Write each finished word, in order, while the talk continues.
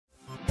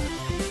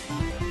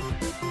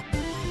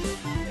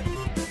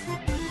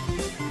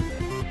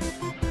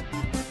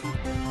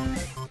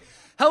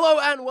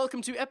Hello and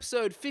welcome to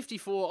episode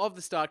 54 of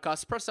the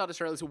Startcast, Press Start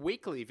Australia's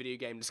weekly video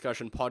game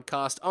discussion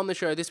podcast. On the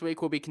show this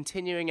week, we'll be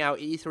continuing our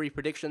E3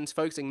 predictions,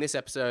 focusing this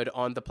episode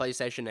on the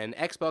PlayStation and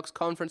Xbox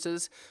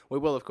conferences. We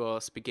will, of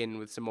course, begin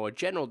with some more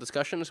general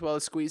discussion, as well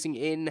as squeezing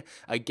in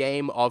a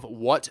game of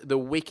What the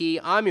Wiki.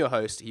 I'm your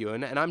host,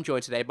 Ewan, and I'm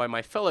joined today by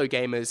my fellow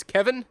gamers,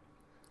 Kevin.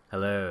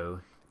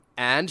 Hello.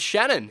 And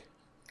Shannon.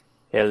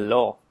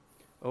 Hello.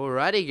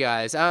 Alrighty,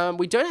 guys.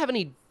 We don't have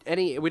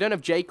we don't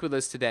have Jake with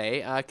us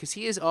today because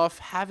he is off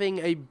having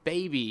a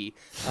baby.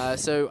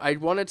 So I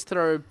wanted to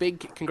throw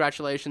big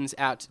congratulations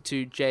out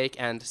to Jake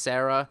and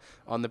Sarah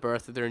on the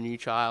birth of their new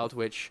child,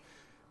 which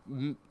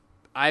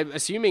I'm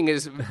assuming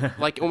is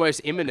like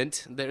almost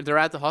imminent. They're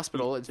at the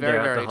hospital. It's very,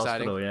 very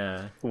exciting. Hospital,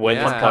 yeah. When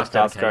the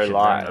podcast go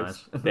live,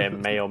 nice. there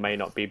may or may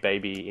not be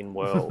baby in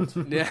world.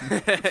 Yeah,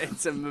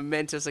 it's a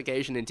momentous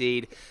occasion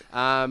indeed.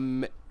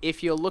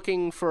 If you're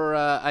looking for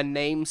a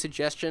name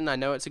suggestion, I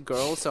know it's a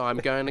girl, so I'm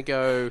going to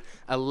go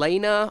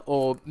Elena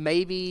or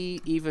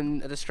maybe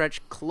even at a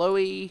stretch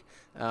Chloe.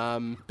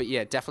 But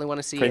yeah, definitely want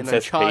to see Princess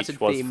an Uncharted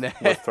Peach theme there.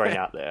 was thrown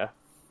out there.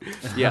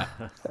 Yeah,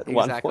 At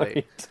one exactly.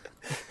 point.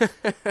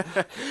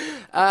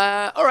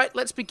 All right,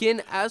 let's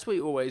begin, as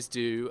we always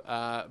do,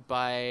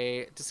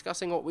 by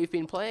discussing what we've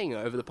been playing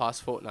over the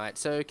past fortnight.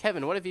 So,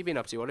 Kevin, what have you been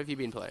up to? What have you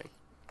been playing?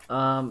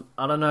 I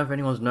don't know if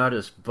anyone's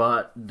noticed,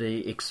 but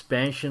the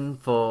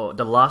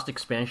last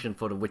expansion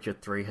for The Witcher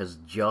 3 has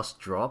just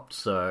dropped,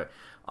 so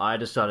I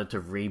decided to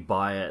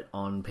re-buy it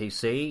on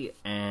PC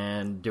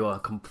and do a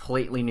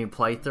completely new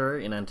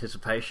playthrough in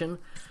anticipation.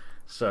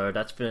 So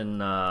that's been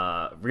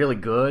really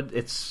good.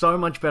 It's so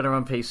much better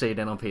on PC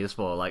than on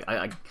PS4. Like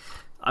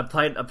I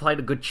played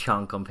a good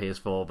chunk on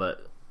PS4,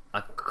 but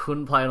I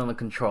couldn't play it on the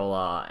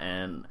controller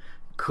and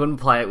couldn't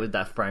play it with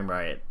that frame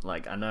rate.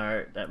 Like, I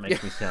know that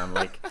makes me sound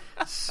like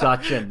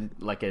such a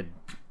bleep.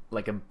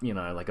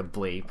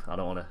 I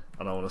don't want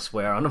to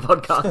swear on the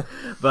podcast,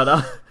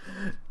 but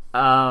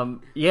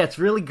yeah, it's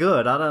really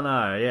good. I don't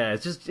know. Yeah,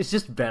 it's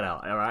just better.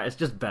 All right, it's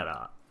just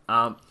better.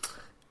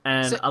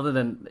 Other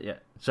than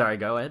sorry,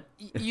 go ahead.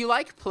 You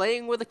like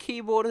playing with a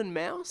keyboard and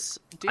mouse?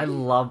 I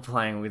love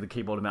playing with a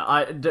keyboard and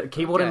mouse.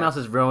 Keyboard and mouse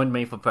has ruined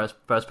me for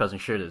first-person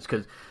shooters,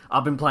 because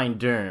I've been playing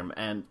Doom,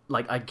 and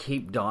like I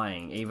keep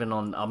dying, even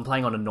on... I'm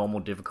playing on a normal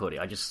difficulty.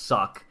 I just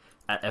suck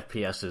at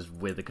FPSs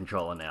with the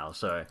controller now,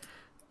 so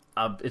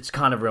it's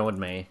kind of ruined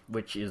me,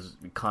 which is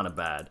kind of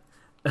bad.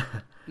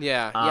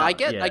 I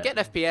get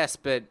FPS,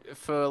 but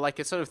for like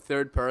a sort of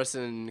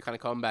third-person kind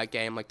of combat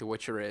game like The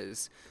Witcher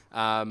is,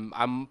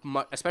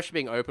 especially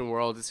being open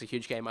world, it's a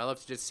huge game. I love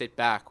to just sit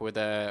back with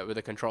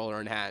a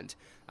controller in hand.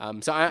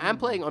 So I'm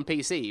playing on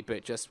PC,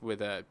 but just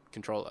with a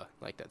controller.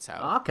 Like that's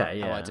how. How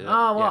I did it.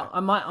 Oh well, yeah.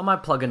 I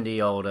might plug in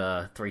the old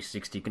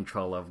 360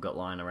 controller I've got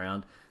lying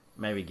around.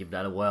 Maybe give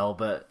that a whirl,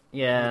 but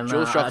yeah.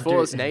 DualShock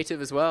 4 is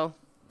native as well.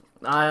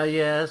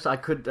 Yes, I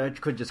could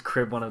just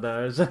crib one of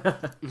those.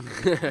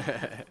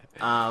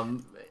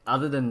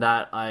 Other than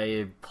that,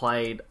 I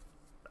played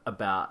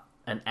about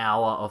an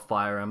hour of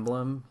Fire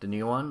Emblem, the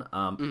new one.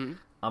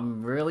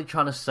 I'm really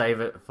trying to save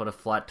it for the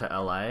flight to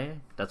LA.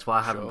 That's why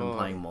I haven't been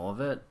playing more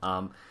of it.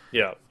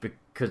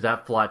 Because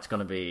that flight's going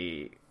to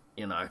be,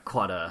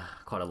 quite a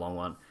long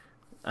one.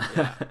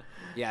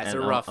 Yeah, it's a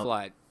rough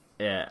flight.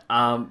 Yeah,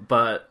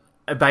 but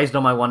based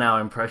on my 1 hour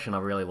impression, I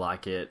really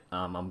like it.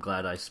 I'm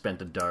glad I spent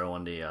the dough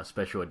on the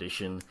special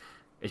edition.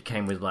 It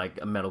came with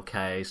like a metal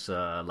case,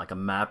 like a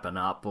map, an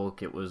art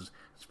book. It's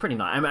pretty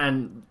nice,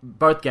 and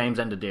both games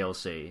and the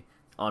DLC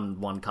on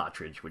one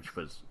cartridge, which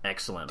was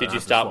excellent. Did you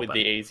start with the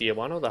easier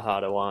one or the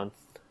harder one?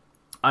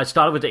 I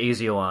started with the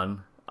easier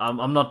one.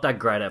 I'm not that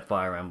great at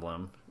Fire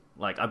Emblem.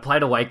 Like I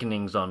played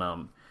Awakenings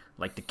on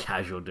like the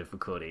casual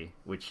difficulty,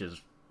 which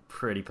is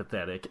pretty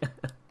pathetic.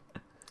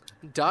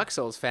 Dark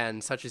Souls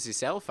fans such as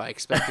yourself, I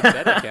expected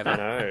better, Kevin. I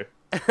know.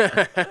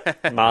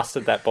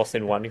 Mastered that boss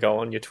in one go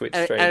on your Twitch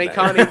stream, and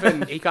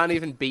he can't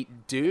even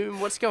beat Doom.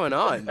 What's going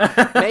on?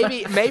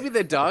 Maybe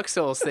the Dark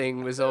Souls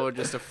thing was all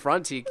just a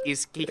front. He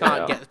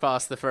can't get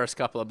past the first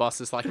couple of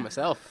bosses like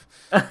myself.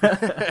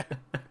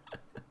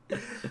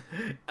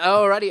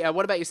 Alrighty,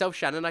 what about yourself,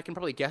 Shannon? I can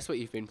probably guess what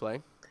you've been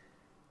playing.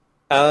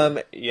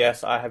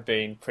 Yes, I have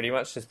been pretty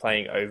much just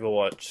playing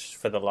Overwatch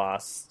for the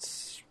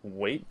last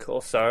week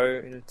or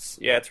so.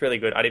 It's really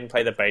good. I didn't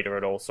play the beta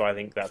at all, so I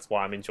think that's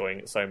why I'm enjoying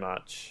it so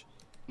much.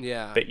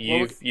 Yeah, but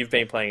you've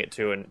been playing it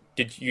too, and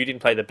you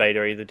didn't play the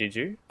beta either, did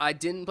you? I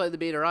didn't play the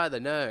beta either.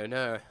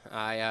 No.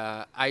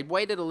 I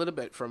waited a little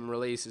bit from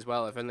release as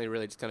well. I've only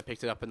really just kind of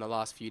picked it up in the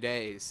last few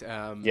days.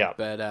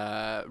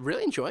 But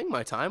really enjoying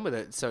my time with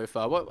it so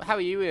far. How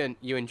are you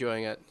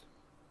enjoying it?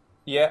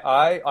 Yeah,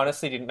 I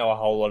honestly didn't know a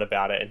whole lot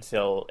about it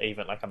until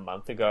even like a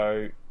month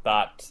ago.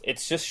 But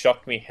it's just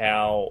shocked me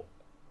how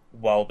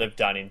well they've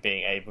done in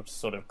being able to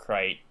sort of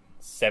create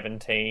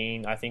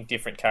 17, I think,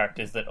 different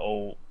characters that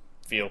all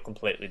feel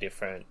completely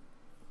different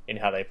in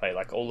how they play.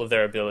 Like, all of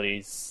their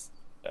abilities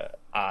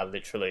are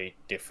literally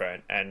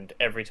different, and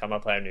every time I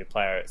play a new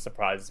player, it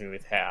surprises me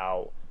with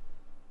how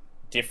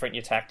different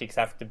your tactics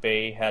have to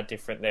be, how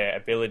different their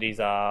abilities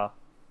are.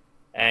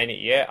 And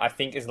yeah, I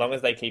think as long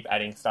as they keep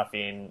adding stuff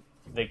in,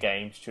 the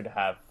game should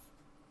have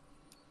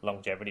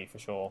longevity for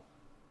sure.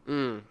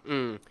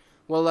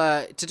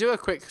 Well, to do a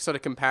quick sort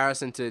of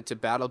comparison to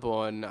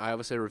Battleborn, I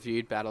obviously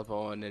reviewed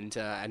Battleborn,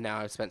 and now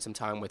I've spent some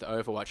time with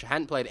Overwatch. I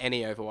hadn't played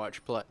any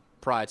Overwatch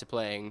prior to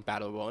playing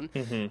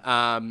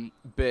Battleborn,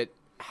 but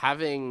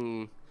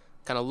having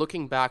kind of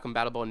looking back on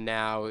Battleborn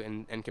now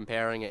and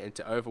comparing it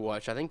into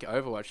Overwatch, I think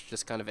Overwatch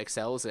just kind of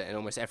excels it in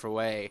almost every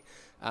way.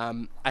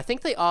 I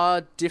think they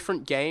are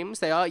different games.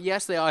 They are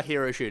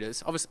hero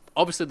shooters.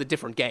 Obviously, they're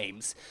different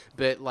games,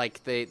 but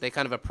like they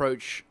kind of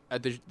approach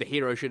the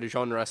hero shooter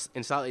genre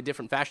in slightly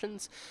different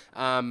fashions.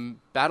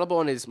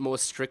 Battleborn is more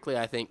strictly,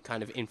 I think,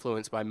 kind of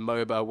influenced by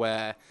MOBA,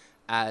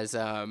 whereas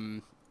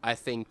I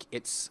think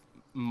it's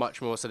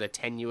much more sort of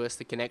tenuous,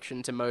 the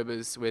connection to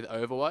MOBAs with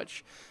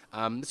Overwatch.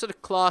 The sort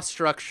of class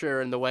structure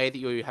and the way that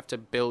you have to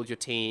build your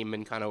team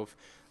and kind of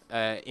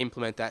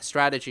implement that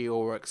strategy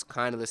all works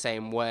kind of the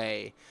same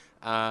way.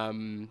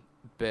 But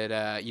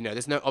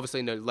there's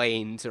obviously no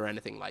lanes or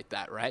anything like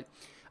that, right?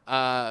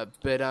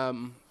 But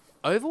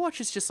Overwatch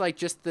is just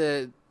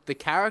the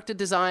character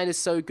design is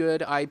so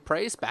good. I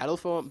praise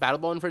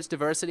Battleborn for its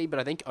diversity, but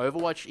I think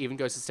Overwatch even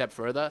goes a step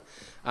further.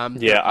 I'd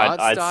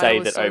say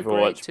that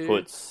Overwatch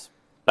puts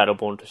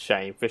Battleborn to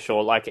shame for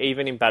sure. Like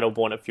even in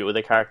Battleborn, a few of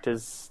the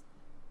characters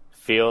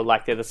feel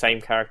like they're the same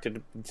character,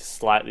 just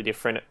slightly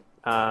different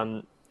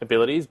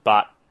abilities.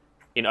 But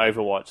in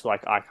Overwatch,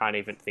 like I can't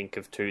even think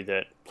of two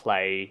that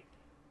play.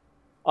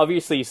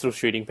 Obviously, you're still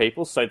shooting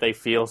people, so they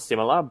feel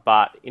similar.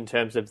 But in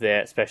terms of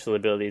their special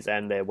abilities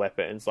and their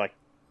weapons, like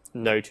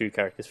no two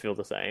characters feel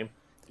the same.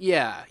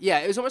 Yeah.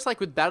 It was almost like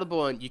with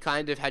Battleborn, you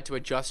kind of had to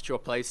adjust your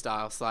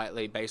playstyle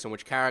slightly based on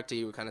which character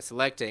you were kind of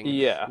selecting.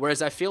 Yeah.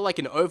 Whereas I feel like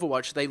in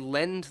Overwatch, they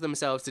lend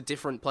themselves to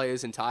different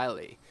players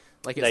entirely.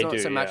 Like, it's not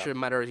so much a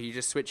matter of you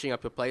just switching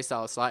up your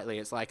playstyle slightly.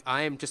 It's like,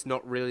 I am just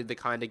not really the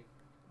kind of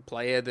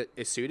player that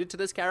is suited to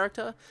this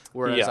character,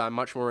 whereas I'm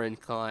much more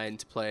inclined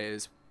to play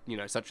as,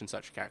 such and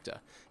such character.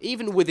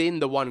 Even within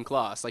the one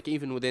class, like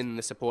even within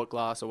the support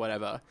class or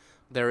whatever,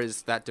 there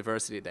is that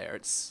diversity there.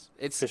 It's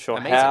for sure.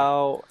 Amazing.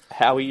 How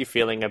are you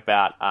feeling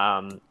about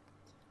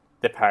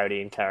the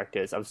parody in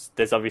characters?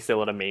 There's obviously a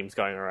lot of memes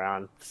going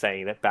around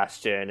saying that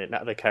Bastion and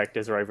other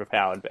characters are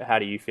overpowered, but how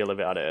do you feel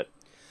about it?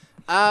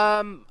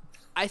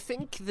 I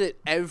think that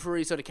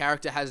every sort of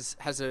character has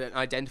an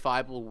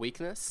identifiable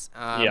weakness.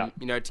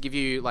 To give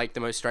you like the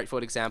most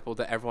straightforward example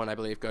that everyone I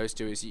believe goes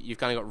to is you've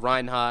kind of got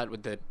Reinhardt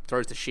with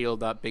throws the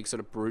shield up, big sort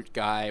of brute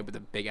guy with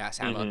a big ass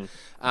hammer.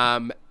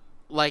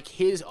 Like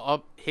his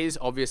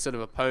obvious sort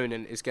of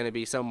opponent is going to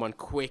be someone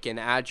quick and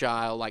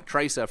agile, like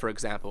Tracer, for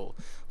example.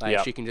 Like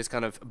she can just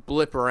kind of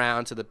blip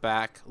around to the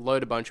back,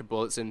 load a bunch of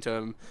bullets into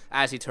him.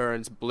 As he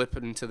turns, blip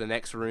into the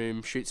next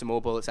room, shoot some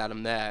more bullets at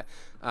him there.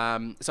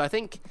 So I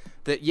think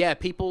that,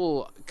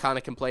 people kind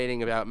of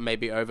complaining about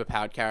maybe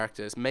overpowered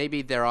characters.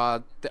 Maybe there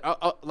are,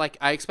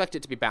 I expect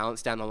it to be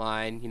balanced down the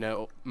line,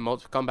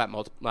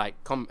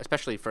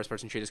 especially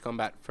first-person shooters,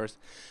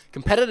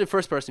 competitive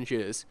first-person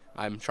shooters,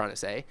 I'm trying to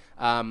say.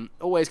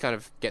 Always kind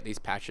of get these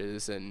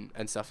patches and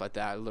stuff like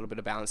that, a little bit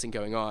of balancing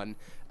going on.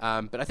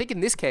 But I think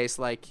in this case,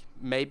 like,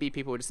 maybe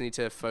people just need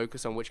to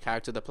focus on which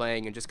character they're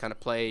playing and just kind of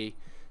play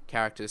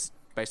characters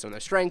based on their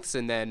strengths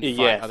and then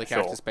fight other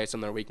characters based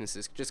on their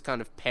weaknesses. Just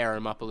kind of pair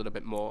them up a little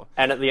bit more.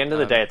 And at the end of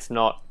the day, it's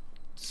not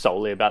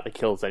solely about the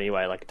kills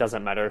anyway. Like, it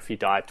doesn't matter if you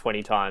die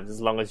 20 times,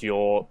 as long as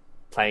you're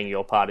playing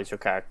your part as your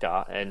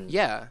character. And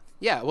Yeah,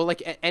 well,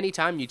 like, any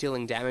time you're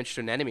dealing damage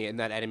to an enemy and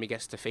that enemy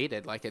gets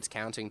defeated, like, it's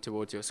counting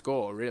towards your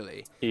score,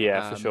 really.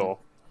 Yeah, for sure.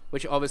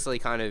 Which obviously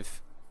kind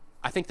of...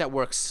 I think that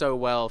works so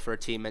well for a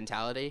team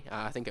mentality.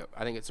 I think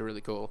it's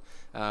really cool.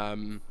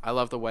 I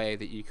love the way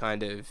that you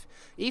kind of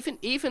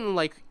even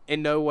like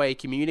in no way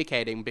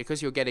communicating,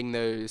 because you're getting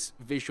those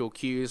visual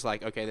cues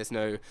like, okay, there's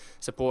no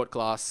support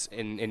class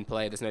in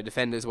play, there's no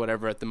defenders,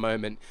 whatever at the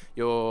moment.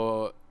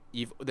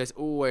 There's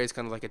always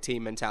kind of like a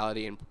team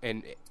mentality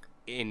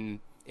in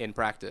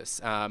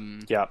practice.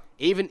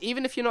 Even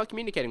if you're not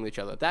communicating with each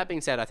other. That being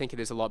said, I think it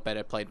is a lot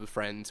better played with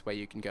friends, where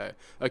you can go,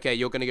 okay,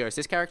 you're going to go as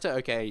this character.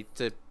 Okay,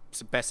 to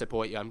best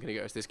support you, I'm going to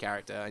go as this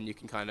character, and you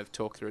can kind of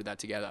talk through that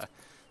together.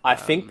 I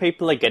think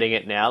people are getting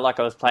it now. Like,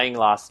 I was playing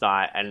last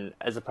night, and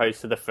as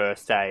opposed to the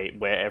first day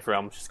where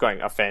everyone was just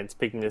going offense,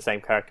 picking the same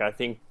character, I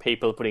think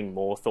people are putting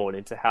more thought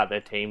into how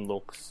their team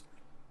looks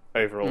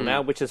overall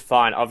now, which is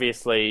fine.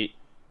 Obviously,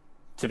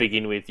 to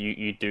begin with,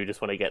 you do just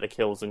want to get the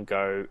kills and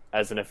go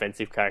as an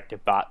offensive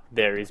character, but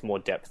there is more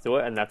depth to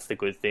it, and that's the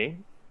good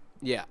thing.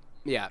 Yeah.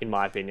 In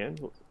my opinion.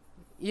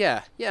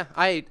 Yeah,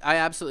 I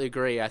absolutely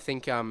agree. I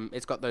think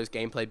it's got those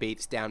gameplay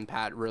beats down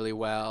pat really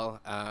well.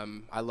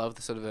 I love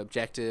the sort of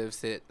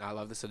objectives. I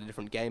love the sort of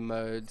different game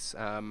modes.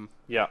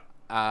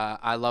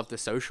 I love the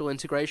social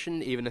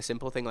integration. Even a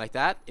simple thing like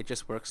that, it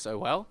just works so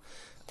well.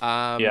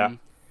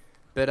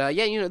 But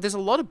there's a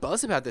lot of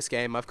buzz about this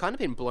game. I've kind of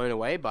been blown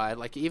away by it.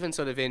 Like, even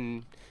sort of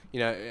in,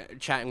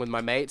 chatting with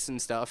my mates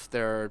and stuff,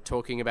 they're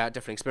talking about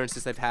different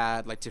experiences they've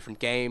had, like different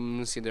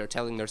games. They're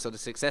telling their sort of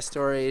success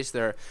stories.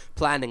 They're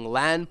planning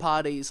LAN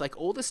parties, like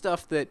all the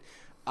stuff that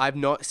I've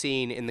not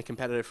seen in the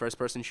competitive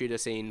first-person shooter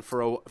scene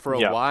for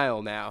a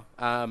while now.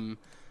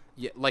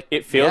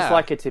 It feels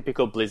like a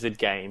typical Blizzard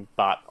game,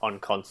 but on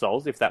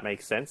consoles, if that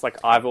makes sense. Like,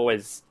 I've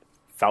always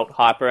felt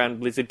hype around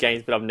Blizzard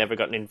games, but I've never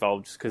gotten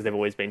involved just because they've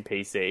always been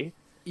PC.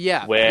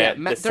 Yeah, where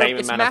the same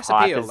it's amount mass of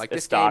hype appeal. as Like, a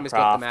this game has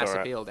got the StarCraft mass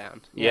appeal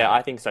down. Yeah,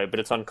 I think so, but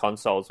it's on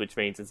consoles, which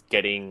means it's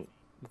getting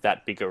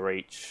that bigger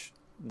reach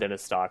than a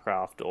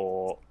StarCraft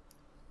or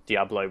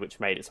Diablo, which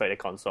made its way to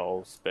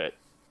consoles, but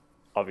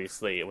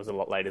obviously it was a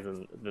lot later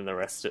than the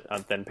rest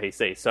than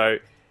PC. So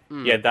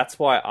yeah, that's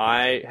why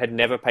I had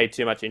never paid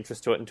too much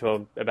interest to it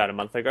until about a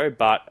month ago.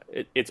 But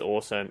it's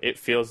awesome. It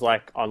feels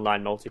like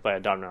online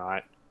multiplayer done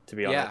right, to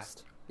be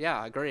honest.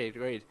 Yeah, agreed.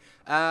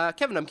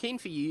 Kevin, I'm keen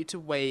for you to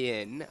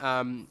weigh in.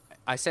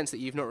 I sense that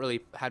you've not really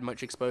had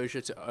much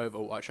exposure to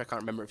Overwatch. I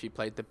can't remember if you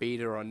played the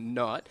beta or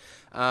not.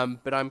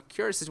 But I'm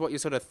curious as to what your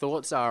sort of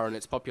thoughts are on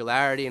its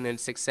popularity and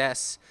its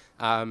success.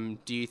 Do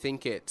you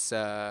think it's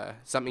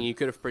something you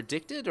could have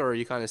predicted, or are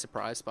you kind of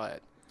surprised by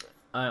it?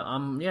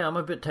 I'm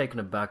a bit taken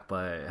aback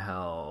by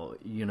how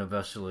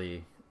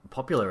universally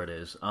popular it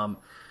is.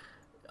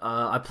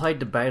 I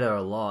played the beta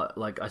a lot.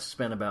 Like, I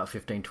spent about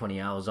 15,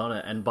 20 hours on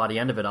it, and by the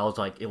end of it, I was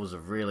like, it was a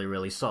really,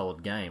 really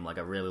solid game. Like,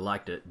 I really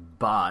liked it,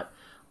 but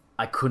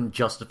I couldn't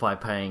justify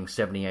paying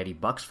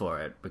 $70-$80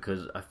 for it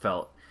because I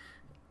felt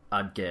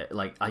I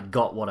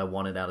got what I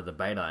wanted out of the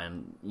beta,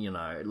 and,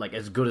 like,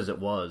 as good as it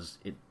was,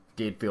 it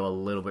did feel a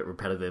little bit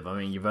repetitive. I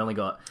mean, you've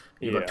got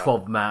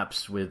 12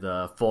 maps with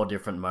 4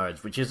 different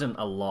modes, which isn't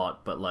a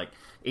lot, but, like,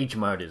 each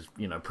mode is,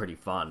 pretty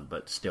fun,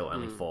 but still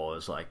only 4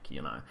 is, like,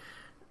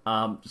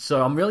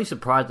 so I'm really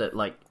surprised that,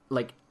 like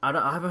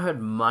I haven't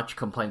heard much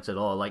complaints at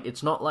all. Like,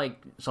 it's not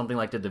like something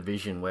like The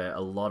Division where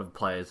a lot of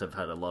players have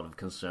had a lot of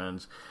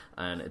concerns,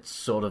 and it's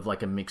sort of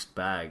like a mixed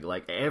bag.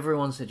 Like,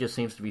 everyone just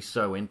seems to be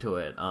so into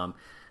it.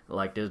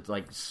 Like, there's,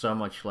 like, so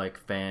much, like,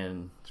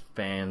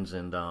 fans,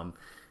 and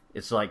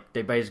it's like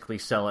they basically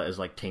sell it as,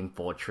 like, Team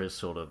Fortress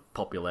sort of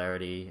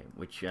popularity,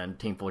 and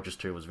Team Fortress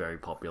 2 was very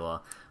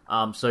popular.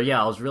 So yeah,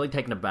 I was really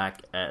taken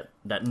aback at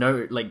that.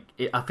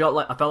 I felt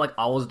like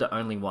I was the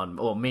only one,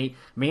 or me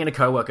and a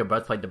coworker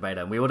both played the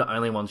beta, and we were the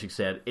only ones who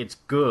said it's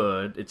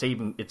good,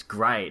 it's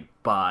great,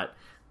 but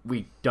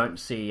we don't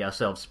see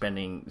ourselves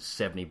spending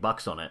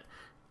 $70 on it.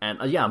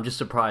 And yeah, I'm just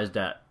surprised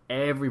that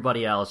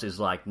everybody else is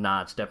like,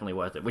 nah, it's definitely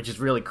worth it, which is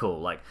really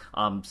cool. Like,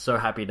 I'm so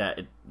happy that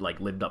it, like,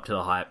 lived up to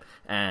the hype,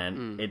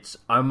 and it's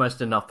almost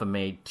enough for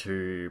me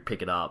to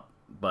pick it up,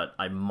 but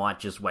I might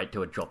just wait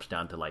till it drops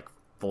down to like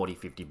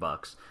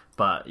 $40-$50.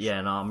 But yeah,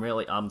 no,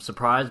 I'm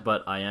surprised,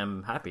 but I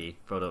am happy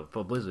for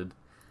Blizzard.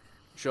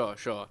 Sure.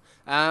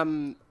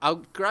 I'll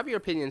grab your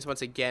opinions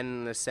once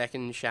again in a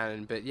second,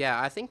 Shannon. But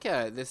yeah, I think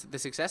the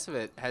success of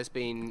it has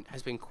been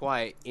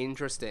quite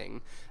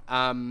interesting.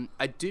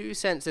 I do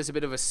sense there's a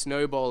bit of a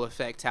snowball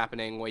effect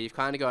happening where you've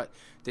kind of got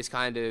this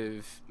kind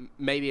of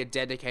maybe a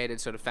dedicated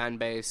sort of fan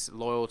base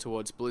loyal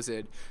towards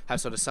Blizzard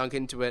have sort of sunk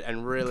into it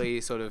and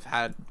really sort of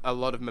had a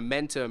lot of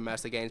momentum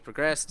as the game's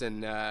progressed,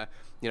 and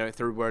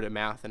through word of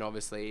mouth, and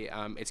obviously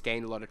it's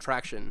gained a lot of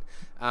traction.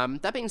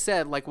 That being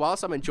said, like,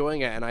 whilst I'm enjoying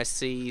it and I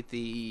see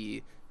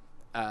the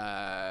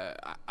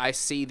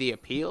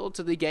appeal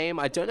to the game,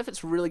 I don't know if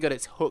it's really got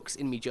its hooks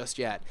in me just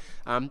yet.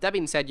 That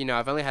being said,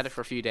 I've only had it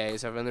for a few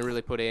days. I've only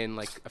really put in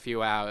like a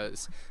few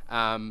hours.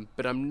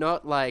 But I'm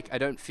not I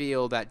don't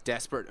feel that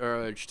desperate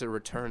urge to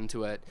return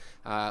to it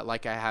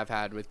like I have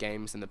had with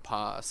games in the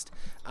past.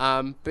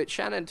 But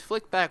Shannon, to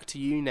flick back to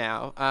you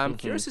now,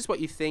 curious as what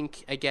you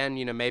think, again,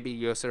 maybe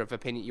your sort of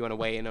opinion, you want to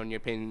weigh in on your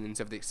opinions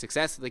of the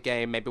success of the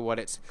game, maybe what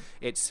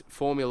its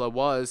formula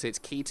was, its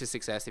key to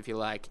success, if you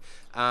like.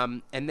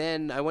 And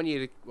then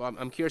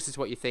I'm curious as to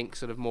what you think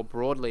sort of more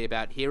broadly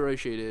about hero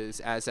shooters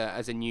as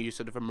a new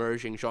sort of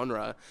emerging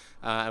genre,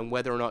 and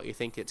whether or not you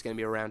think it's going to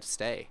be around to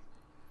stay.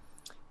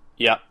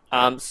 Yeah.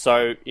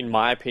 So in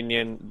my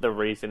opinion, the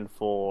reason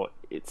for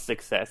its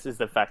success is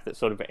the fact that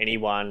sort of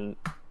anyone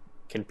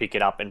can pick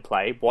it up and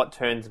play. What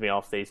turns me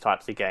off these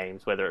types of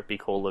games, whether it be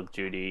Call of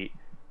Duty,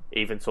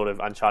 even sort of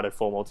Uncharted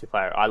 4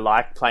 multiplayer, I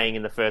like playing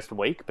in the first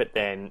week, but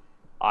then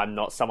I'm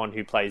not someone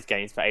who plays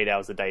games for 8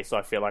 hours a day, so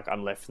I feel like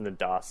I'm left in the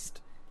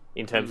dust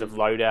in terms of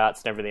loadouts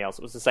and everything else.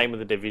 It was the same with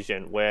The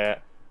Division,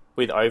 where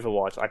with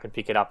Overwatch, I can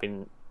pick it up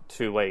in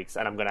 2 weeks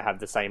and I'm going to have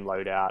the same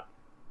loadout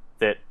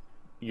that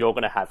you're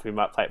going to have. We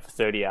might play it for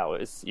 30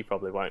 hours. You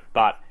probably won't.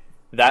 But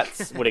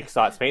that's what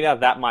excites me. Now,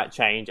 that might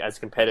change as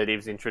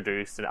competitive's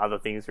introduced and other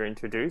things are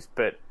introduced,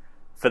 but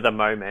for the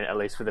moment, at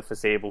least for the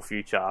foreseeable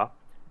future,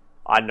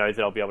 I know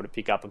that I'll be able to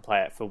pick up and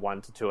play it for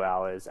 1 to 2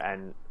 hours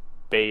and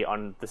be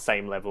on the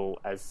same level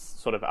as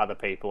sort of other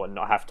people and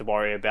not have to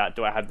worry about,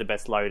 do I have the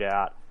best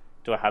loadout?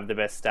 Do I have the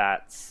best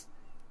stats?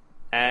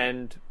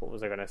 And what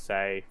was I going to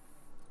say?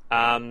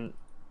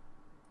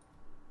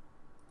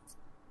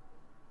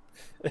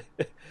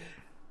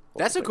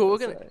 That's so cool. We're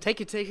gonna take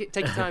your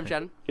time,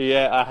 Shannon.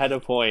 Yeah, I had a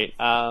point.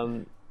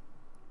 I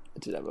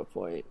did have a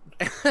point.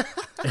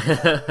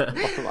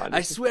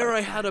 I swear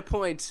I had a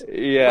point.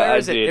 Yeah, Where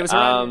is it? It was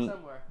around here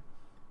somewhere.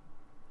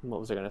 What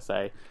was I going to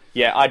say?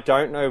 Yeah, I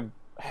don't know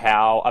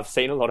how. I've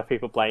seen a lot of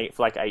people playing it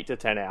for like 8 to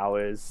 10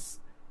 hours,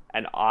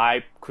 and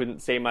I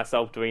couldn't see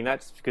myself doing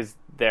that just because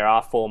there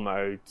are 4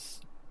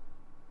 modes.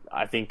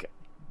 I think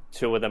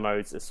 2 of the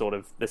modes are sort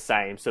of the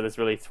same, so there's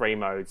really 3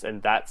 modes,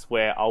 and that's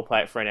where I'll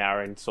play it for an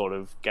hour and sort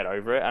of get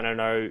over it. And I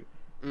know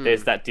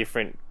there's that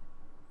different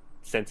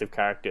sense of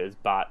characters,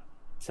 but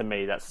to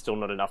me that's still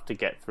not enough to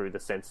get through the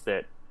sense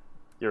that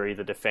you're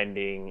either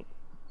defending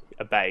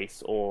a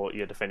base or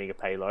you're defending a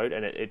payload,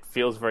 and it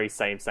feels very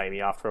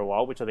samey after a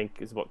while, which I think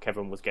is what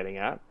Kevin was getting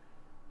at.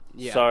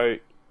 Yeah. So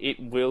it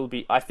will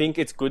be... I think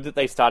it's good that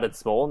they started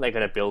small and they're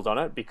going to build on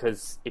it,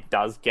 because it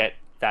does get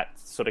that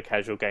sort of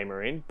casual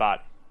gamer in,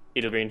 but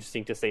it'll be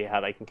interesting to see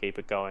how they can keep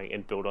it going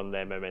and build on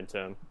their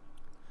momentum.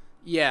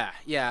 Yeah.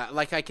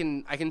 Like I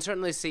can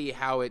certainly see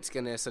how it's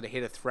gonna sort of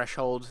hit a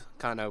threshold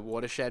kind of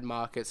watershed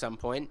mark at some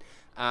point.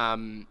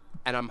 And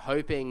I'm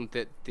hoping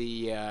that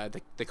the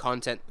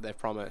content they've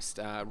promised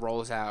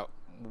rolls out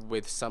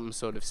with some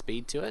sort of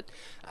speed to it,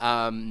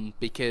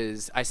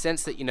 because I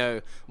sense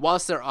that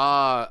whilst there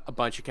are a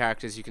bunch of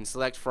characters you can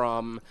select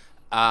from,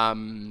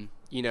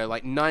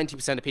 like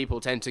 90% of people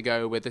tend to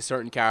go with a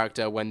certain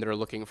character when they're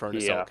looking for an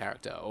assault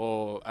character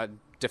or a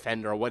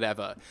defender or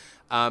whatever.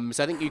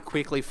 So I think you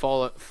quickly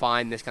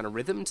find this kind of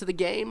rhythm to the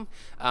game.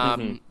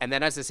 And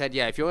then, as I said,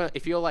 if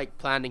you're like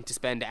planning to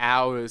spend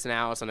hours and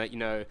hours on it,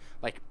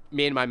 like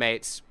me and my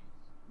mates,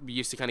 we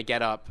used to kind of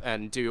get up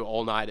and do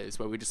all-nighters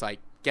where we just like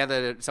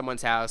gather at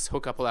someone's house,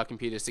 hook up all our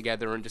computers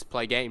together and just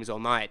play games all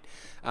night.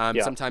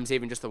 Sometimes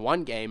even just the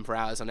one game for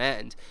hours on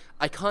end.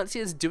 I can't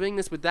see us doing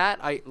this with that.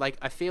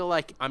 I feel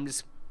like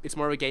it's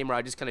more of a game where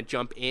I just kind of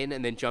jump in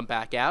and then jump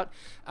back out.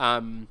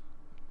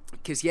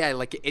 Because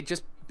it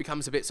just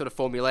becomes a bit sort of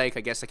formulaic,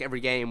 I guess. Like every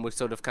game would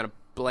sort of kind of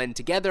blend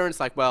together, and it's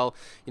like, well,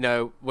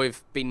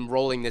 we've been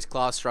rolling this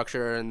class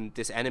structure, and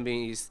the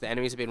enemies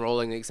have been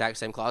rolling the exact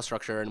same class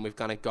structure, and we've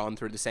kind of gone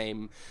through the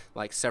same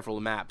like several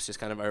maps just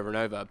kind of over and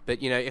over.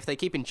 But if they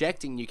keep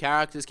injecting new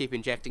characters, keep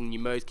injecting new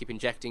modes, keep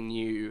injecting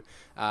new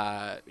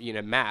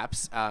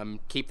maps,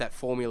 keep that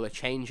formula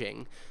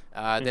changing,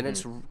 then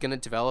it's going to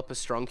develop a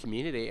strong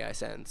community, I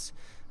sense.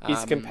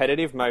 Is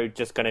competitive mode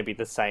just going to be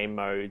the same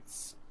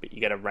modes, but you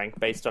get a rank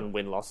based on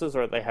win-losses,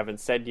 or they haven't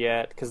said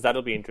yet? Because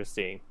that'll be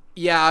interesting.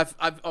 Yeah,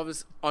 I've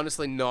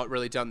honestly not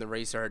really done the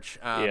research.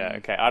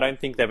 Okay. I don't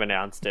think they've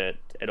announced it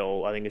at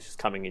all. I think it's just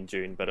coming in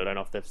June, but I don't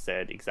know if they've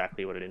said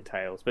exactly what it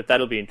entails. But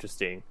that'll be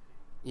interesing.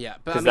 Yeah,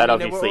 because that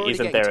obviously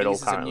isn't there at all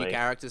currently. Of new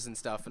characters and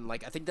stuff, and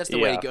like I think that's the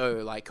way to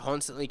go. Like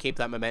constantly keep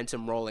that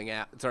momentum rolling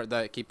out.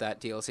 Keep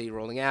that DLC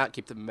rolling out.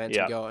 Keep the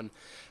momentum going.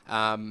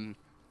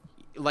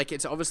 Like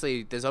there's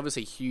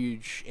obviously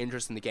huge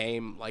interest in the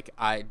game. Like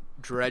I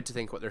dread to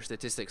think what their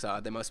statistics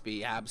are. They must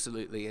be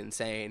absolutely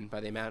insane by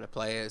the amount of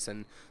players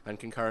and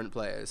concurrent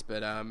players.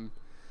 But I'm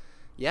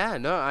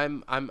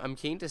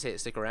keen to see it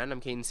stick around.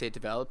 I'm keen to see it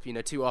develop.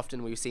 Too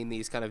often we've seen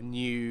these kind of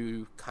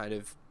new, kind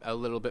of a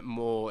little bit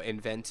more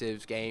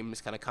inventive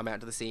games kind of come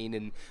out to the scene,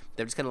 and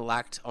they've just kind of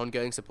lacked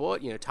ongoing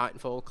support.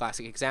 Titanfall,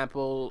 classic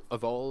example.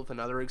 Evolve,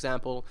 another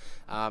example.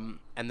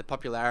 And the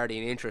popularity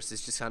and interest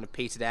is just kind of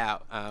petered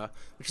out,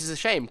 which is a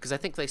shame, because I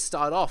think they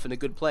start off in a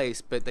good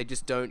place, but they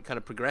just don't kind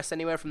of progress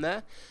anywhere from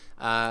there.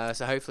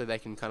 So hopefully they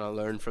can kind of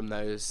learn from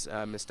those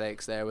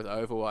mistakes there with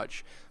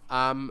Overwatch.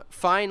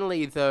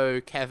 Finally,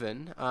 though,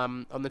 Kevin,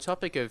 on the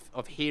topic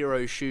of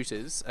hero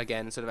shooters,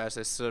 again, sort of as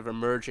a sort of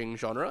emerging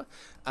genre,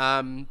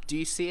 do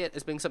you see it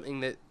as being something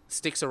that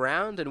sticks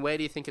around, and where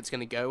do you think it's going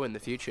to go in the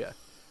future?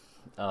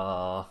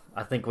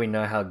 I think we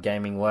know how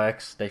gaming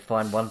works. They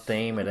find one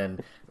theme and then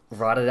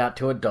ride it out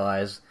till it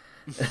dies.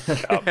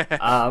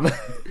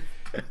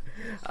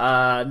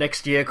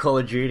 Next year, Call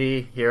of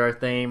Duty hero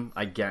theme.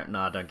 I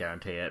don't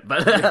guarantee it,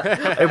 but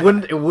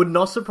it would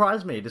not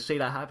surprise me to see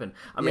that happen.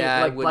 I mean,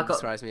 like it wouldn't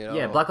surprise me at all.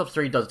 Yeah, Black Ops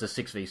 3 does the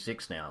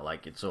 6v6 now.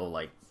 Like it's all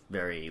like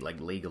very like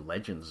League of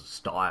Legends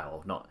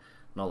style, not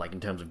like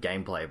in terms of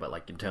gameplay, but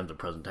like in terms of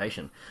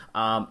presentation.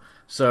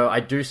 So I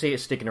do see it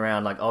sticking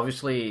around. Like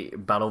obviously,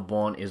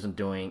 Battleborn isn't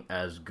doing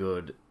as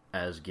good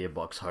as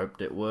Gearbox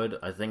hoped it would.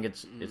 I think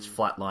it's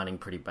flatlining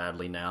pretty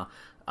badly now.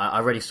 I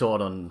already saw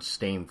it on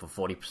Steam for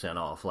 40%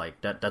 off.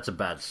 Like that's a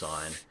bad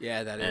sign.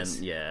 Yeah, that is.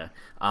 And yeah.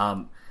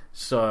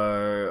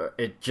 So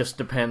it just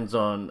depends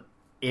on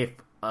if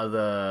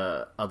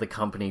other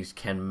companies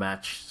can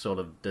match sort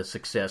of the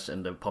success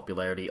and the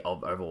popularity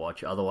of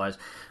Overwatch.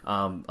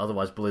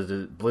 Otherwise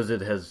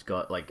Blizzard has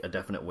got like a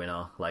definite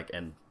winner, like,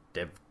 and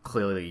they've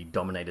clearly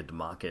dominated the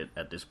market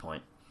at this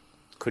point.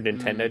 Could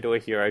Nintendo do a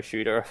hero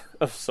shooter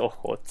of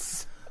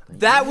sorts?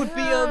 That would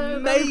be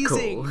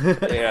amazing. Cool.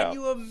 Can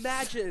you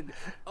imagine?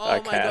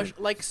 Oh my gosh,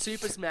 like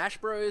Super Smash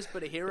Bros,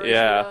 but a hero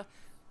shooter.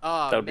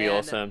 Oh, that would be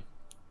awesome.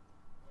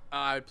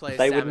 I would play.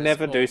 They would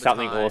never do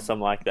something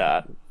awesome like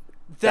that.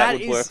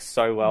 That would work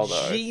so well,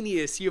 though.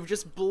 Genius! You've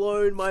just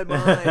blown my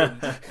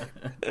mind.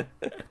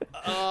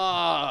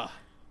 Oh,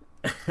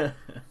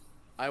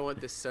 I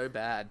want this so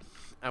bad.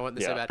 So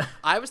bad.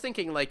 I was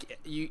thinking, like,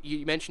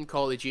 you mentioned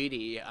Call of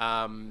Duty.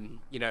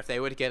 If they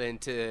were to get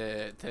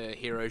into the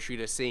hero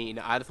shooter scene,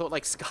 I'd have thought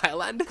like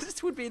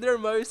Skylanders would be their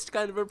most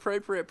kind of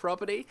appropriate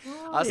property.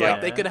 I was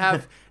like, they could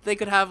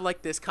have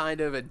like this kind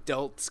of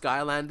adult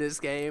Skylanders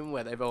game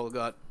where they've all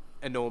got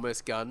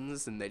enormous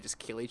guns and they just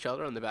kill each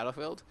other on the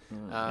battlefield.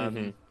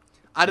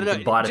 I don't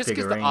know, just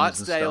because the art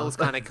style's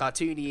kind of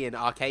cartoony and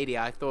arcadey,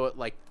 I thought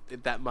like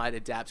that might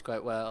adapt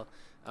quite well.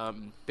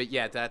 But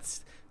yeah,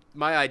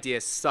 my idea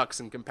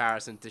sucks in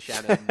comparison to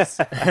Shannon's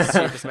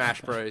Super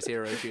Smash Bros.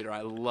 Hero shooter.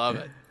 I love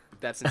it.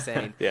 That's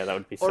insane. Yeah, that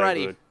would be so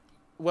good.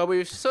 Well,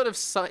 we've sort of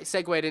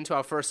segued into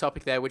our first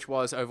topic there, which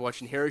was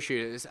Overwatch and hero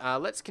shooters.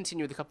 Let's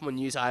continue with a couple more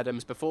news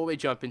items before we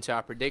jump into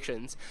our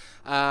predictions.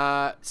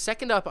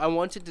 Second up, I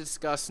wanted to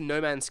discuss No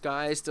Man's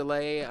Sky's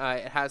delay.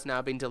 It has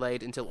now been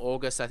delayed until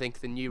August. I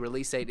think the new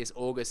release date is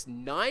August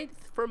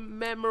 9th from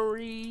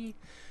memory.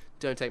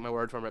 Don't take my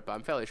word from it, but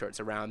I'm fairly sure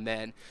it's around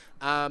then.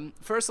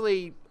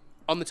 Firstly,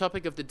 on the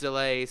topic of the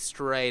delay,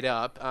 straight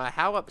up,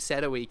 how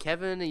upset are we?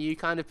 Kevin, are you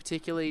kind of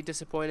particularly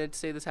disappointed to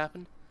see this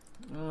happen?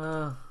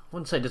 I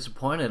wouldn't say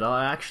disappointed.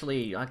 I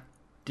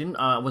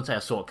wouldn't say I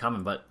saw it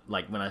coming, but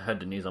like when I heard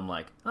the news, I'm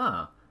like,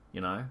 I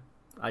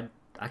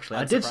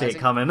did see it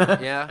coming.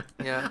 Yeah.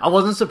 I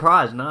wasn't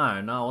surprised. No,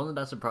 I wasn't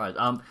that surprised.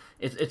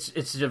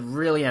 It's a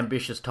really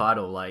ambitious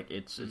title. Like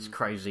it's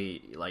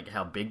crazy, like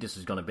how big this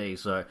is going to be.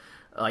 So,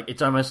 like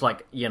it's almost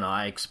like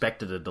I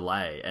expected a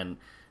delay, and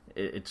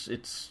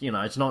it's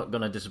not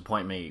going to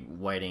disappoint me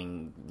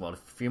waiting a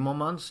few more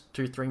months,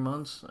 2-3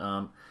 months.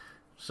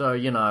 So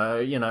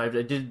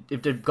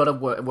if they've got to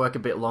work a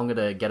bit longer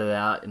to get it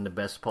out in the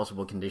best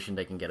possible condition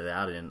they can get it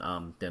out in,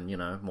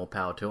 then more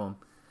power to them.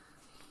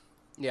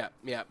 Yeah.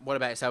 What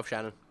about yourself,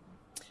 Shannon?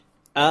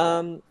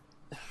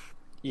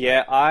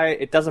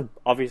 It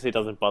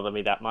doesn't bother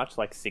me that much.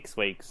 Like 6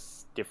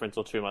 weeks difference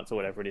or 2 months or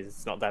whatever it is,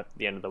 it's not that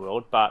the end of the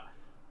world. But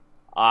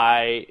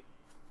I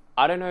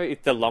don't know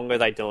if the longer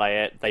they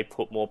delay it, they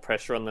put more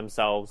pressure on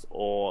themselves,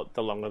 or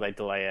the longer they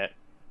delay it,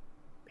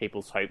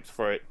 people's hopes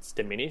for it's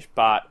diminished.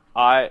 But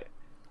I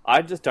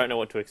just don't know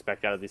what to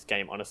expect out of this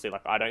game, honestly.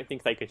 Like, I don't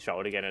think they could show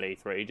it again at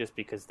E3 just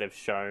because they've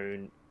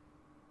shown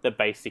the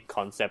basic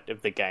concept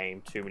of the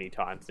game too many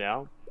times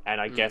now. And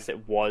I guess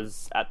it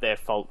was at their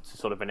fault to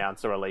sort of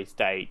announce a release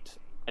date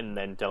and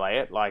then delay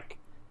it. Like,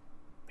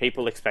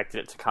 people expected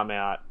it to come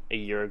out a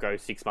year ago,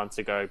 6 months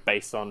ago,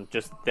 based on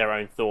just their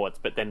own thoughts.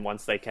 But then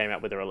once they came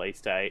out with a release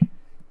date,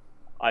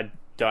 I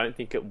don't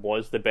think it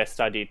was the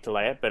best idea to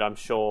delay it, but I'm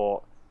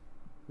sure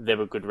there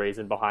were good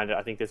reason behind it.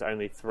 I think there's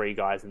only 3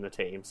 guys in the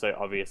team, so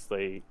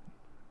obviously,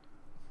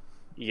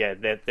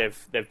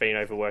 they've been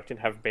overworked and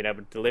haven't been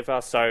able to deliver.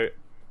 So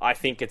I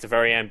think it's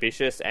very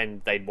ambitious,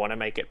 and they'd want to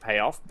make it pay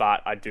off,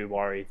 but I do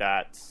worry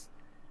that,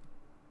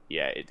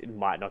 it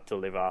might not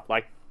deliver.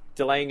 Like,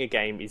 delaying a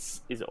game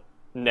is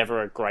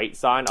never a great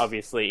sign.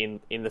 Obviously,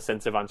 in the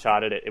sense of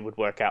Uncharted, it would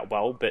work out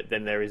well, but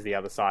then there is the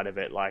other side of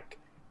it. Like,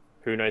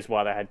 who knows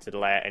why they had to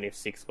delay it, and if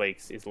 6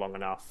 weeks is long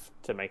enough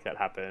to make that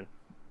happen.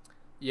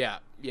 Yeah.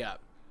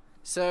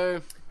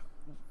 So,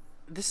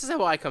 this is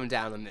how I come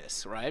down on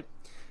this, right?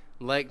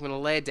 Like, I'm going to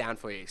lay it down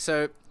for you.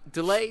 So,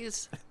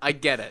 delays, I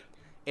get it.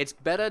 It's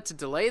better to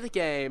delay the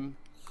game,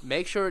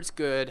 make sure it's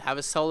good, have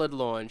a solid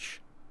launch.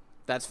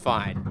 That's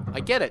fine. I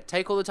get it.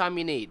 Take all the time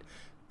you need.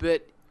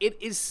 But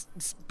it's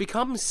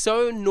become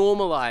so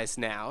normalized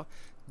now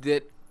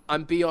that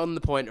I'm beyond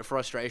the point of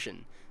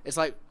frustration. It's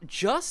like,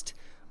 just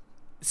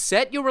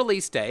set your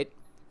release date.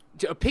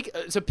 Pick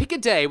a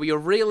day where you're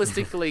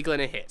realistically going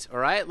to hit, all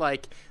right?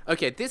 Like,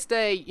 okay, this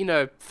day,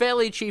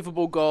 fairly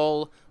achievable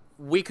goal,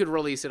 we could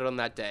release it on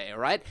that day, all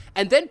right?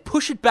 And then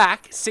push it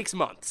back 6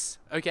 months,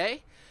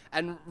 okay?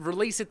 And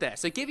release it there.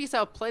 So give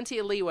yourself plenty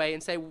of leeway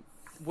and say,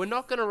 we're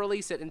not going to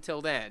release it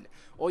until then.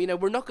 Or,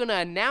 we're not going to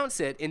announce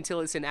it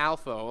until it's in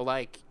alpha, or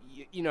like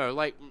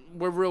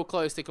we're real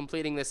close to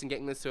completing this and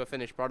getting this to a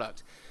finished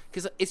product.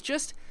 Because it's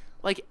just,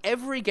 like,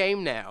 every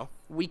game now,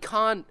 we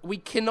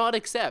cannot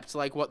accept,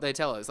 like, what they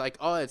tell us. Like,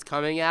 oh, it's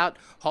coming out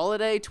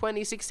holiday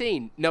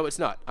 2016. No, it's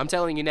not. I'm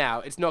telling you now,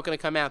 it's not going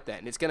to come out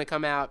then. It's going to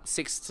come out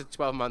 6 to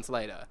 12 months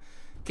later.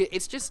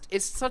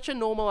 It's such a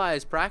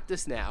normalized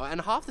practice now, and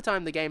half the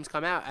time the games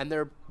come out and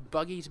they're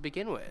buggy to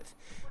begin with.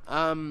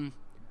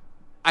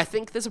 I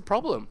think there's a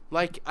problem.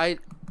 Like, I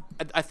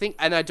think,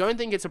 and I don't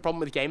think it's a problem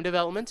with game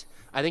development.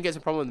 I think it's a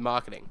problem with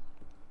marketing.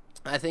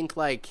 I think,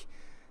 like,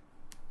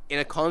 in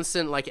a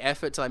constant, like,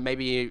 effort to, like,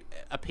 maybe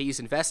appease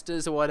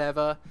investors or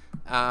whatever,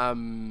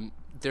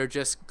 they're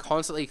just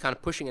constantly kind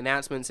of pushing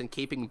announcements and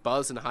keeping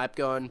buzz and hype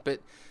going. But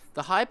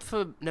the hype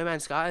for No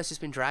Man's Sky has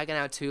just been dragging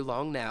out too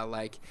long now.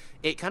 Like,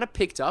 it kind of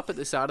picked up at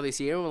the start of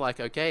this year, and we're like,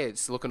 okay,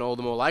 it's looking all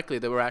the more likely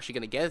that we're actually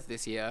going to get it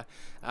this year.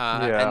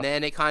 And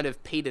then it kind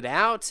of petered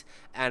out,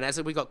 and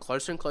as we got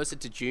closer and closer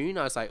to June,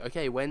 I was like,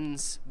 okay,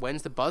 when's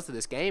the buzz of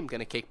this game going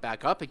to kick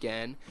back up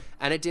again?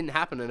 And it didn't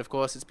happen, and of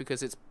course it's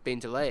because it's been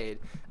delayed.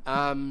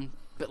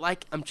 But,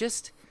 like,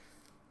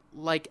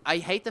 like, I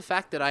hate the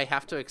fact that I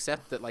have to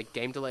accept that, like,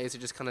 game delays are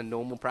just kind of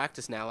normal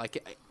practice now.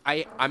 Like,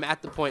 I'm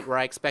at the point where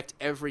I expect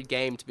every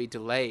game to be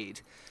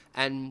delayed,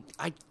 and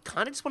I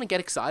kind of just want to get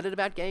excited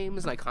about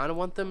games, and I kind of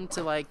want them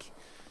to, like,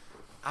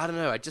 I don't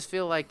know, I just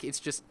feel like it's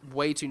just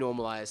way too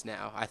normalized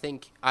now. I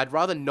think I'd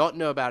rather not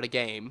know about a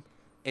game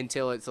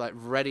until it's, like,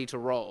 ready to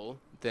roll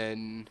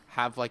than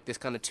have, like, this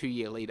kind of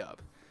 2-year lead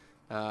up.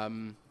 I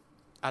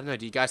don't know,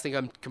 do you guys think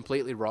I'm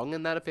completely wrong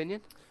in that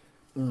opinion?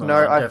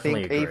 No, I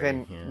think agree,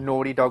 even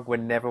Naughty Dog would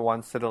never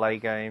wants to delay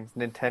games.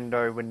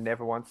 Nintendo would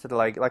never wants to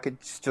delay. Like,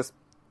 it's just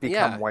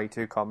become way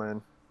too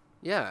common.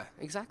 Yeah,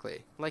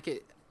 exactly.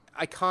 Like,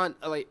 I can't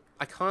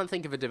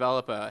think of a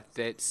developer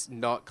that's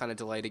not kind of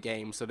delayed a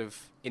game sort of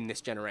in this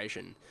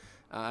generation.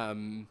 I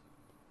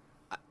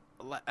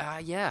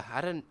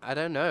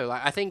don't know.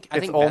 Like, I think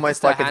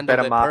almost Bethesda like it's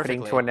better marketing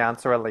perfectly. to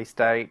announce a release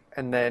date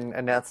and then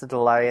announce a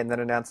delay and then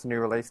announce a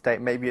new release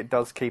date. Maybe it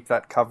does keep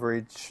that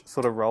coverage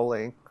sort of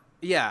rolling.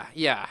 Yeah.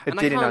 It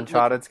did in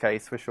Uncharted's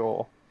case for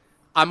sure.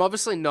 I'm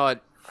obviously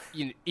not.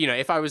 You know,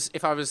 if I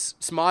was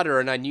smarter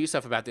and I knew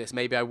stuff about this,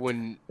 maybe I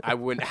wouldn't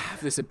have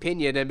this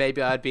opinion, and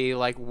maybe I'd be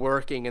like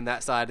working in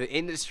that side of the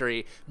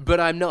industry. But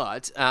I'm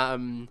not.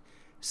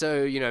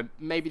 So you know,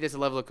 maybe there's a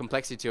level of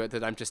complexity to it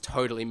that I'm just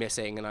totally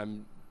missing, and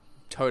I'm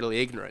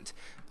totally ignorant.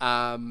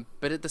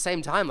 But at the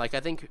same time, like, I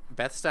think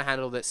Bethesda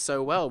handled it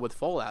so well with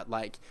Fallout.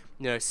 Like,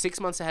 you know, 6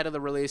 months ahead of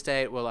the release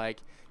date, we're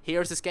like,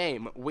 here's this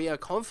game. We are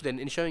confident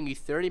in showing you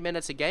 30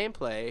 minutes of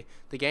gameplay.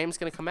 The game's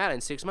going to come out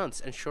in 6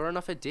 months. And sure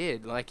enough, it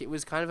did. Like, it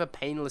was kind of a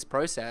painless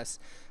process.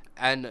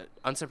 And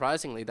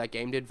unsurprisingly, that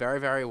game did very,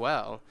 very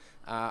well.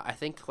 I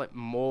think, like,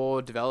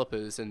 more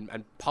developers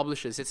and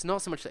publishers, it's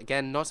not so much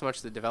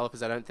the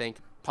developers, I don't think.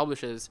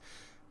 Publishers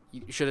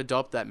should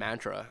adopt that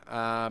mantra.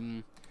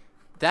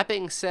 That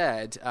being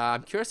said,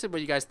 I'm curious what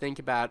you guys think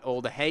about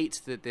all the hate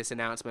that this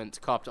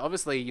announcement copped.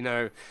 Obviously, you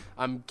know,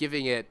 I'm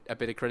giving it a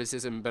bit of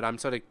criticism, but I'm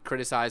sort of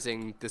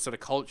criticizing the sort of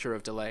culture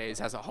of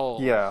delays as a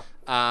whole. Yeah.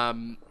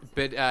 I'm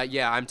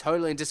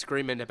totally in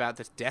disagreement about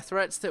the death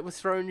threats that were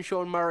thrown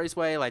Sean Murray's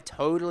way, like,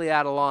 totally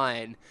out of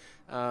line.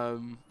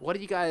 What do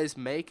you guys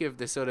make of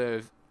the sort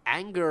of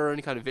anger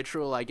and kind of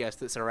vitriol, I guess,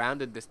 that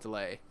surrounded this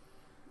delay?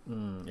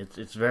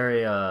 It's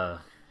very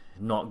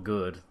not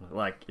good.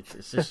 Like,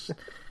 it's just.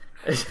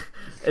 I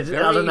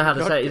don't know how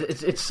to say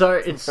it. It's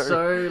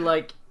so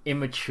like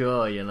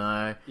immature, you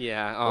know.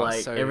 Yeah.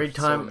 Like every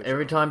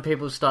time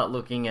people start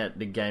looking at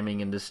the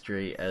gaming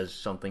industry as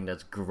something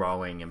that's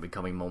growing and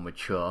becoming more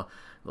mature,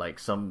 like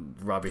the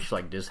rubbish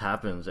like this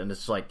happens, and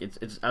it's like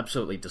it's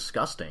absolutely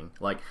disgusting.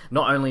 Like,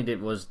 not only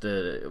was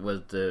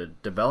the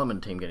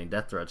development team getting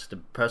death threats, the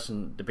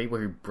people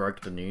who broke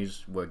the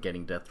news were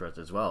getting death threats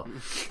as well.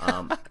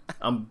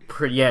 I'm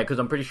pretty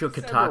sure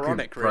Kotaku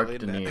ironic, broke really,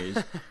 the news.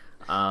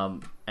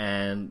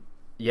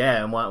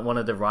 And one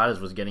of the writers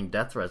was getting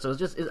death threats. So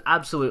it's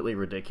absolutely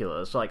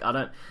ridiculous. Like,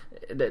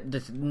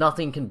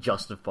 nothing can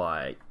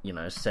justify, you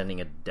know,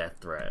 sending a death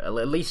threat, at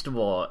least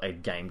for a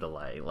game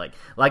delay.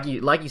 Like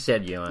you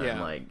said,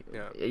 Ewan,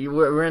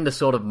 we're in the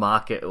sort of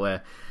market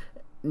where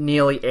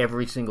nearly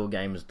every single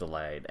game is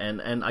delayed.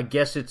 And I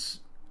guess it's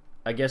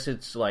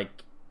like,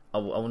 I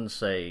wouldn't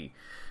say,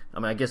 I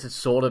mean, I guess it's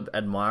sort of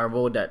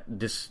admirable that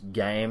this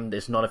game,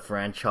 it's not a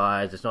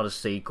franchise, it's not a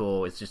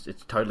sequel, it's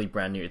totally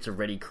brand new. It's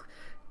already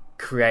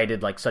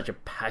created, like, such a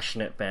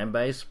passionate fan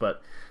base,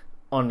 but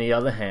on the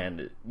other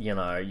hand, you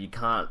know, you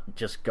can't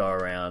just go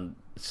around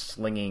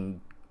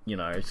slinging, you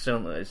know,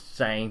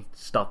 saying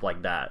stuff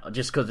like that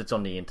just because it's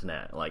on the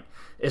internet. Like,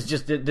 it's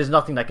just, there's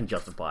nothing that can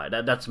justify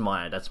it. That's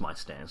my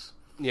stance.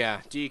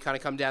 Yeah. Do you kind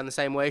of come down the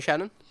same way,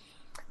 Shannon?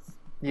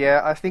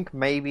 Yeah, I think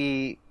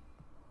maybe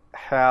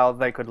how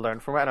they could learn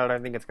from it, and I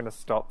don't think it's going to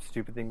stop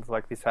stupid things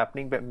like this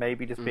happening, but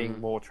maybe just being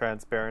more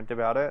transparent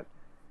about it.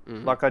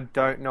 Like, I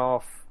don't know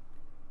if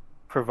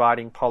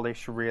providing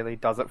polish really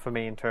does it for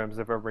me in terms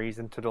of a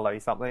reason to delay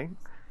something.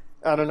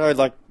 I don't know,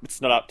 like,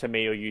 it's not up to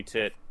me or you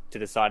to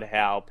decide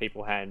how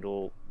people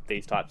handle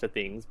these types of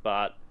things,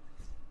 but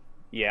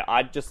yeah,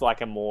 I'd just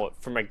like a more,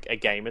 from a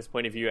gamer's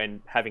point of view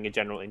and having a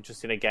general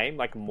interest in a game,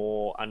 like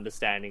more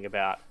understanding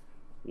about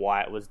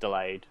why it was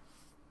delayed.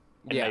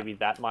 And maybe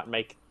that might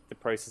make the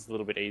process a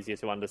little bit easier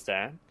to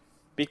understand,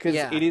 because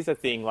it is a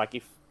thing. Like,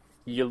 if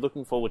you're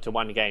looking forward to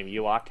one game,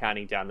 you are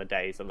counting down the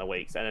days and the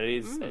weeks, and it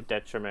is a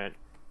detriment.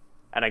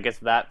 And I guess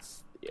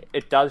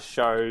it does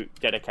show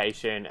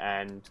dedication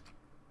and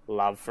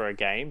love for a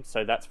game,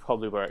 so that's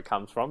probably where it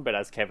comes from. But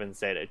as Kevin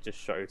said, it just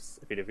shows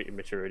a bit of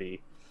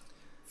immaturity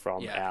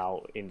from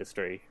our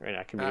industry and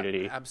our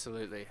community.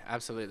 Absolutely.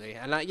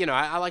 And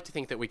I like to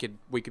think that we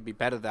could be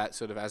better at that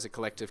sort of as a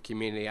collective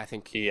community. I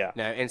think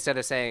instead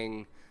of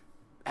saying,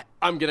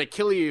 I'm gonna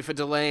kill you for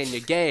delaying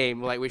your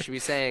game, like, we should be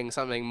saying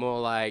something more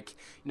like,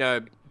 you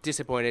know,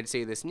 disappointed to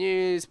see this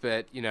news,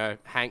 but, you know,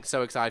 Hank,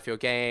 so excited for your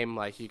game,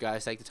 like, you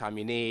guys take the time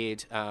you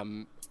need,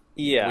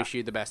 wish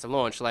you the best of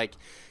launch. Like,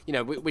 you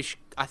know,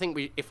 I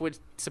think if we're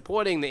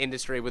supporting the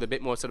industry with a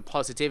bit more sort of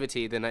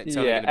positivity, then it's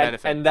only going to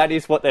benefit. And that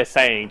is what they're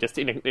saying, just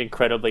in an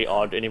incredibly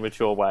odd and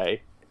immature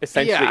way.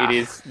 Essentially, it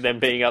is them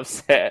being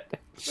upset.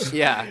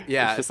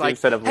 Yeah. It's like,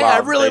 instead of hey, I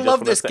love, really they just love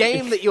wanna this say-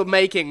 game that you're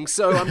making,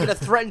 so I'm going to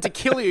threaten to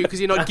kill you because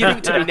you're not giving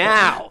it to me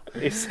now.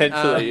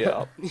 Essentially,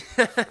 yeah.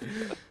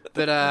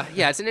 But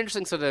yeah, it's an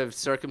interesting sort of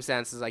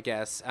circumstances, I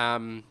guess.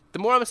 The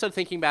more I'm sort of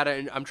thinking about it,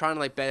 and I'm trying to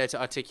like better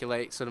to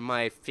articulate sort of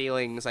my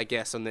feelings, I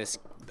guess, on this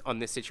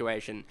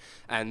situation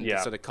and the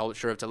sort of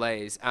culture of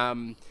delays.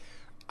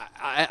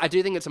 I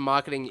do think it's a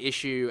marketing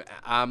issue,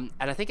 and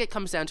I think it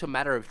comes down to a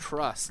matter of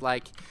trust.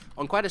 Like,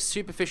 on quite a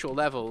superficial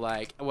level,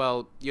 like,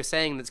 well, you're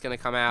saying that's going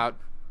to come out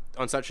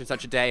on such and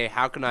such a day.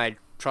 How can I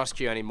trust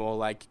you anymore,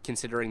 like,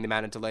 considering the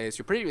amount of delays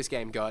your previous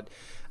game got?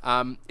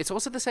 It's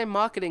also the same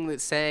marketing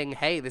that's saying,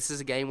 hey, this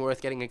is a game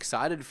worth getting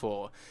excited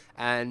for.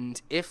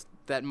 And if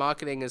that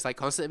marketing is, like,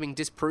 constantly being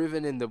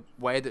disproven in the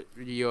way that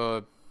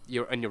you're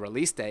on your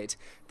release date,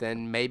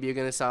 then maybe you're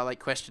going to start, like,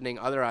 questioning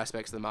other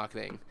aspects of the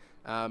marketing.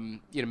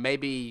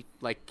 Maybe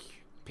like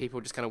people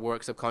just kind of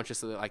work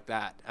subconsciously like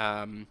that.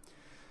 I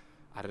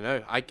don't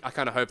know. I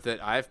kind of hope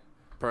that I've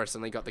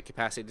personally got the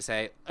capacity to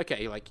say,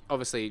 okay, like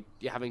obviously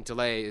you're having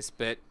delays,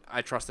 but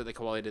I trust that the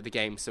quality of the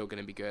game's still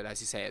going to be good,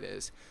 as you say it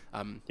is.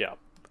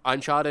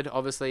 Uncharted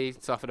obviously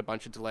suffered a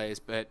bunch of delays,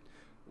 but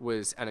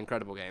was an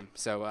incredible game.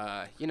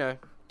 So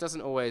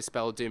doesn't always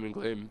spell doom and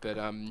gloom, but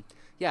I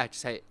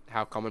just hate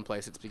how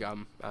commonplace it's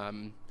become. I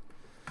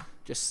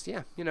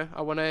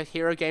want to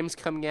hear a game's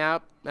coming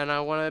out, and I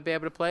want to be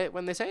able to play it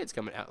when they say it's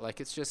coming out. Like,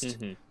 it's just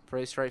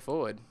pretty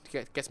straightforward.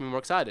 Gets me more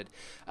excited.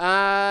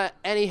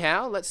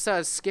 Anyhow, let's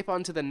skip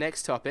on to the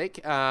next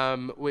topic,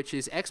 which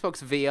is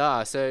Xbox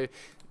VR. So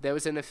there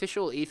was an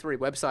official E3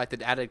 website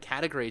that added a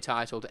category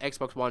titled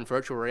Xbox One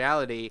Virtual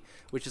Reality,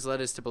 which has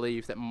led us to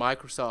believe that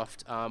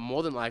Microsoft are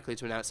more than likely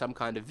to announce some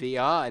kind of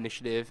VR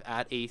initiative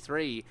at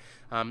E3.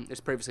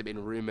 It's previously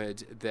been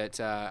rumored that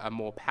a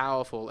more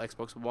powerful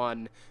Xbox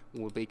One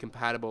will be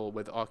compatible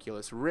with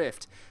Oculus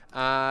Rift.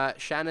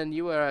 Shannon,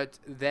 you were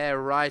there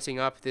writing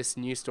up this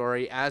news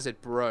story as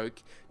it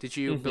broke. Did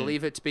you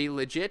believe it to be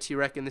legit? You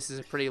reckon this is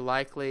a pretty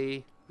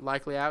likely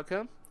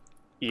outcome?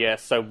 Yeah,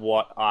 so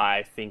what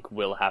I think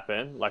will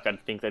happen, like I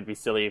think they'd be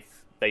silly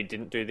if they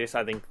didn't do this.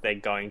 I think they're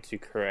going to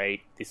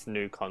create this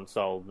new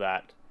console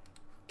that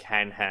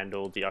can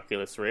handle the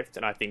Oculus Rift,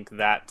 and I think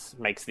that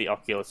makes the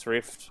Oculus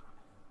Rift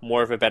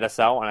more of a better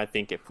sell, and I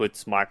think it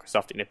puts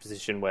Microsoft in a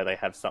position where they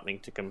have something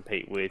to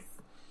compete with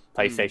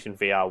PlayStation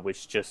VR,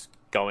 which just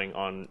going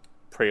on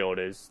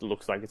pre-orders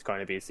looks like it's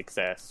going to be a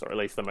success, or at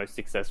least the most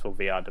successful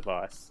VR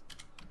device.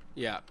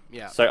 Yeah.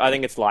 So I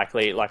think it's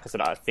likely, like I said,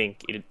 I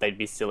think they'd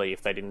be silly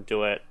if they didn't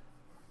do it.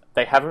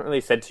 They haven't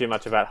really said too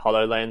much about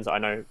HoloLens. I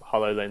know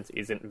HoloLens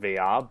isn't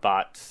VR,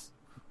 but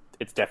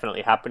it's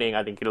definitely happening.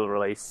 I think it'll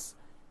release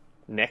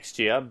next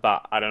year,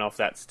 but I don't know if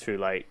that's too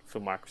late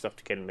for Microsoft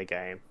to get in the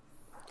game.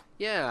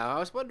 Yeah, I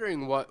was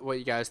wondering what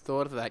you guys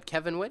thought of that.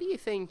 Kevin, where do you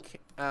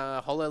think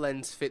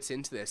HoloLens fits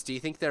into this? Do you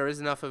think there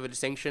is enough of a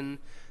distinction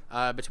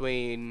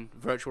between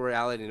virtual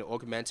reality and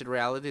augmented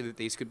reality that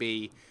these could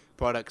be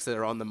products that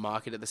are on the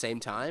market at the same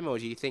time? Or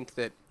do you think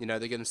that, they're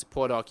going to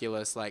support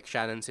Oculus, like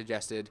Shannon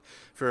suggested,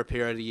 for a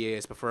period of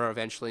years before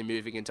eventually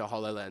moving into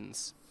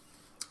HoloLens?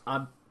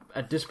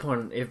 At this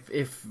point, if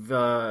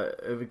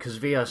because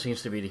VR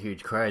seems to be the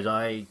huge craze,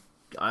 I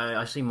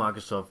see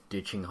Microsoft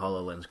ditching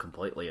HoloLens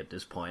completely at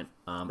this point.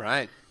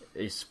 Right.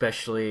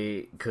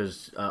 Especially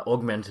because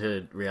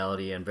augmented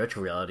reality and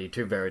virtual reality,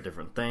 two very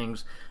different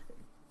things.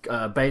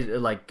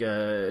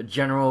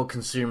 General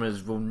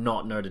consumers will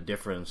not know the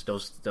difference. They'll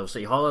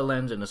see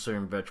HoloLens and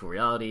assume virtual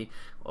reality,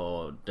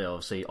 or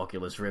they'll see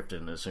Oculus Rift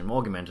and assume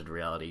augmented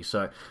reality.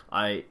 So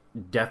I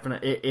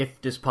definitely, if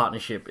this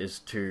partnership is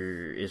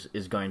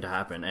going to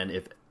happen, and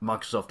if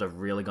Microsoft are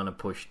really going to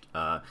push,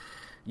 the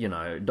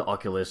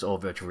Oculus or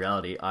virtual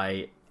reality,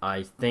 I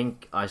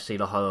think I see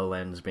the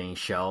HoloLens being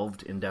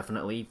shelved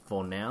indefinitely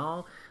for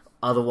now.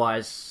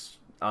 Otherwise,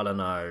 I don't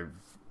know,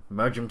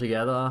 merge them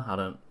together. I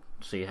don't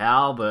see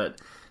how, but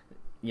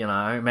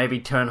maybe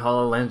turn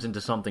HoloLens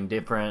into something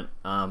different.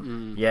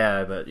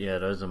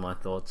 Those are my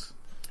thoughts.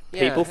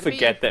 Yeah, people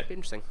forget that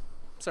interesting.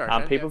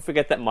 Sorry, people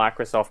forget that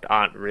Microsoft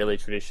aren't really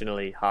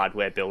traditionally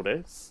hardware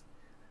builders,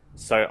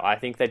 so I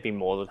think they'd be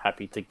more than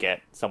happy to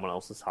get someone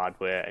else's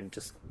hardware and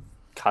just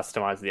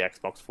customize the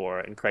Xbox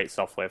for it and create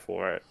software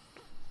for it.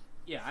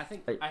 Yeah, I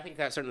think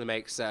that certainly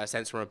makes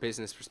sense from a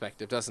business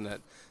perspective, doesn't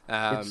it?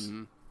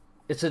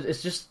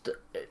 It's just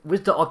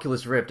with the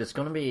Oculus Rift, it's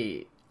going to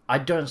be. I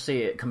don't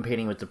see it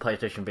competing with the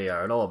PlayStation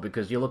VR at all,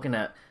 because you're looking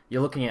at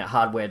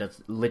hardware that's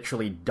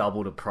literally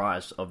double the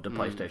price of the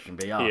PlayStation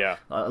VR. Yeah,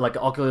 like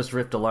Oculus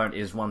Rift alone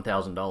is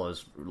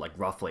 $1,000, like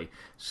roughly.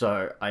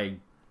 So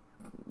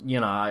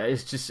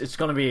it's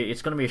gonna be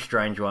a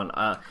strange one.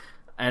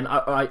 And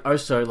I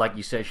also, like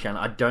you said,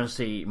 Shannon, I don't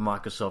see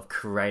Microsoft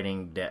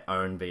creating their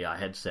own VR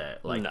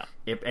headset. Like,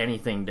 if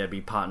anything, they'd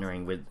be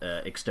partnering with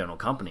an external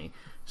company.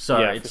 So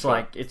it's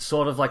it's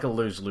sort of like a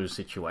lose-lose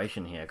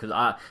situation here, because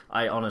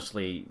I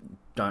honestly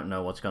don't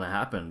know what's going to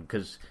happen,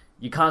 because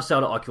you can't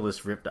sell the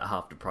Oculus Rift at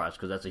half the price,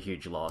 because that's a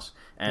huge loss.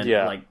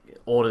 And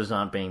orders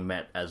aren't being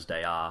met as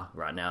they are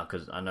right now,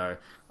 because I know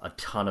a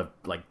ton of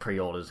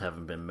pre-orders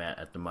haven't been met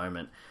at the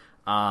moment.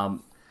 So,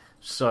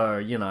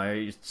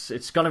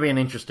 it's going to be an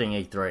interesting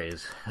E3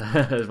 is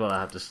what I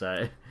have to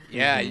say.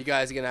 Yeah, you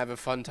guys are going to have a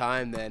fun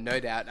time there, no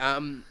doubt.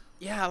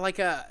 Yeah,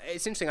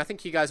 it's interesting. I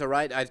think you guys are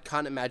right. I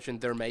can't imagine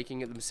they're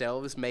making it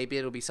themselves. Maybe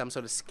it'll be some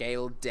sort of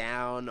scaled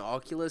down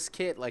Oculus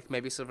kit, like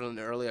maybe sort of an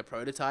earlier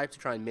prototype to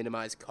try and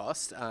minimize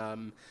cost.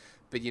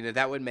 But,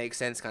 that would make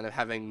sense, kind of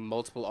having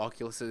multiple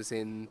Oculuses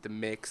in the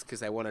mix,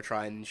 because they want to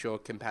try and ensure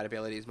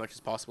compatibility as much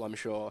as possible, I'm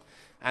sure.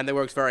 And they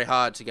worked very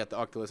hard to get the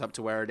Oculus up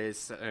to where it is.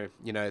 So,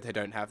 they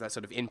don't have that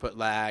sort of input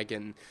lag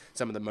and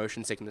some of the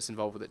motion sickness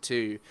involved with it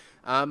too.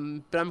 But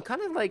I'm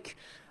kind of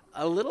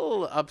a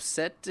little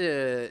upset.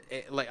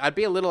 I'd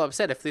be a little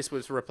upset if this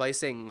was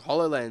replacing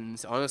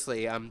HoloLens,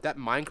 honestly. That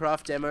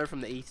Minecraft demo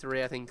from the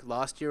E3, I think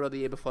last year or the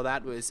year before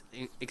that, was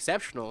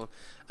exceptional.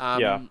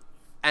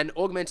 And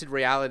augmented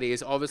reality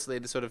is obviously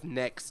the sort of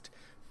next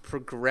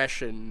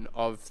progression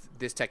of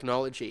this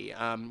technology.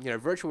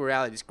 Virtual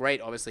reality is great,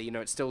 obviously.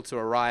 It's still to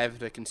arrive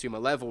at a consumer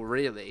level,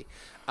 really,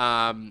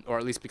 or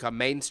at least become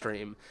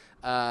mainstream.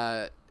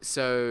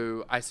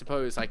 So I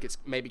suppose it's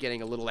maybe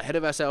getting a little ahead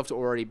of ourselves to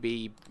already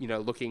be,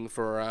 looking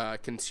for a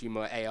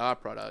consumer AR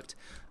product.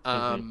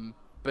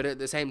 But at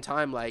the same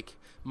time,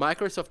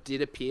 Microsoft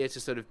did appear to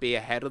sort of be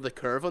ahead of the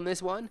curve on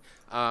this one.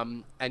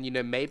 And,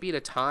 maybe at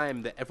a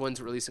time that everyone's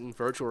releasing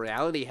virtual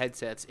reality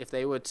headsets, if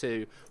they were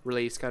to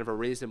release kind of a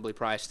reasonably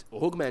priced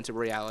augmented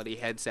reality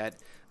headset,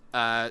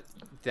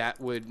 that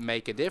would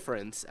make a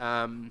difference.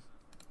 I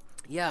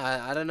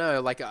don't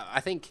know. I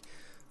think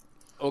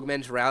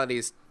augmented reality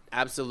is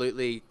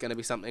absolutely going to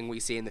be something we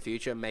see in the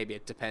future. Maybe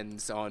it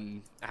depends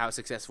on how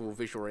successful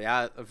virtual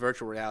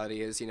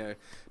reality is.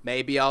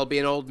 Maybe I'll be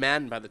an old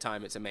man by the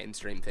time it's a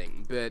mainstream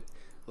thing. But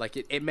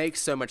it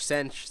makes so much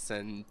sense,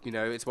 and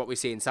it's what we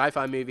see in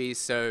sci-fi movies.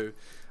 So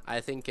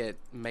I think it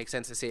makes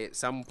sense to see it at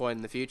some point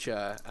in the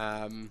future.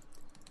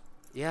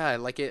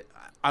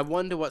 I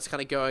wonder what's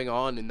kind of going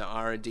on in the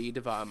R&D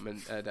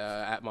department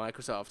at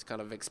Microsoft,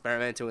 kind of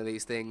experimenting with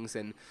these things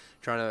and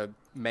trying to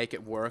make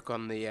it work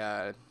on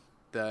the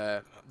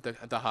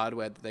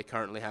hardware that they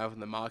currently have in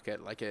the market.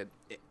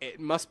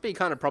 It must be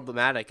kind of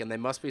problematic, and they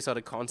must be sort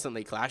of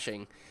constantly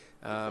clashing.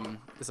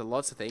 There's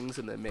lots of things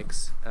in the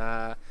mix.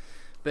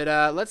 But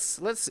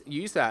let's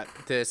use that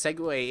to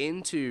segue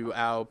into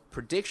our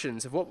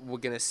predictions of what we're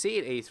going to see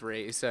at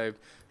E3. So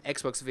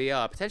Xbox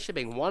VR potentially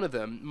being one of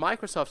them.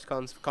 Microsoft's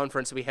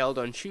conference will be held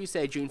on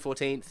Tuesday, June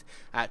 14th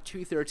at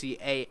 2:30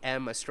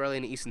 a.m.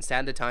 Australian Eastern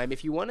Standard Time.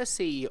 If you want to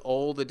see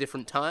all the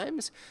different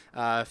times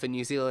for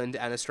New Zealand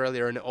and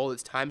Australia and all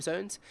its time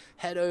zones,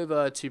 head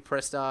over to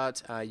Press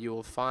Start. You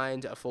will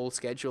find a full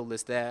schedule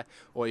list there,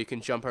 or you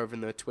can jump over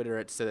in the Twitter.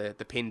 It's the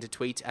pinned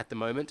tweet at the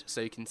moment,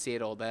 so you can see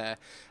it all there.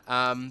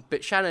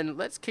 But Shannon,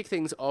 let's kick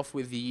things off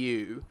with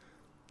you.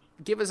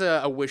 Give us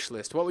a wish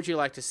list. What would you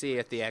like to see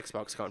at the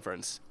Xbox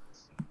conference?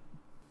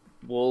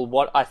 Well,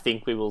 what I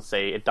think we will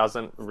see, it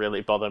doesn't really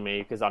bother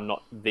me because I'm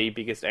not the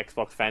biggest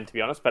Xbox fan, to be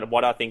honest, but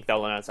what I think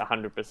they'll announce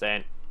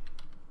 100%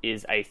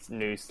 is a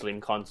new Slim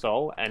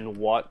console, and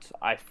what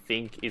I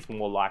think is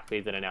more likely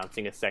than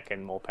announcing a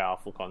second, more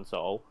powerful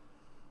console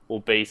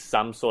will be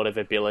some sort of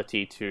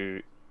ability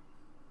to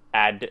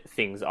add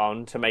things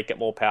on to make it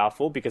more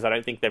powerful, because I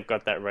don't think they've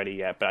got that ready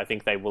yet, but I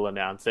think they will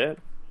announce it.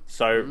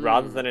 So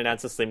rather than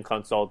announce a Slim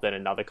console, then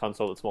another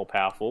console that's more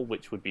powerful,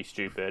 which would be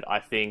stupid, I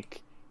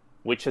think,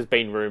 which has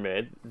been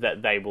rumoured,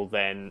 that they will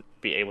then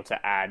be able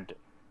to add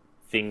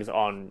things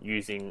on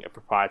using a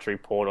proprietary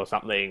port or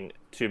something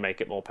to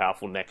make it more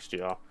powerful next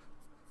year.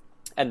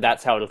 And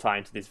that's how it'll tie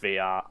into this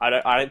VR. I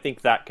don't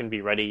think that can be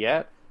ready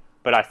yet,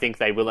 but I think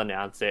they will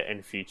announce it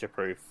and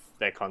future-proof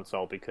their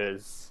console,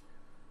 because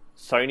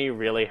Sony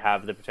really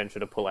have the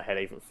potential to pull ahead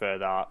even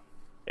further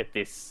at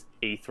this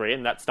E3,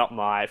 and that's not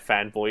my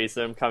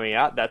fanboyism coming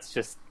out, that's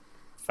just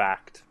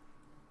fact.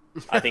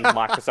 I think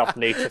Microsoft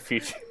needs to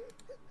future-proof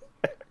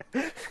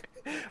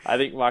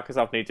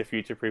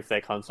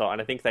their console,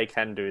 and I think they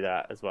can do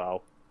that as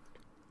well.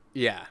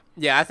 Yeah,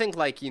 I think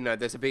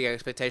there's a big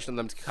expectation of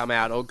them to come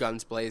out all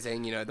guns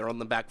blazing. They're on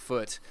the back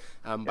foot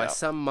by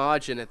some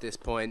margin at this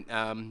point,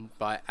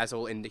 as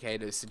all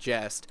indicators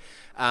suggest.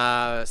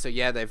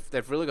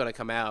 They've really got to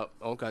come out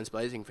all guns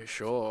blazing for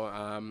sure.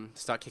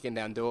 Start kicking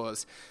down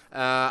doors.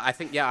 I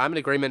think I'm in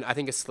agreement. I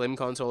think a Slim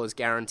console is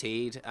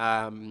guaranteed.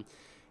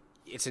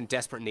 It's in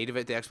desperate need of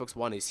it. The Xbox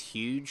One is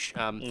huge.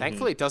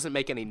 Thankfully, it doesn't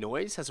make any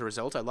noise as a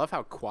result. I love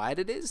how quiet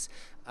it is.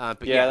 But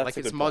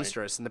it's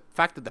monstrous. And the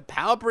fact that the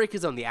power brick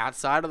is on the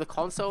outside of the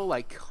console,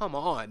 come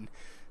on.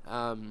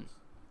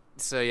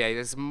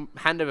 There's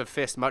hand over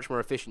fist, much more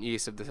efficient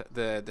use of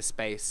the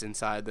space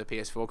inside the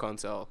PS4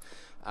 console.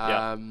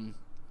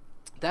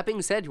 That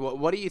being said,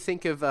 what do you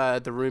think of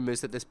the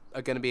rumors that this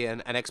are going to be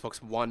an Xbox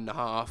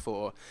 1.5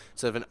 or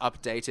sort of an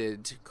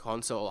updated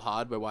console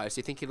hardware-wise? Do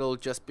you think it'll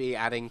just be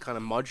adding kind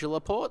of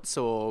modular ports,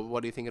 or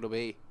what do you think it'll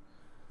be?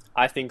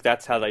 I think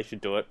that's how they should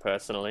do it,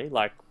 personally.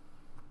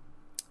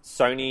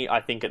 Sony,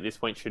 I think at this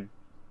point should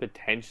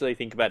potentially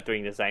think about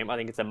doing the same. I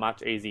think it's a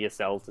much easier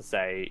sell to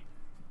say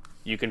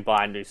you can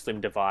buy a new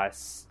Slim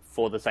device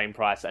for the same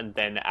price and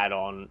then add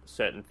on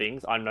certain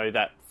things. I know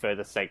that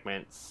further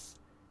segments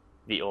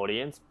the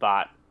audience,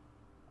 but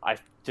I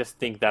just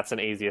think that's an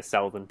easier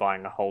sell than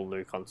buying a whole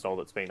new console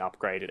that's been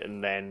upgraded,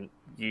 and then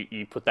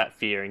you put that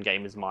fear in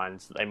gamers'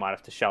 minds that they might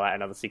have to shell out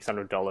another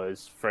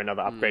 $600 for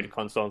another upgraded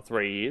console in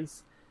 3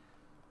 years.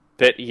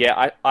 But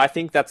yeah, I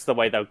think that's the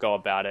way they'll go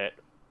about it.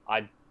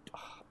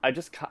 I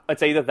just can't,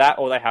 it's either that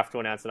or they have to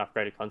announce an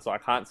upgraded console. I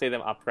can't see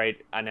them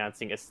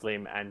announcing a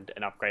slim and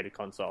an upgraded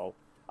console.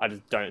 I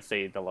just don't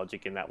see the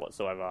logic in that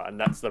whatsoever, and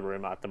that's the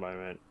rumor at the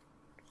moment.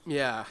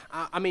 Yeah,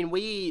 I mean,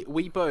 we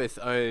both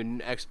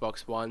own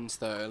Xbox Ones,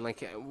 though, and,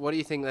 like, what do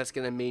you think that's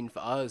going to mean for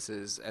us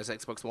as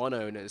Xbox One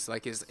owners?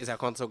 Like, is our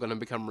console going to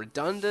become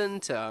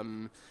redundant?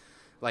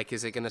 Like,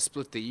 is it going to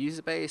split the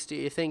user base, do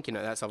you think? You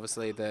know, that's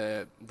obviously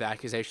the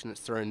accusation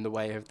that's thrown in the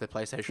way of the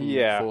PlayStation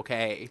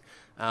 4K.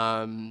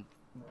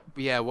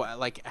 Yeah,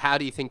 like, how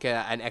do you think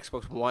an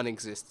Xbox One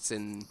exists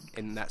in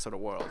that sort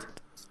of world?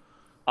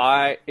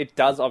 It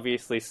does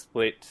obviously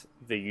split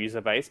the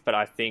user base, but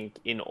I think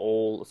in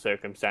all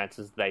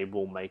circumstances they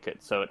will make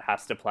it so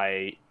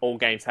all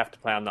games have to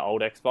play on the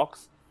old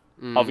Xbox.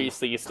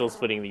 Obviously you're still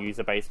splitting the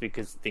user base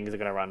because things are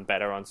going to run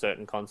better on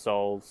certain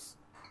consoles.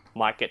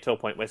 Might get to a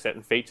point where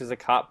certain features are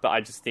cut, but I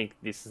just think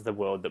this is the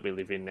world that we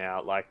live in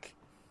now. Like,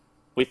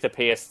 with the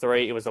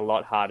PS3, it was a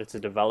lot harder to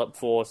develop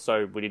for,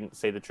 so we didn't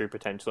see the true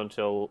potential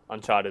until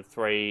Uncharted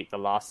 3, The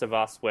Last of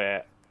Us,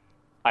 where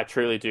I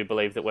truly do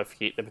believe that we've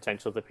hit the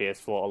potential of the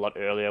PS4 a lot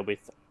earlier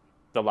with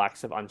the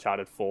likes of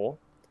Uncharted 4.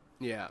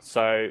 Yeah.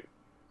 So,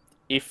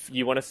 if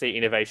you want to see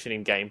innovation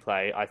in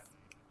gameplay,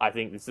 I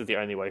think this is the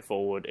only way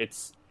forward.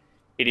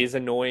 It is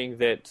annoying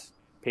that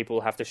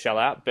people have to shell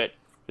out, but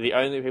the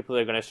only people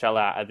that are going to shell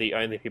out are the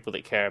only people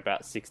that care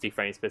about 60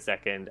 frames per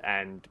second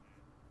and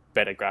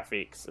better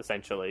graphics,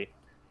 essentially.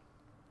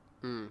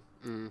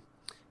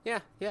 Yeah,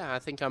 I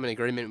think I'm in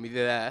agreement with you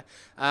there.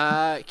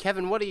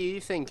 Kevin, what do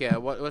you think?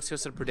 What's your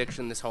sort of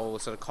prediction this whole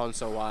sort of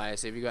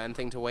console-wise? Have you got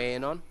anything to weigh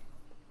in on?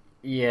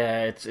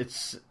 Yeah,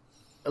 it's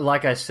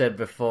like I said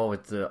before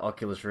with the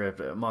Oculus Rift,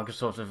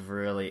 Microsoft have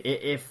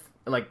really,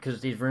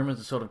 because these rumors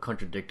are sort of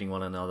contradicting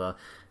one another,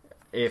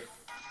 if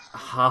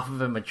half of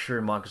them are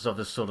true, Microsoft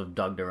has sort of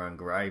dug their own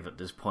grave at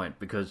this point,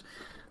 because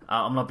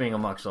I'm not being a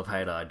Microsoft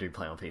hater. I do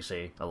play on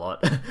PC a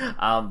lot,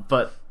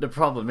 but the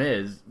problem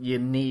is you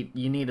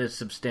need a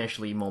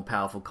substantially more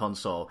powerful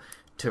console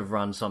to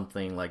run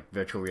something like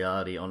virtual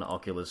reality on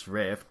Oculus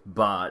Rift.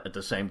 But at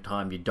the same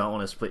time, you don't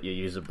want to split your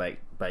user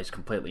base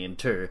completely in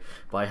two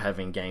by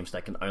having games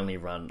that can only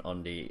run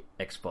on the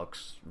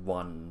Xbox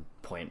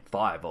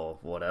 1.5 or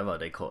whatever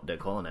they're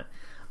calling it.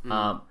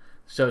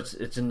 So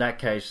it's in that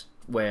case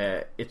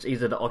where it's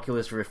either the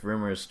Oculus Rift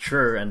rumor is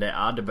true and they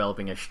are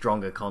developing a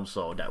stronger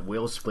console that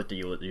will split the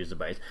user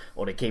base,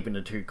 or they're keeping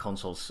the two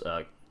consoles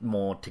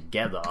more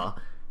together,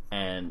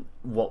 and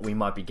what we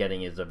might be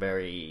getting is a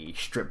very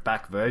stripped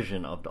back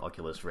version of the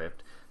Oculus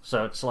Rift.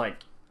 So it's like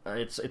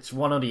it's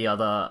one or the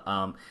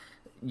other.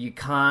 You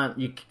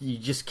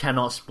just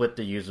cannot split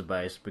the user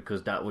base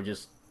because that will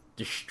just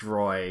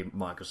destroy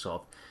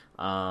Microsoft.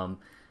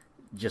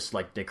 Just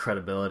like their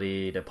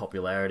credibility, their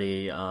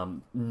popularity.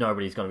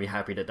 Nobody's going to be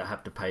happy that they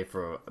have to pay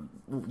for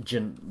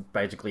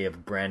basically a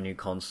brand new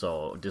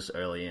console this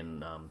early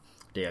in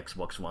the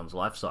Xbox One's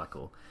life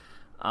cycle.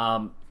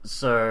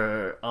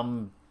 So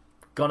I'm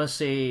going to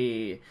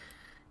see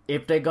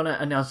if they're going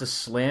to announce a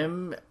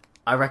Slim.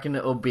 I reckon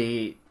it will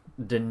be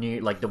the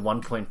new, like the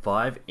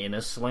 1.5 in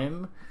a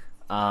Slim.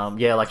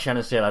 Yeah, like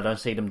Shannon said, I don't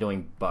see them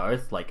doing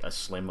both, like a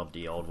Slim of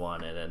the old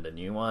one and then the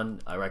new one.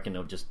 I reckon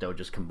they'll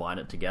just combine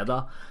it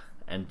together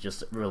and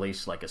just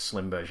release like a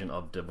slim version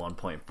of the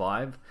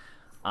 1.5.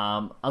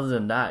 Other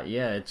than that,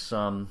 yeah, it's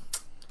a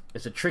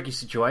tricky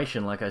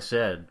situation, like I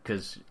said,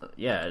 because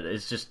yeah,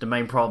 it's just the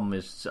main problem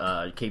is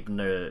keeping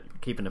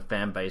the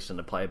fan base and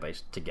the player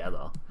base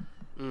together.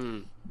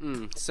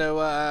 So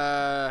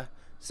I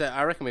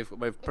reckon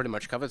we've pretty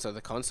much covered the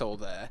console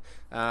there.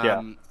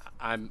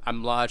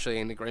 I'm largely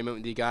in agreement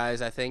with you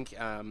guys. I think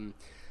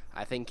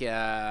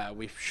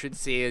we should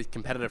see a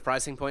competitive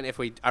pricing point.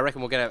 I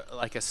reckon we'll get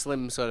a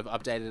slim sort of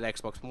updated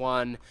Xbox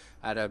One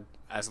at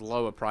as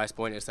low a price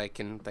point as they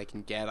can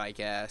get, I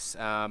guess.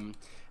 And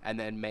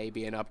then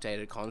maybe an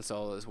updated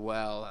console as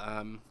well.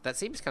 That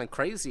seems kind of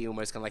crazy,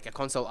 almost kind of like a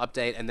console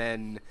update and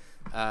then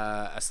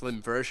a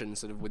slim version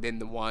sort of within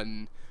the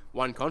one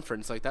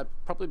conference. Like, that'd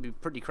probably be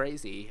pretty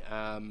crazy.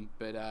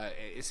 But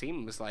it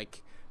seems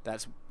like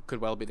that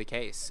could well be the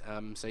case.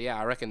 So yeah,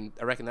 I reckon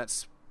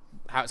that's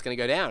how it's going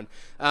to go down.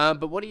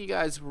 But what do you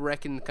guys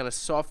reckon, kind of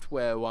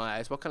software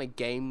wise? What kind of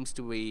games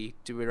do we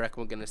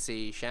reckon we're going to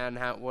see? Shan,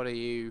 what are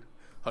you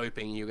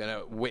hoping you're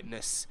going to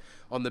witness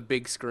on the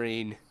big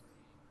screen?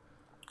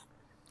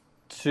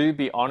 To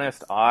be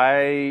honest,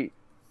 I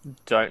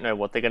don't know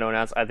what they're going to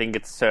announce. I think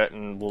it's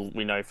certain.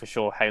 We know for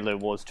sure Halo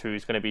Wars 2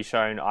 is going to be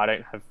shown. I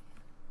don't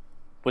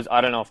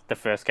know if the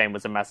first game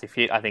was a massive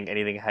hit. I think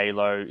anything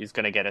Halo is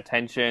going to get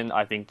attention.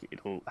 I think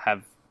it'll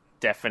have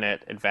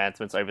definite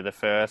advancements over the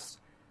first.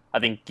 I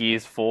think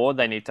Gears 4,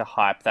 they need to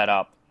hype that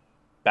up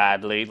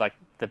badly. Like,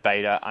 the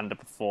beta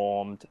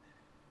underperformed.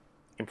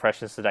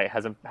 Impressions to date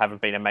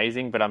haven't been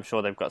amazing, but I'm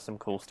sure they've got some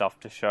cool stuff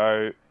to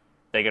show.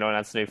 They're going to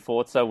announce a new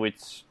Forza,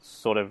 which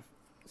sort of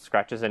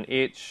scratches an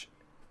itch.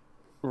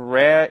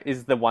 Rare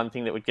is the one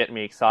thing that would get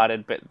me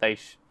excited, but they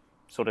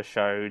sort of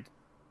showed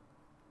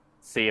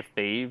Sea of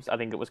Thieves, I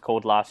think it was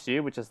called last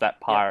year, which is that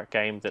pirate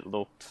game that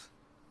looked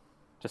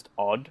just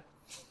odd.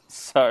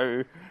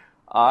 So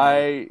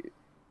I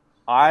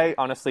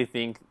honestly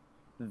think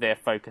their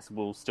focus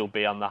will still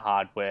be on the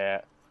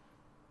hardware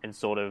and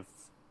sort of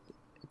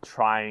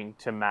trying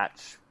to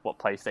match what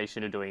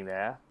PlayStation are doing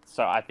there.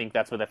 So I think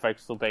that's where their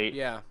focus will be.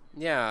 Yeah.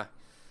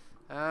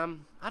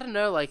 I don't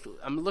know. Like,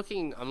 I'm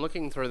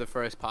looking through the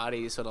first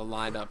party sort of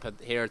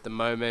lineup here at the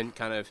moment,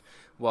 kind of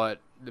what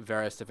the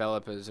various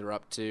developers are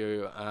up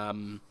to.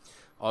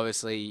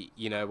 Obviously,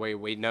 you know,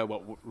 we know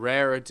what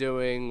Rare are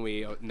doing.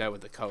 We know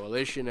what the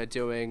Coalition are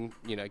doing.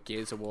 You know,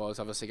 Gears of War is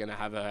obviously going to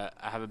have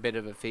a bit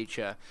of a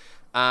feature.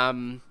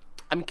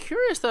 I'm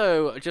curious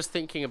though, just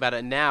thinking about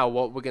it now,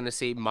 what we're going to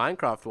see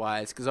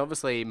Minecraft-wise, because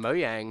obviously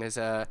Mojang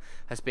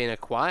has been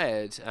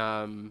acquired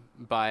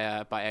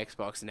by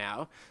Xbox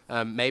now.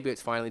 Maybe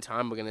it's finally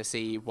time we're going to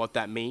see what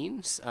that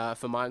means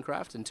for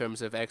Minecraft in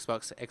terms of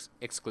Xbox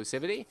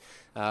exclusivity.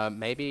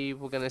 Maybe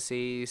we're going to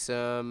see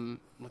some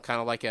kind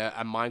of like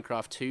a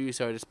Minecraft 2,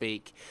 so to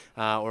speak,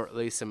 or at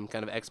least some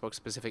kind of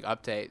Xbox-specific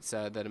updates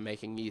that are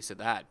making use of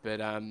that.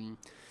 But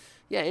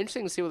yeah,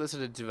 interesting to see what the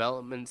sort of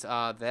developments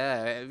are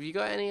there. Have you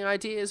got any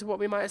ideas of what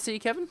we might see,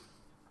 Kevin?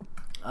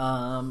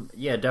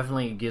 Yeah,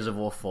 definitely Gears of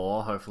War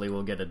 4. Hopefully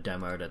we'll get a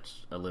demo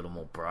that's a little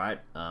more bright.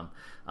 I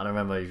don't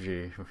remember if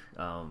you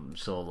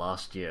saw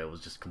last year, it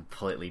was just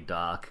completely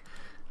dark.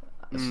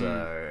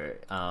 So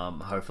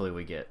hopefully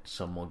we get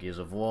some more Gears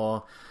of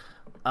War.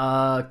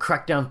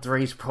 Crackdown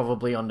 3 is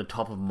probably on the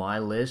top of my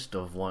list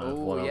of what I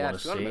want to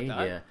see.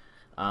 Yeah.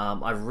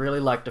 I really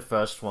liked the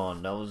first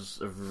one. That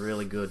was a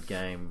really good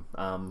game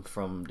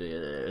from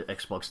the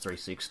Xbox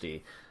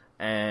 360,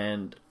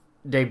 and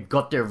they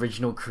got the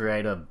original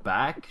creator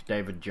back,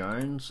 David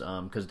Jones,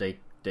 because they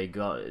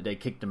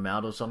kicked him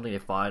out or something. They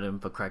fired him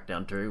for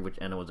Crackdown 2,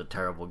 and it was a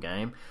terrible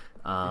game.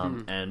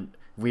 And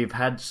we've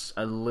had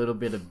a little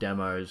bit of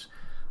demos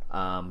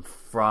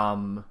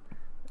from.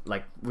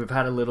 Like, we've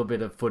had a little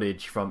bit of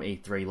footage from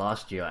E3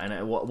 last year,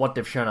 and what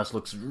they've shown us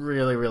looks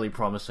really, really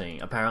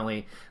promising.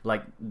 Apparently,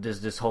 like,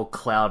 there's this whole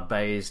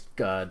cloud-based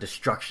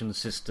destruction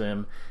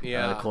system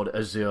called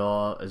Azure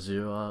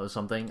or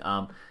something,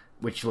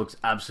 which looks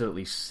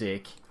absolutely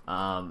sick.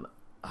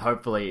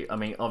 Hopefully, I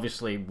mean,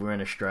 obviously, we're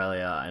in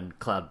Australia, and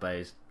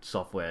cloud-based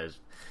software is,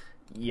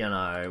 you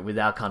know, with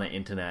our kind of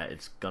internet,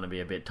 it's going to be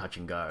a bit touch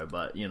and go,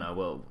 but, you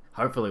know,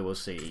 hopefully we'll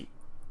see,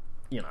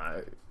 you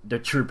know, the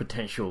true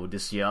potential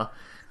this year.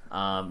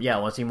 I want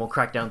to see more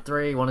Crackdown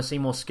 3. Want to see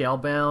more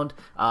Scalebound.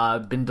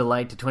 Been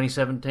delayed to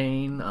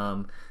 2017.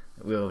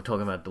 We were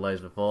talking about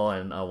delays before,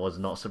 and I was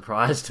not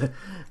surprised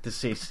to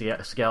see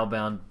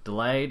Scalebound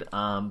delayed.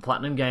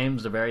 Platinum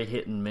games are very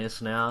hit and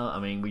miss now. I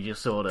mean, we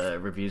just saw the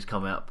reviews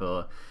come out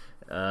for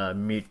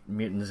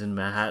Mutants in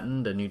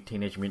Manhattan, the new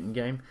Teenage Mutant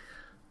game.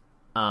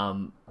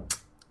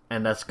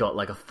 And that's got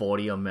like a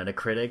 40 on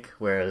Metacritic,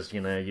 whereas, you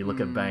know, you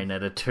look at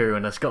Bayonetta 2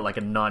 and it's got like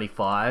a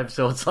 95,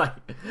 so it's like,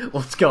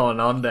 what's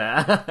going on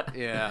there?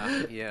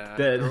 Yeah.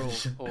 They're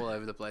all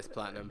over the place,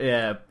 Platinum.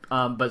 Yeah,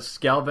 but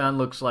Scalebound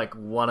looks like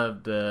one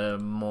of the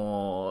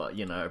more,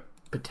 you know,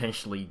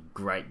 potentially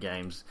great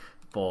games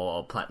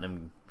for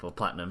Platinum.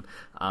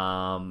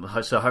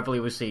 So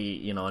hopefully we'll see,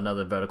 you know,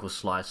 another vertical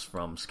slice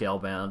from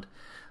Scalebound.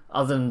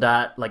 Other than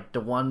that, like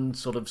there's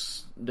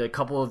a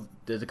couple of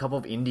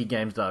indie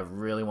games that I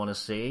really want to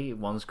see.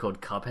 One's called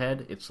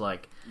Cuphead. It's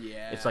like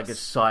a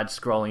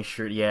side-scrolling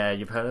shoot. Yeah,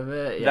 you've heard of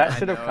it? Yeah. That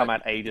should have come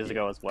out ages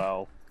ago as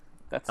well.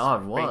 It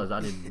was.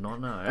 I did not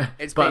know.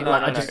 It's been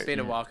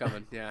a while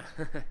coming. Yeah.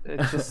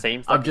 It just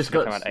seems like it should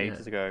have come out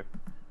ages ago.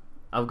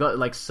 I've got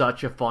like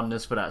such a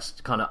fondness for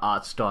that kind of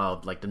art style,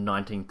 like the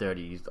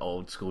 1930s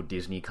old school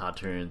Disney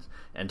cartoons,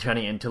 and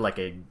turning it into like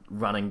a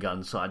run and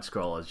gun side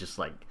scroller is just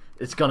like.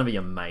 It's gonna be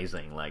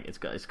amazing. Like it's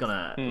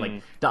gonna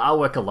like the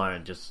artwork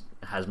alone just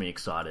has me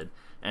excited.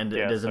 And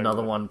there's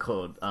another one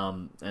called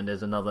and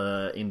there's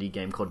another indie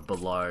game called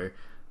Below,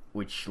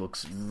 which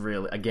looks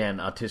really,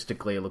 again,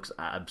 artistically it looks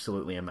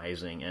absolutely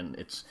amazing. And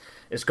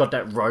it's got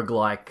that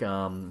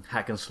roguelike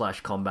hack and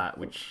slash combat,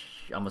 which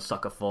I'm a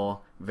sucker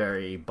for.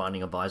 Very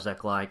Binding of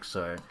Isaac like.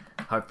 So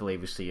hopefully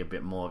we see a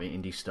bit more of the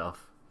indie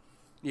stuff.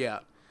 Yeah.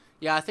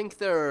 Yeah, I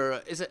think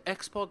is it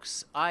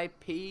Xbox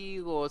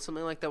IP or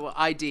something like that? Well,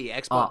 ID,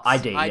 Xbox.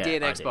 ID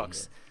and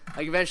Xbox. Yeah.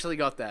 I eventually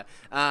got there.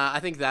 I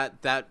think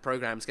that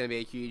program is going to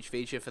be a huge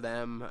feature for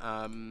them.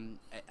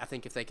 I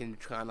think if they can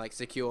try and like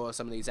secure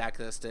some of these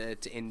access to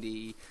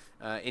indie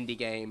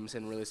games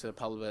and really sort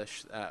of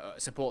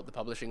support the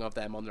publishing of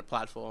them on their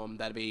platform,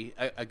 that'd be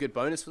a good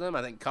bonus for them.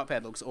 I think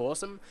Cuphead looks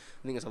awesome.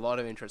 I think there's a lot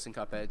of interest in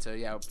Cuphead. So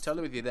yeah, I'm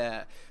totally with you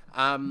there.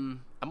 I'm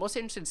also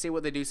interested to see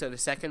what they do sort of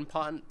second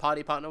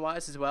party partner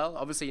wise as well.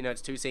 Obviously, you know,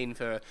 it's too soon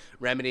for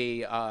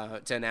Remedy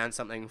to announce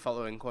something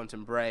following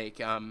Quantum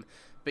Break.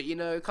 But you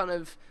know, kind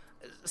of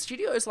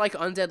studios like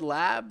Undead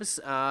Labs,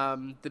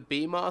 the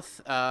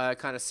Behemoth,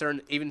 kind of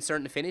Certain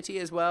Affinity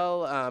as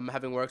well,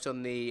 having worked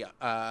on the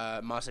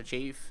Master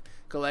Chief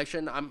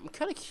collection. I'm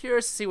kind of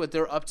curious to see what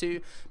they're up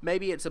to.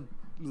 Maybe it's a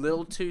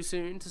little too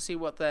soon to see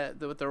what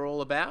they're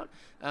all about.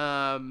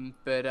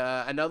 But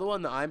another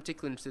one that I'm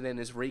particularly interested in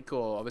is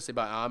Recore, obviously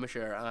by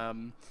Armature.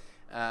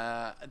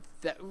 That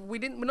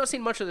we're not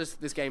seeing much of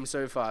this game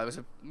so far. It was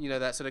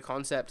that sort of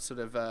concept, sort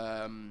of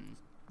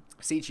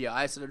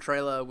CGI sort of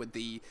trailer with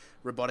the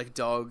robotic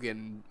dog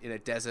and in a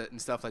desert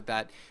and stuff like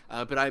that.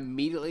 But I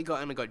immediately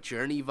got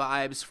Journey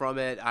vibes from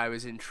it. I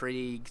was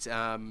intrigued.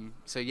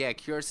 So yeah,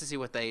 curious to see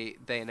what they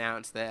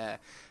announced there.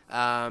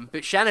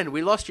 But Shannon,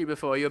 we lost you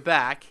before. You're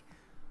back.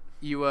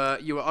 You were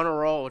on a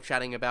roll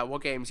chatting about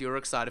what games you were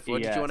excited for.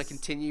 Yes. Did you want to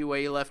continue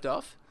where you left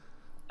off?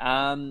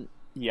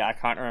 Yeah, I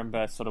can't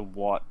remember sort of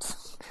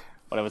what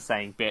I was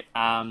saying, but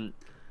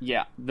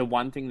yeah, the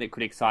one thing that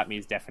could excite me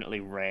is definitely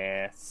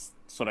Rare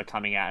sort of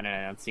coming out and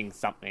announcing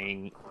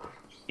something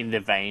in the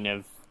vein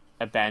of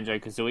a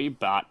Banjo-Kazooie,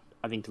 but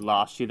I think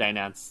last year they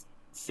announced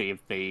Sea of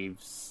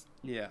Thieves,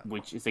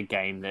 which is a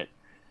game that,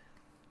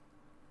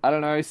 I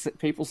don't know,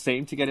 people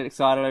seem to get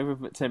excited over,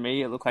 but to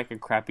me it looked like a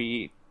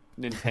crappy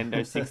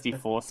Nintendo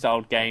 64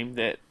 styled game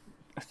that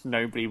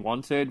nobody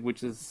wanted,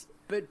 which is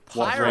but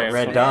what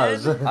Rare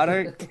does. I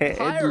don't care.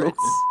 Pirates.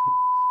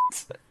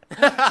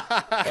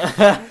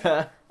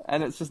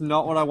 And it's just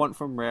not what I want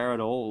from Rare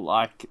at all.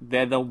 Like,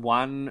 they're the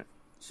one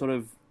sort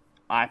of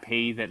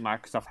IP that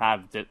Microsoft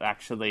have that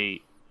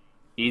actually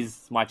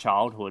is my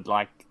childhood.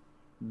 Like,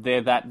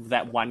 they're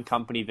that one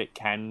company that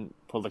can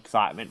pull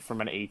excitement from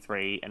an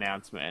E3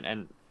 announcement,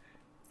 and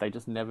they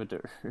just never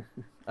do.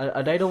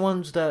 Are they the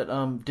ones that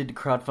did the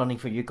crowdfunding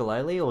for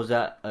Yooka-Laylee, or was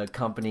that a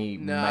company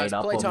made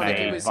up of?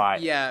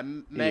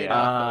 Made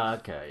up.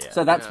 Okay, yeah.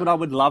 So that's what I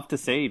would love to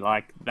see,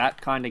 like that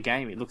kind of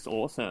game. It looks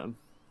awesome.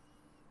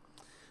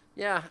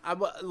 Yeah,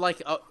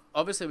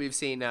 obviously we've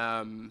seen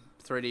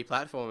 3D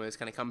platformers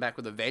kind of come back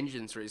with a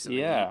vengeance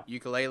recently. Yeah.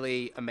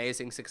 Yooka-Laylee,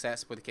 amazing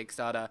success with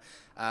Kickstarter.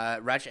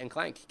 Ratchet and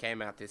Clank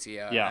came out this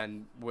year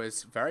and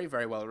was very,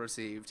 very well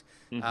received.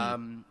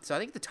 Mm-hmm. So I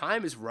think the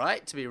time is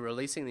right to be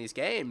releasing these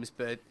games,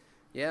 but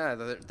yeah,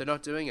 they're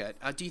not doing it.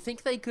 Do you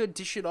think they could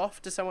dish it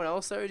off to someone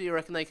else, though? Do you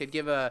reckon they could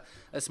give a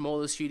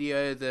smaller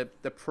studio the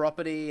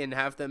property and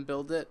have them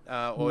build it?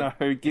 No,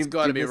 it's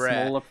got to be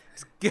Rare.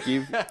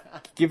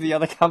 Give the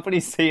other company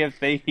Sea of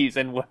Thieves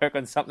and work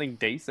on something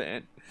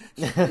decent.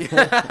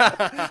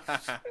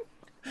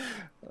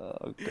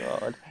 Oh,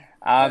 God.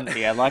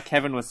 Yeah, like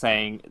Kevin was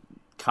saying,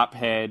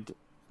 Cuphead,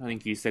 I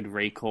think you said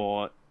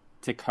Recore,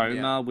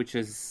 Tacoma, which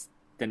is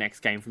the next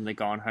game from the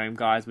Gone Home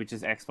guys, which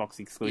is Xbox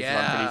exclusive.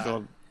 I'm pretty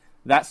sure.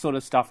 That sort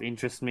of stuff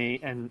interests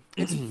me, and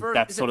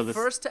that's sort of the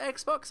first to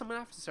Xbox. I'm gonna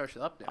have to search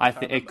it up now. I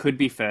think it could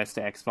be first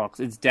to Xbox.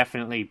 It's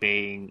definitely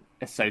being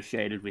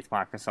associated with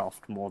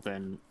Microsoft more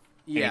than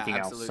anything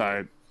else.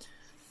 So,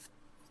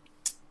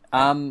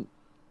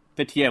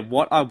 but yeah,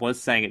 what I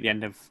was saying at the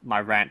end of my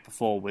rant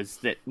before was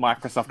that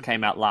Microsoft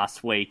came out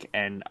last week,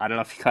 and I don't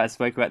know if you guys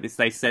spoke about this.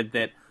 They said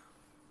that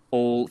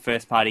all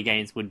first-party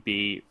games would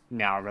be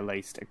now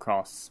released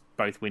across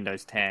both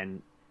Windows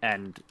 10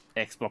 and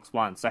Xbox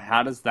One. So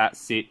how does that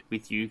sit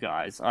with you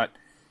guys?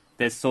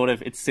 There's sort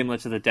of, it's similar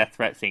to the death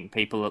threat thing.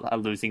 People are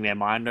losing their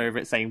mind over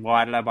it, saying,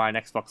 why did I buy an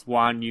Xbox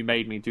One? You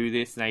made me do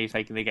this. Now you're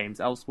taking the games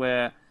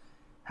elsewhere.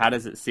 How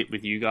does it sit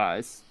with you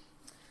guys?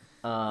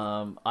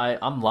 I'm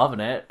loving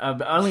it.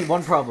 Only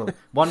one problem.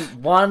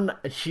 one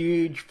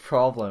huge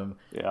problem.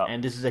 Yeah.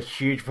 And this is a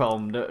huge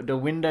problem. The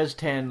Windows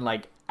 10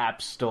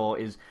 App Store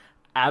is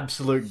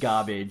absolute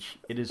garbage.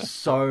 It is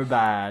so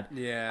bad.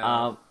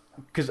 Yeah.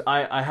 Because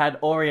I had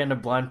Ori and the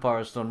Blind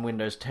Forest on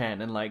Windows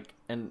 10,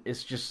 and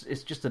it's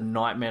just a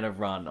nightmare to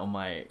run on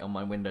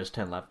my Windows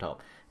 10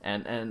 laptop,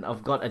 and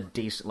I've got a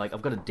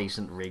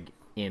decent rig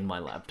in my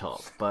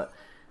laptop, but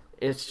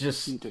it's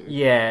just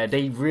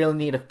they really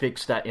need to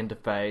fix that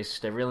interface.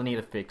 They really need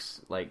to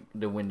fix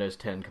the Windows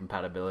 10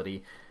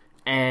 compatibility,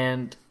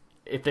 and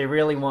if they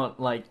really want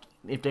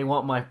if they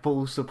want my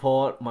full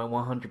support, my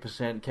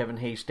 100% Kevin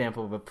He stamp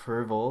of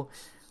approval,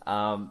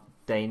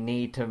 they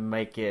need to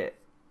make it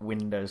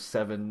Windows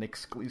 7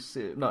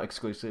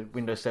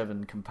 Windows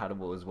 7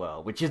 compatible as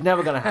well, which is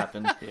never going to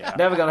happen.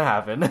 Never going to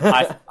happen.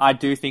 I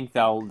do think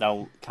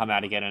they'll come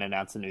out again and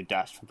announce a new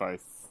dash for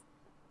both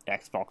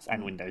Xbox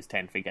and Windows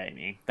 10 for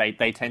gaming.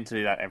 They tend to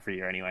do that every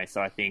year anyway,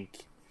 so I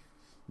think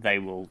they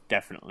will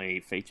definitely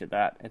feature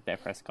that at their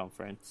press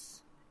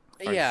conference.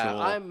 Yeah,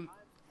 sure.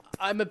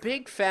 I'm a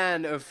big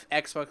fan of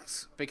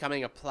Xbox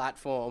becoming a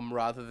platform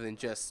rather than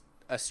just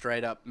a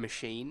straight up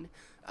machine.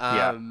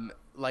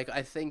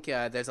 I think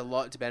there's a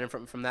lot to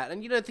benefit from that.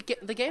 And,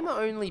 the game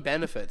only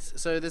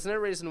benefits. So there's no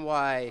reason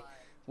why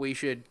we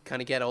should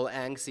kind of get all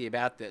angsty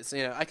about this.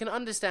 I can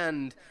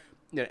understand,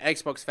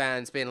 Xbox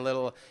fans being a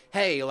little,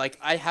 hey,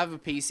 I have a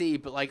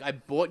PC, but, I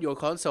bought your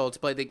console to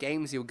play the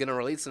games you were going to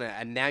release on it,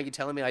 and now you're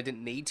telling me I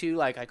didn't need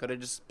to? I could have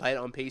just played it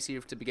on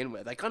PC to begin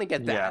with. I kind of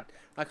get that. Yeah.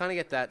 I kind of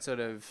get that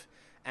sort of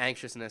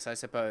anxiousness, I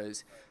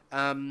suppose.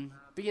 But,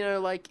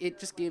 it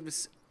just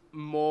gives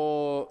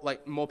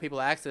more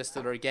people access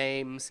to their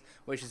games,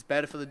 which is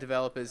better for the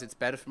developers, it's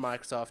better for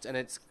Microsoft, and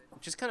it's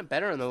just kind of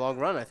better in the long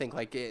run. I think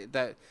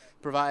that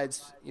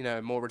provides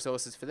more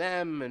resources for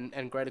them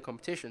and greater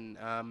competition.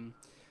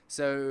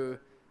 So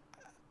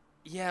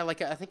yeah,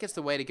 I think it's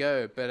the way to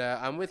go. But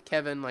I'm with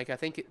Kevin. I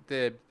think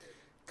the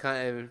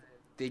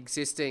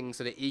existing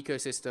sort of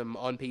ecosystem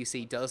on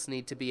PC does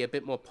need to be a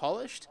bit more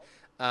polished.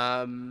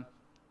 A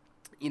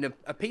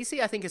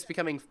PC I think is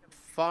becoming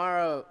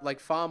far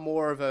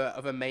more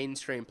of a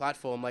mainstream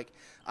platform.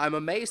 I'm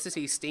amazed to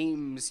see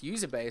Steam's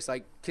user base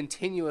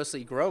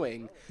continuously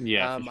growing.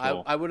 Yeah, for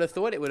sure. I would have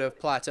thought it would have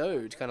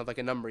plateaued kind of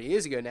a number of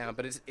years ago now,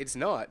 but it's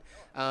not.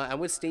 And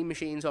with Steam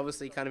machines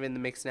obviously kind of in the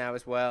mix now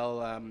as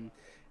well,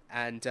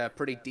 and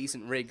pretty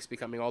decent rigs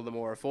becoming all the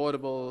more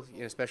affordable,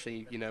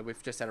 especially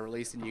we've just had a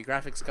release of new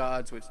graphics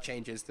cards, which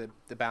changes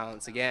the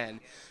balance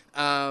again.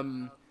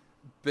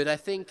 But I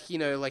think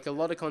a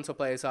lot of console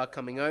players are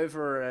coming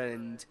over,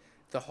 and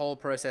the whole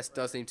process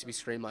does need to be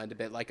streamlined a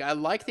bit. I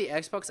like the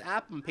Xbox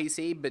app on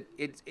PC, but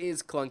it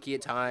is clunky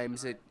at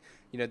times. The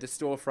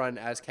storefront,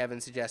 as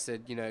Kevin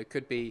suggested,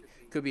 could be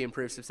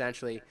improved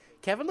substantially.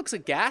 Kevin looks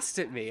aghast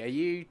at me. Are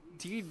you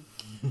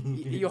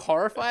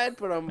horrified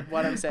by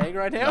what I'm saying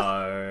right now?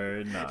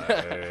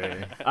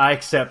 No. I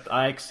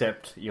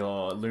accept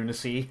your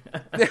lunacy.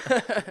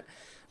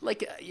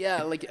 I'm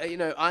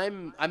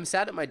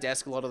sat at my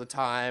desk a lot of the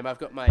time. I've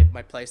got my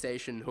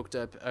PlayStation hooked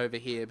up over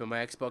here, but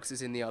my Xbox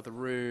is in the other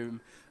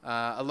room.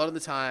 A lot of the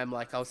time,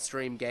 I'll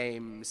stream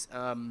games.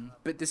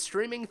 But the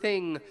streaming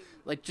thing,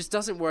 just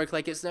doesn't work.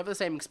 It's never the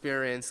same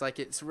experience.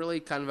 It's really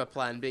kind of a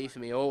plan B for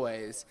me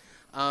always.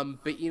 But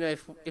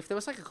if there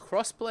was a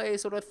cross-play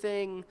sort of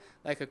thing,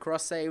 a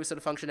cross-save sort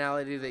of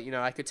functionality that,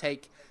 I could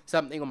take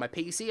something on my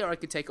PC, or I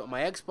could take it on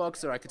my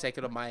Xbox, or I could take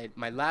it on my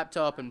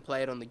laptop and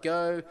play it on the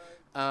go.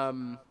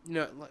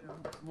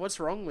 What's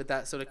wrong with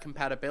that sort of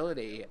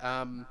compatibility?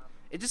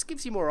 It just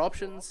gives you more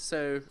options,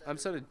 so I'm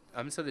sort of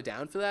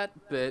down for that.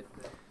 But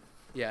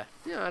yeah,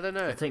 I don't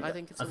know. I think a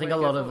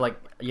lot of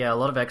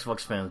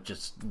Xbox fans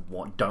just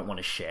don't want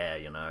to share.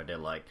 They're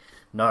like,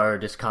 no,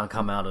 this can't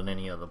come out on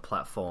any other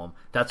platform.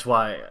 That's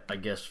why I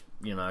guess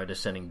they're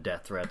sending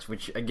death threats,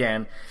 which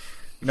again,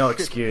 no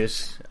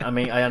excuse. I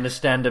mean, I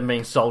understand them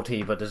being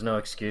salty, but there's no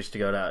excuse to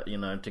go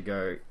to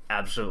go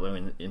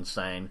absolutely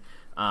insane.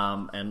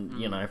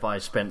 If I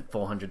spent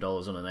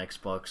 $400 on an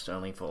Xbox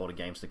only for all the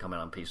games to come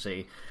out on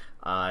PC,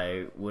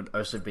 I would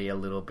also be a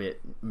little bit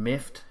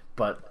miffed,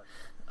 but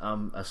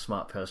I'm a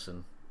smart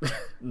person.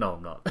 No,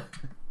 I'm not.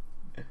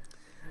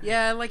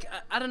 Yeah,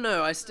 I don't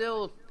know. I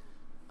still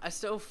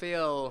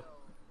feel,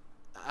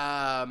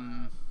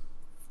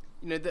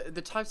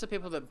 the types of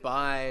people that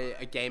buy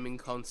a gaming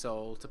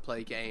console to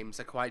play games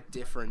are quite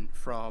different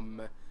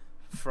from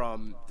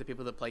the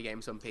people that play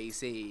games on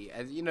PC.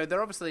 And,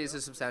 there obviously is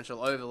a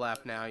substantial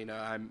overlap now. I'm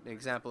an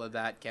example of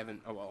that. Kevin,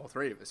 all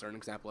three of us are an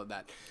example of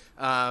that.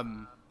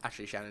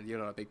 Actually, Shannon, you're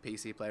not a big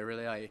PC player,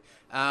 really, are you?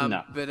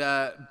 No.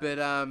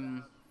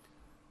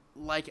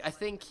 I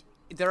think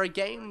there are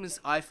games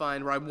I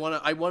find where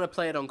I wanna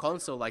play it on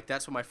console.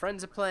 That's where my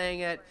friends are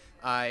playing it.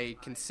 I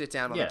can sit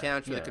down on the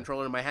couch with a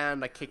controller in my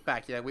hand. I kick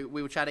back. We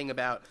were chatting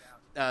about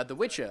The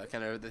Witcher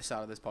kind of at the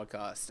start of this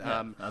podcast.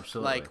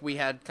 Absolutely. We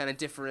had kind of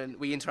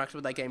we interacted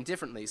with that game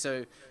differently.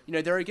 So,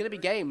 there are going to be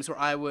games where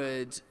I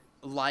would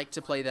like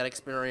to play that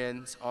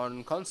experience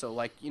on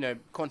console.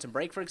 Quantum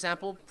Break, for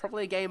example,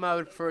 probably a game I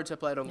would prefer to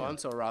play it on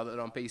console rather than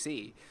on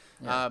PC.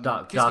 Yeah.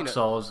 Dark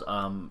Souls,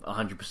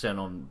 100%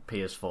 on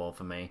PS4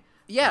 for me.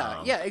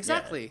 Yeah,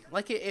 exactly.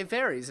 Yeah. It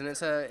varies, and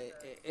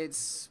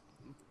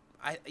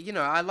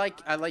I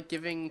like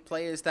giving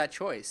players that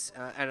choice,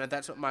 and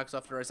that's what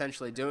Microsoft are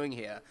essentially doing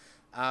here.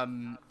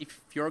 If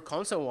you're a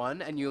console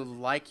one and you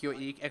like your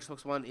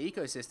Xbox One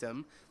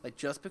ecosystem,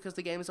 just because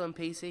the game is on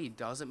PC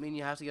doesn't mean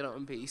you have to get it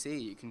on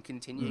PC. You can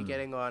continue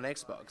getting on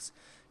Xbox.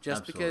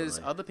 Just because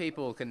other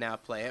people can now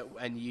play it,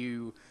 and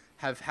you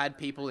have had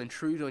people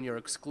intrude on your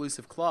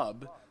exclusive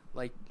club,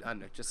 I don't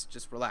know,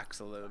 just relax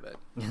a little bit.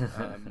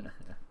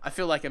 I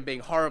feel like I'm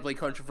being horribly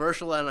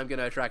controversial, and I'm going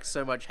to attract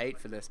so much hate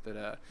for this.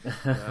 But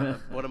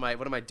what am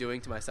I doing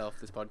to myself?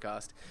 This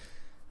podcast.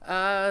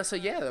 So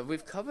yeah,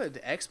 we've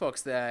covered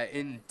Xbox there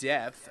in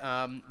depth.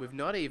 We've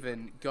not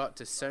even got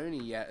to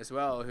Sony yet as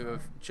well, who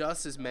have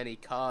just as many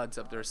cards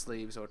up their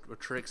sleeves, or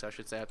tricks, I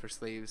should say, up their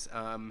sleeves.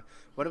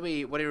 What do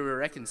we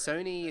reckon?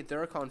 Sony,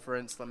 their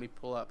conference, let me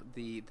pull up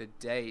the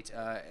date.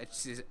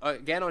 It's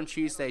again on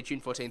Tuesday, June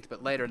 14th,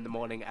 but later in the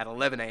morning at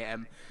 11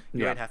 a.m.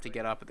 You won't have to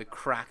get up at the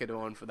crack of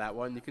dawn for that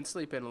one. You can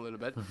sleep in a little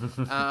bit.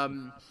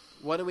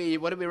 What do we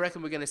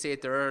reckon we're going to see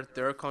at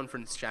their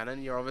conference,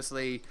 Shannon? You're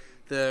obviously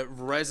the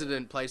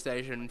resident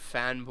PlayStation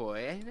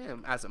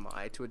fanboy, as am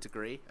I to a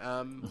degree.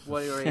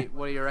 What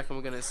do you reckon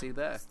we're going to see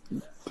there?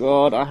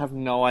 God, I have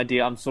no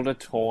idea. I'm sort of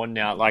torn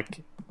now.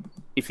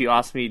 If you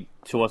asked me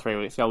 2 or 3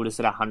 weeks ago, I would have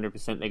said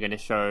 100% they're going to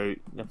show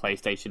the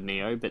PlayStation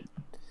Neo, but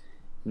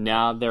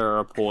now there are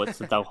reports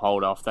that they'll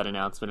hold off that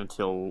announcement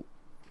until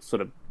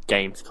sort of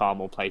Gamescom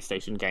or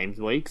PlayStation Games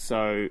Week.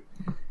 So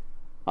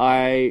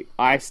I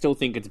still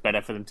think it's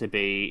better for them to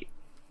be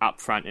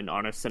upfront and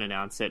honest and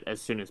announce it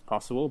as soon as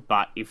possible.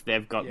 But if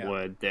they've got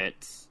word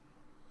that,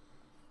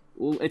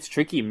 well, it's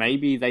tricky.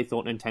 Maybe they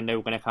thought Nintendo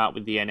were going to come out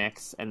with the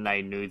NX and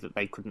they knew that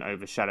they couldn't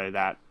overshadow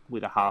that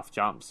with a half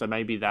jump. So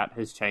maybe that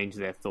has changed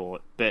their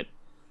thought. But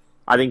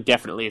I think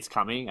definitely it's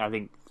coming. I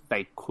think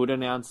they could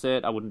announce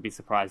it. I wouldn't be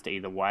surprised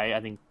either way. I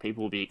think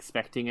people will be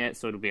expecting it,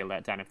 so it'll be a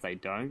letdown if they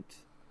don't.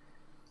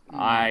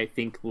 I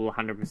think we'll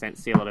 100%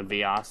 see a lot of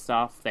VR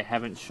stuff. They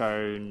haven't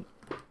shown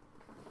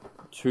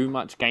too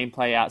much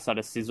gameplay outside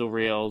of sizzle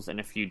reels and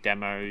a few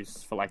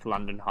demos for like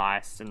London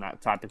Heist and that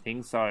type of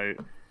thing. So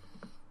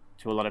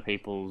to a lot of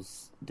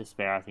people's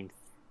despair, I think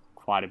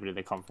quite a bit of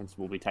the conference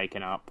will be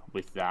taken up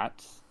with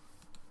that.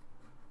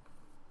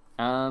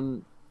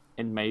 And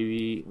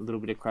maybe a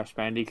little bit of Crash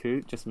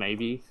Bandicoot, just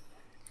maybe.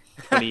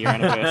 20-year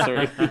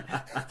anniversary.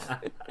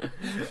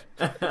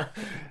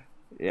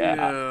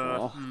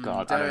 Oh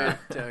God! I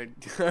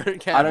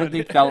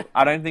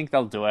don't think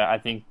they'll do it. I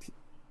think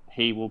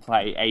he will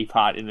play a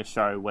part in the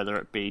show, whether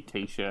it be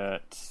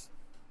t-shirts,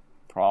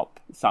 prop,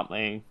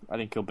 something. I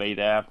think he'll be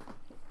there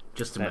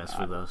just to mess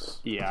with us.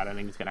 Yeah, I don't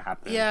think it's going to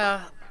happen.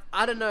 Yeah,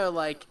 I don't know.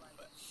 Like,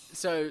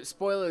 so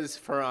spoilers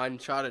for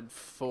Uncharted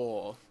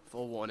 4.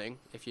 Full warning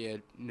if you're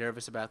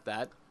nervous about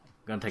that.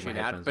 I'm gonna take my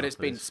headphones but off, it's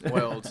been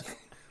spoiled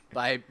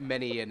by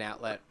many an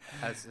outlet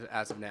as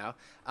of now.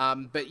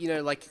 But you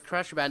know, like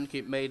Crash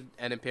Bandicoot made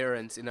an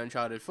appearance in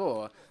Uncharted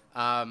 4.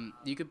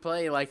 You could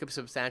play like a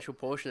substantial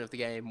portion of the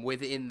game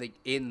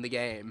in the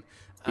game.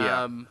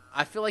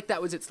 I feel like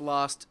that was its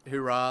last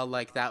hurrah.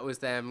 Like that was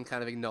them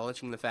kind of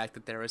acknowledging the fact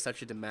that there is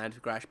such a demand for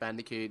Crash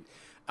Bandicoot.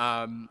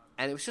 And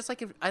it was just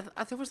like I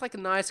thought it was like a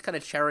nice kind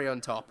of cherry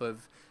on top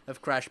of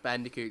Crash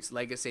Bandicoot's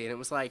legacy. And it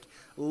was like,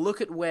 look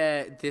at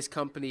where this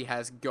company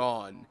has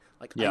gone.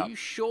 Like, are you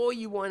sure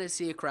you want to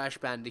see a Crash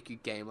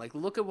Bandicoot game? Like,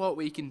 look at what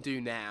we can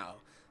do now.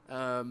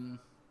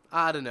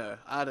 I don't know.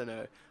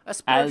 A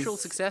spiritual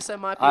successor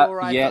might be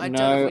alright, but I don't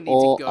know if we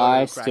need to go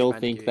I Crash still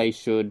Bandicoot. think they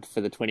should,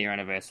 for the 20-year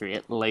anniversary,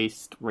 at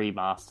least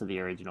remaster the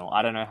original.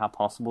 I don't know how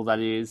possible that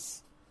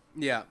is.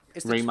 Yeah.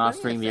 Is the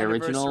remastering 20th the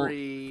original.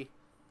 anniversary-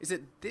 Is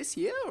it this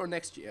year or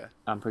next year?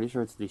 I'm pretty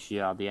sure it's this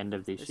year, the end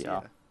of this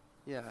year.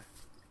 Yeah.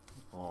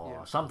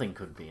 Or something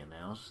could be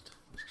announced.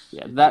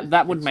 Yeah,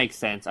 that would make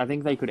sense. I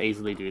think they could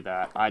easily do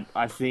that.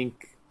 I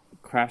think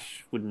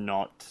Crash would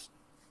not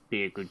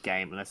be a good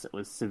game unless it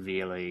was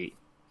severely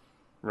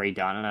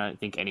redone, and I don't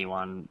think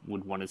anyone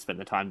would want to spend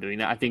the time doing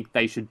that. I think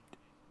they should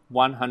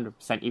 100%,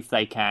 if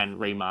they can,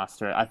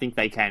 remaster it. I think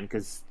they can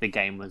because the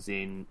game was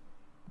in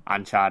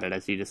Uncharted,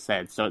 as you just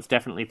said, so it's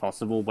definitely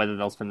possible. Whether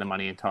they'll spend the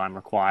money and time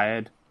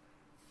required,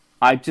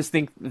 I just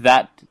think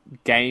that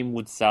game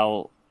would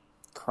sell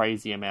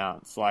crazy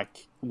amounts.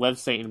 Like, we've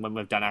seen when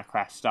we've done our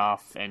Crash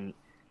stuff, and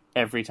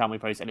every time we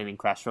post anything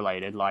Crash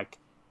related, like,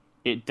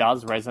 it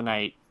does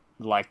resonate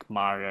like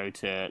Mario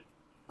to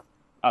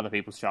other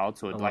people's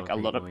childhood. Like a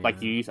lot of people,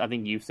 like you, I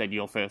think you said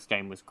your first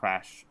game was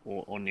Crash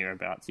or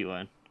nearabouts,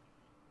 Ewan.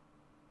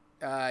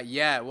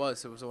 Yeah, it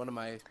was. It was one of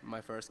my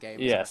first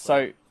games. Yeah,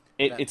 so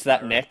it's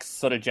that next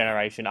sort of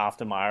generation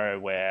after Mario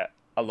where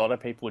a lot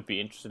of people would be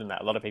interested in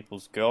that. A lot of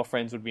people's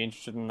girlfriends would be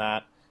interested in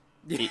that.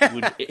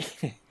 Yeah.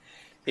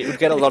 It would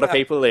get a lot of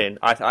people in.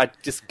 I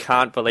just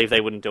can't believe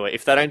they wouldn't do it.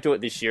 If they don't do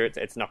it this year,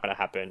 it's not going to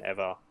happen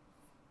ever.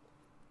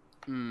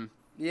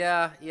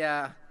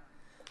 Yeah.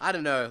 I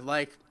don't know.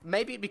 Like,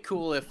 maybe it'd be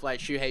cool if, like,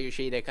 Shuhei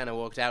Yoshida kind of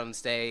walked out on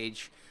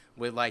stage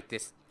with, like,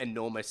 this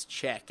enormous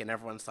check, and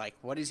everyone's like,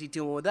 what is he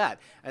doing with that?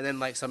 And then,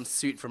 like, some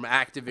suit from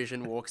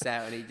Activision walks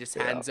out, and he just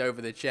hands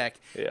over the check,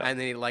 and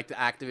then, like, the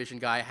Activision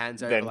guy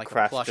hands over, like,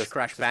 a plush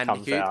Crash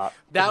Bandicoot.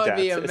 That would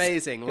be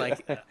amazing.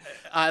 Like,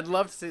 I'd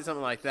love to see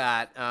something like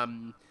that.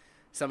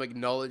 Some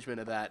acknowledgement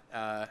of that.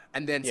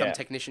 And then some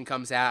technician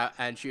comes out,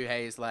 and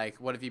Shuhei is like,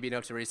 what have you been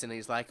up to recently?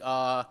 He's like,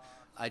 I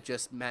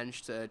just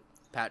managed to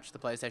patch the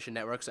PlayStation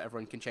Network so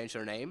everyone can change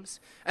their names.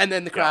 And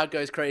then the crowd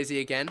goes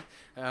crazy again.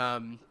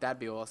 That'd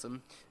be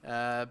awesome.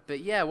 But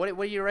yeah, what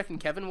do you reckon,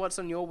 Kevin? What's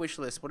on your wish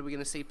list? What are we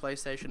going to see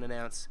PlayStation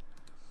announce?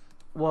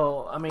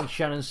 Well, I mean,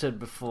 Shannon said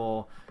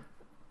before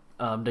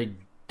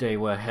they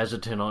were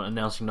hesitant on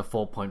announcing the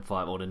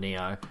 4.5 or the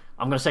Neo.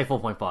 I'm going to say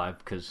 4.5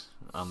 because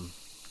I'm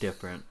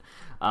different.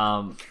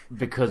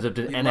 Because of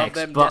the NX. Love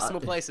them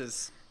decimal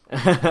places.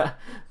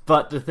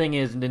 But the thing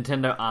is,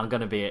 Nintendo aren't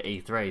going to be at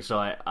E3, so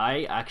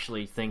I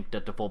actually think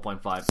that the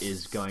 4.5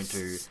 is going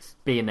to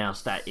be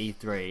announced at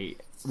E3.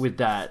 With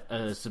that,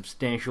 a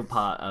substantial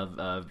part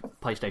of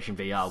PlayStation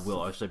VR will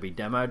also be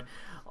demoed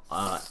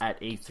at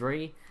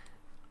E3.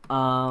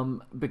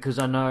 Because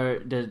I know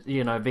that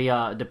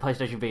VR, the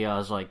PlayStation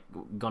VR is like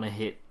going to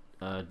hit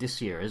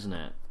this year, isn't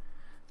it?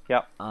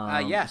 Yep.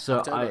 Yeah.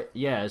 So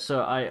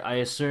I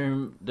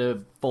assume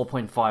the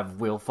 4.5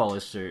 will follow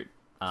suit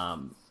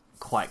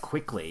quite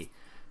quickly,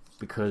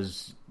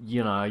 because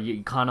you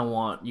kind of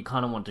want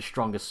the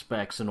strongest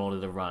specs in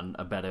order to run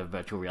a better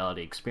virtual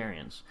reality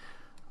experience.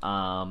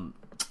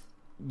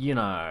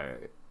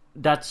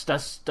 that's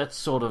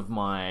sort of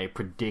my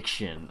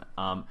prediction.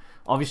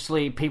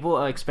 Obviously, people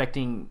are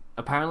expecting.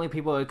 Apparently,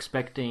 people are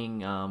expecting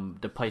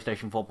the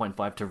PlayStation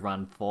 4.5 to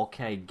run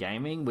 4K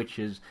gaming, which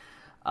is.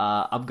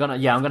 I'm gonna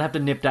have to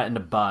nip that in the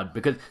bud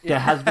because there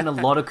has been a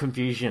lot of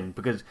confusion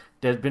because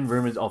there's been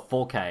rumors of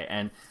 4K,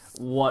 and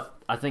what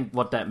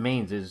that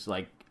means is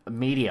like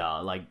media,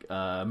 like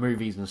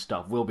movies and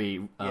stuff, will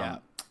be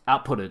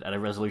outputted at a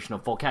resolution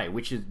of 4K,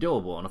 which is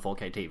doable on a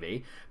 4K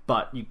TV.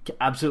 But you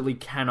absolutely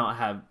cannot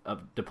have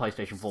the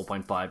PlayStation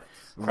 4.5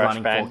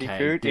 running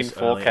 4K in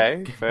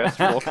 4K. First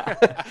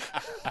 4K.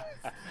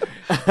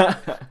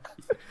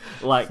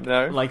 Like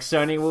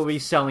Sony will be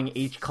selling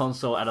each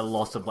console at a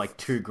loss of like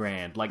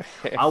 $2,000. Like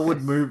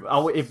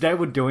if they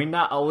were doing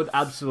that, I would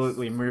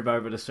absolutely move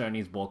over to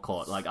Sony's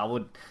boycott. Like I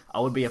would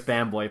be a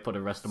fanboy for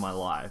the rest of my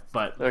life.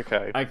 But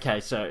okay,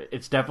 so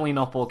it's definitely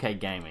not 4K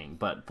gaming,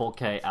 but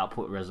 4K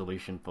output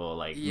resolution for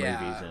like movies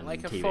and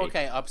like a TV.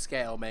 4K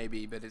upscale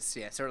maybe, but it's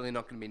certainly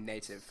not going to be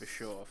native for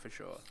sure.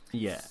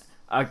 Yeah.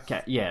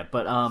 Okay, yeah,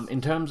 but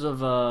in terms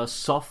of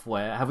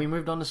software, have we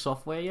moved on to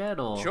software yet?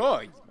 Or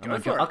sure, go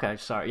for it. Okay,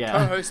 sorry, yeah.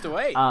 Co-host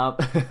away.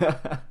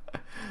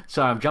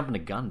 Sorry, I'm jumping the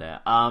gun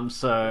there.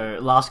 So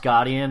Last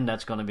Guardian,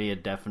 that's going to be a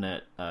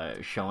definite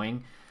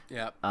showing.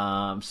 Yep.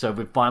 So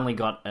we've finally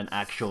got an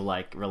actual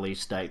like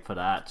release date for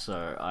that.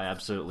 So I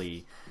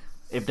absolutely,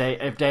 if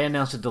they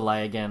announce a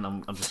delay again,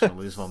 I'm just going to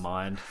lose my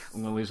mind.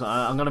 I'm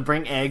going to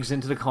bring eggs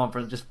into the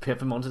conference, just pip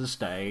them onto the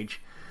stage.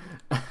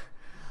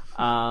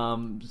 So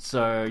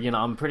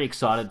I'm pretty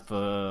excited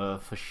for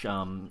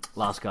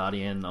Last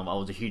Guardian. I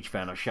was a huge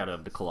fan of Shadow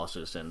of the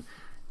Colossus, and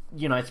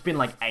it's been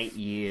like 8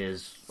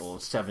 years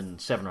or seven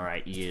or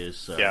 8 years.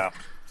 So yeah,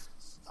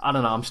 I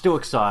don't know. I'm still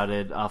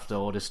excited after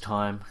all this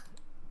time.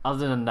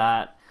 Other than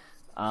that,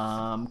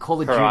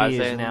 Call of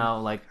Duty is now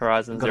like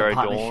Horizon got Zero a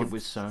partnership Dawn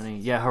with Sony.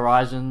 Yeah,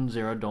 Horizon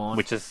Zero Dawn,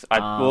 which is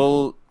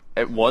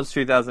it was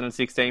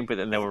 2016, but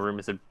then there were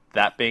rumors of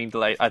that being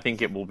delayed. I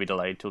think it will be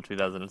delayed till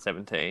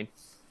 2017.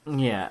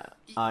 Yeah,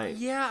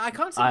 I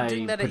can't see them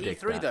doing that at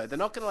predict E3 though. They're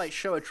not going to like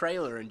show a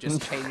trailer and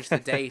just change the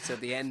date at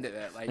the end of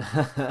it. Like,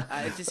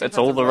 it's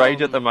all the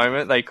rage at the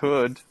moment. They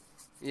could.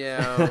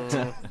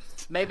 Yeah,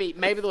 maybe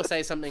they'll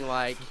say something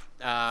like,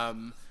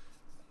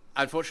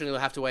 "Unfortunately,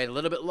 we'll have to wait a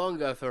little bit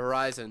longer for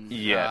Horizon."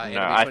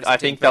 Yeah, I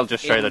think they'll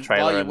just show the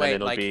trailer and then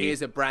it'll be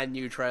here's a brand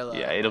new trailer.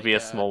 Yeah, it'll be a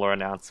smaller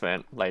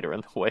announcement later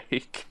in the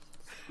week.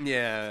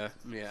 Yeah,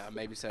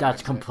 maybe so.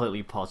 That's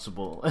completely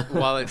possible.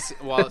 while it's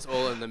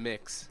all in the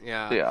mix.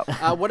 Yeah.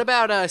 What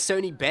about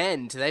Sony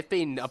Bend? They've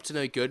been up to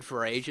no good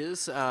for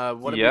ages.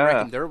 What do you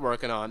reckon they're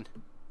working on?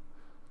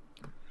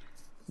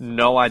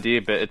 No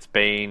idea, but it's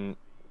been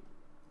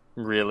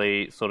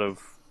really sort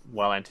of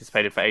well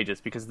anticipated for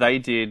ages because they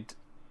did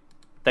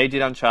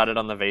Uncharted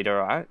on the Vita,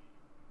 right?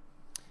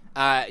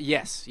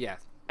 Yes, yeah.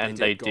 And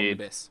they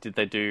did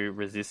they do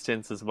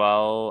Resistance as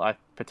well,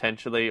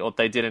 potentially? Or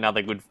they did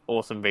another good,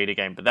 awesome Vita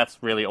game, but that's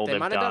really all they've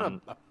done. They might have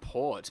done a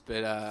port,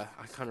 but I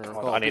can't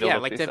recall.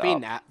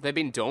 They've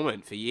been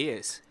dormant for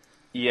years.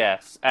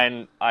 Yes,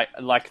 and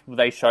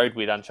they showed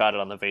with Uncharted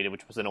on the Vita,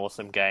 which was an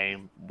awesome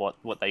game,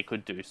 what they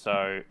could do.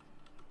 So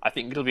I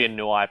think it'll be a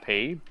new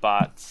IP,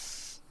 but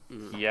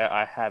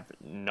I have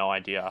no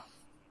idea.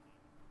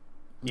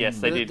 Yes,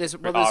 they did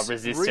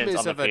Resistance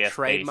on the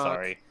PSP,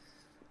 sorry.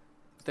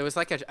 There was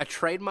like a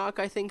trademark,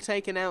 I think,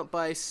 taken out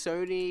by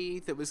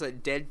Sony that was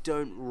like "Dead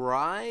Don't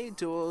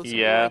Ride" or something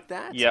like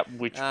that. Yep,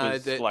 which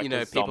was that, like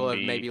a people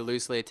zombie... have maybe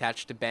loosely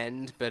attached to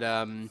Bend, but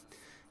they're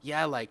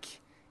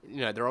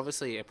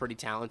obviously a pretty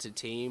talented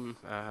team.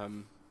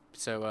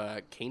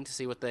 So keen to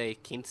see what they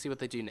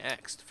do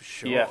next for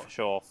sure. Yeah, for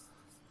sure.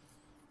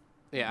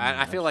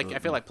 Yeah, I feel like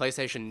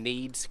PlayStation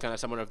needs kind of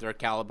someone of their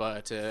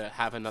caliber to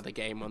have another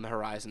game on the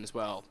horizon as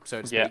well.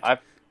 So to speak. Yeah,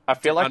 I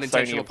feel like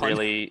Sony have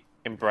really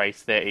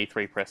embraced their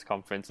E3 press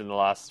conference in the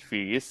last few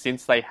years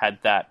since they had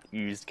that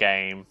used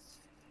game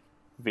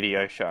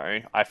video show.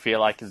 I feel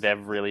like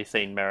they've really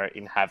seen merit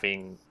in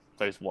having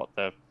those what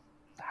the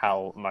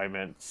hell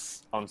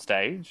moments on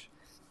stage,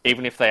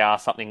 even if they are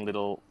something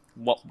little.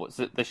 What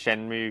was it? The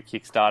Shenmue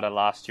Kickstarter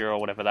last year or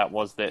whatever that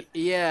was that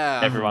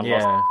everyone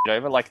lost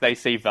over. Like they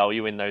see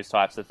value in those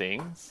types of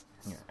things.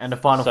 Yeah. And the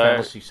Final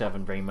Fantasy VII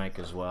remake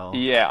as well.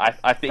 Yeah,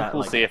 I think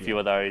we'll see a few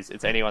of those.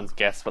 It's anyone's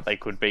guess what they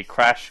could be.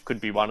 Crash could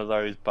be one of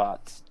those,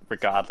 but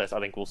regardless, I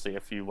think we'll see a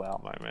few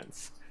wow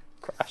moments.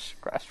 Crash,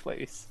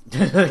 please.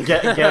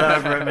 get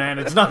over it, man.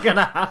 It's not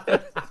gonna happen.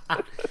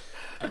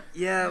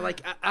 Yeah, like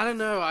I don't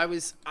know.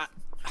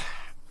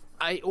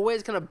 I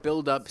always kind of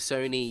build up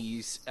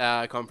Sony's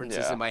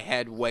conferences in my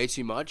head way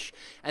too much,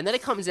 and then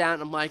it comes out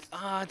and I'm like,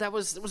 that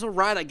was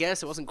alright, I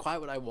guess. It wasn't quite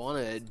what I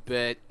wanted,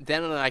 but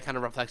then I kind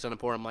of reflect on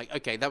it more. I'm like,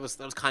 okay, that was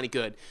kind of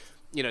good.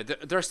 You know,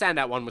 their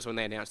standout one was when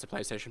they announced the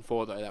PlayStation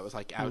 4, though. That was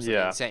like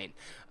absolutely insane.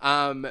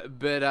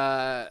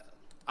 But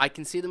I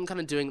can see them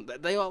kind of doing.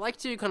 They like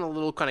to do kind of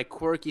little kind of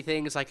quirky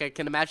things. Like I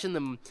can imagine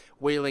them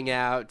wheeling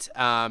out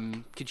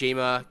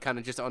Kojima kind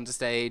of just onto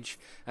stage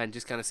and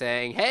just kind of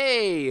saying,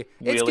 "Hey,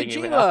 it's Wheeling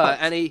him Kojima," out.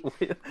 and he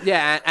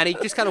and he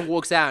just kind of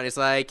walks out and it's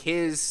like,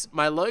 "Here's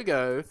my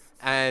logo."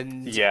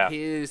 And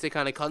here's the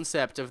kind of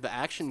concept of the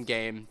action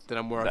game that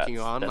I'm working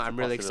on. That's a I'm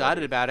really possibility.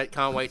 excited about it.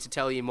 Can't wait to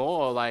tell you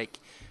more, like,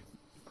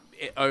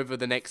 over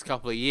the next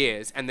couple of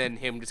years. And then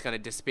him just kind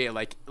of disappear.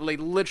 Like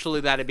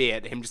literally that'd be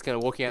it. Him just kind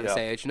of walking out the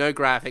stage. No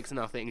graphics,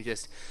 nothing.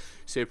 Just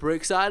super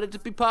excited to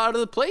be part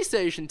of the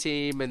PlayStation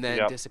team and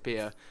then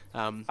disappear.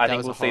 I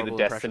think we'll see the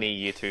Destiny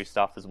Year 2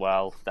 stuff as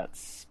well.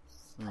 That's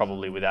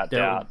probably without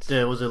doubt.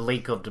 There was a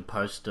leak of the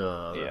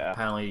poster. Yeah.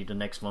 Apparently, the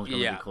next one's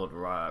going to be called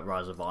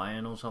Rise of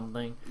Iron or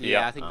something.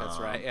 Yeah, I think that's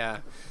right.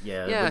 Yeah.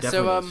 Yeah, we'll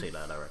definitely see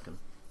that, I reckon.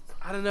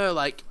 I don't know,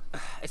 like,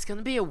 it's going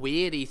to be a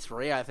weird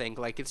E3, I think.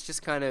 Like, it's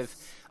just kind of...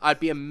 I'd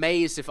be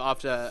amazed if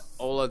after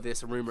all of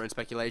this rumor and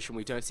speculation,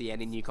 we don't see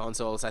any new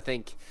consoles. I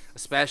think,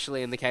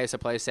 especially in the case of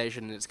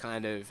PlayStation, it's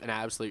kind of an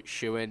absolute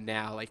shoo-in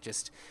now. Like,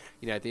 just,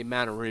 you know, the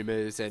amount of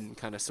rumors and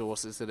kind of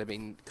sources that have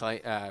been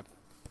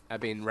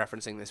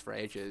referencing this for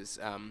ages.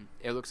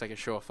 It looks like a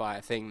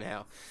surefire thing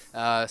now.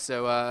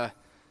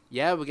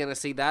 Yeah, we're going to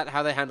see that.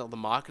 How they handle the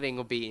marketing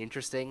will be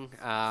interesting.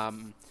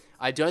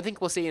 I don't think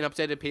we'll see an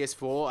updated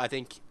PS4. I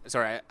think,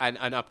 an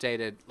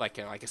updated, like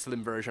a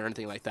slim version or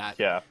anything like that.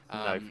 Yeah,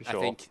 no, for sure.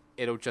 I think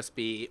it'll just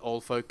be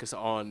all focus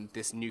on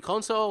this new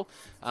console.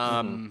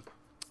 I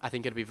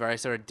think it'll be very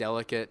sort of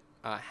delicate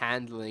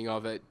handling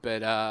of it.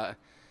 But,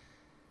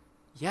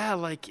 yeah,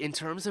 like, in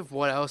terms of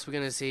what else we're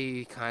going to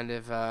see kind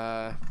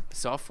of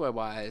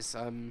software-wise,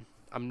 I'm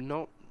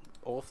not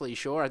awfully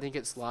sure. I think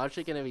it's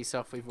largely going to be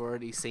stuff we've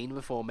already seen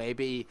before.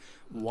 Maybe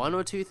one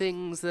or two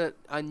things that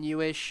are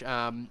newish.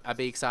 I'd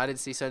be excited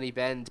to see Sony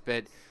bend,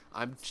 but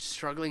I'm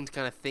struggling to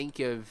kind of think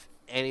of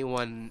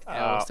anyone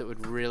else that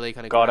would really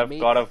kind of grab me.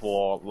 God of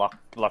War,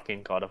 luck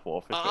in God of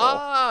War for sure.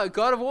 Ah,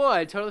 God of War.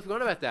 I totally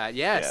forgot about that.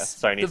 Yes.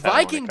 Yeah, Sony the Santa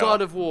Viking Monica.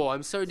 God of War.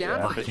 I'm so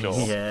down for for it. sure.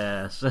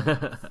 Yes.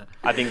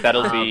 I think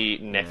that'll be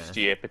next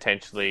year,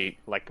 potentially,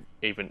 like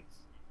even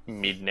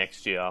mid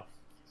next year.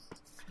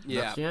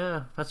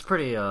 Yeah. That's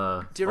pretty.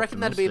 Do you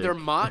reckon that'd be their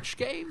optimistic. March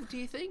game, do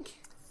you think?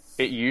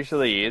 It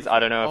usually is. I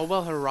don't know. Oh,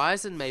 well,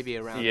 Horizon may be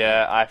around.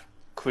 Yeah, I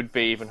could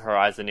be even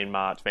Horizon in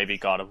March. Maybe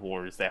God of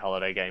War is their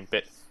holiday game.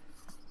 But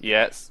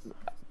yes,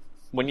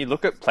 when you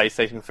look at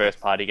PlayStation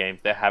first-party games,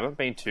 there haven't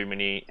been too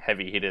many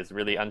heavy hitters.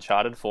 Really,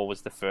 Uncharted 4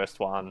 was the first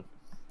one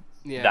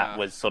that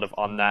was sort of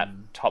on that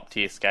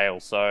top-tier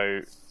scale.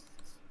 So,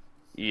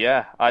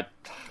 yeah, I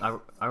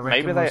reckon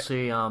maybe we'll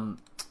see.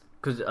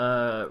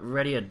 Because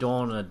Ready at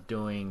Dawn are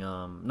doing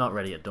not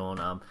Ready at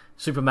Dawn.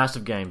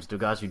 Supermassive Games, the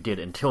guys who did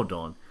Until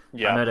Dawn.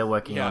 Yeah. I know they're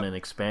working on an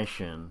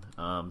expansion.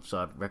 So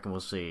I reckon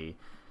we'll see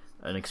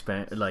an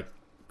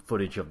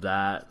footage of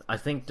that. I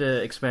think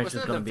the expansion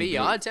is going to be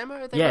VR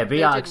demo? VR they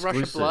did Rush of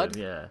exclusive. Blood?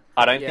 Yeah.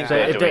 I don't think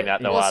they're doing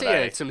that though, we'll are see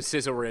they? some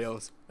sizzle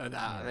reels of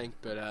that, I think.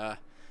 But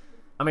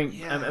I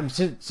mean,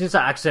 since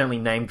I accidentally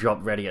name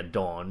dropped Ready at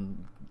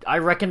Dawn, I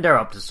reckon they're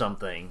up to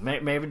something.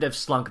 Maybe they've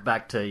slunk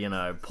back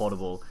to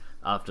Portable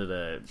after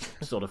the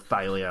sort of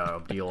failure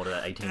of the Order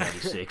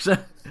 1886. But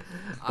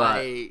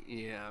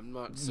I'm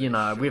not. So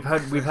sure. we've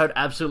heard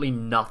absolutely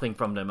nothing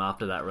from them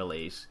after that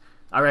release.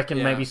 I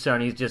reckon maybe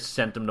Sony just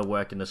sent them to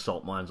work in the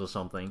salt mines or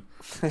something,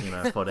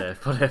 for their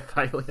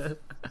failure.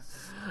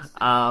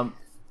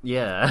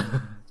 Yeah.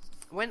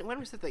 When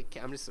was it?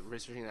 I'm just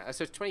researching that.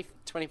 So 20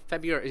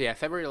 February. Yeah,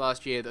 February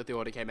last year that the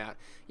order came out.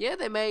 Yeah,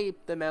 they may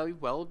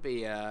well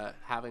be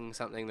having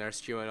something they're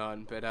stewing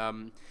on, but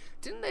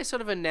didn't they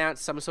sort of announce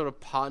some sort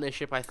of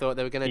partnership? I thought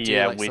they were going to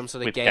do some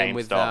sort of game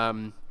with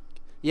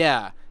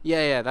Yeah,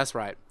 that's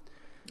right.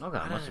 Okay,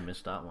 I must have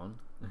missed that one.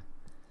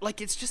 Like,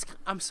 it's just,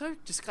 I'm so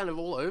just kind of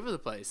all over the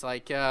place.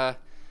 Like, I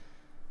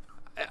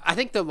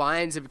think the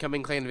lines are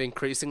becoming kind of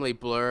increasingly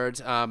blurred.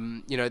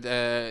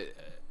 The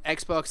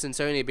Xbox and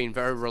Sony have been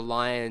very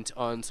reliant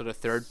on sort of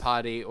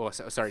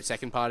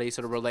second-party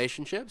sort of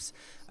relationships,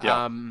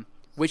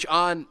 which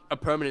aren't a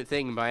permanent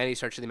thing by any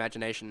stretch of the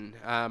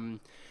imagination.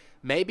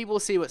 Maybe we'll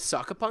see what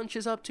Sucker Punch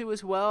is up to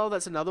as well.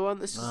 That's another one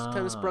that's just kind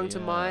of sprung to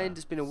mind.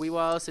 It's been a wee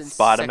while since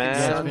Spider-Man,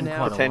 Second Son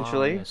now.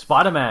 potentially.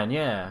 Spider-Man,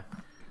 yeah.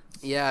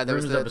 Yeah, there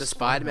was Rumors of the a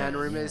Spider-Man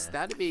Spider-Man, rumors. yeah.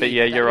 That'd be. But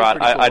yeah, you're that'd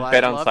be right. pretty cool. I'd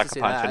bet I'd on love to Sucker see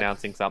Punch that.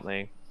 announcing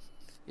something.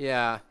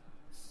 Yeah.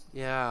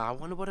 I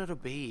wonder what it'll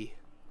be.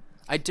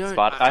 I'm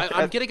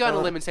gonna go on a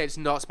limb and say it's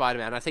not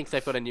Spider-Man. I think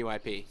they've got a new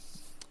IP.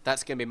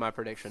 That's gonna be my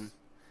prediction.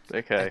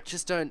 Okay. I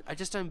just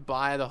don't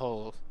buy the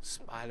whole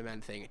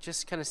Spider-Man thing. It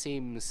just kind of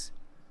seems.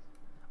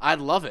 I'd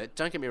love it.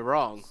 Don't get me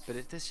wrong,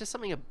 but there's just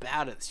something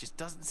about it that just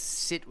doesn't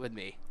sit with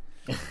me.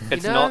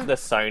 It's not the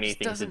Sony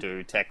thing to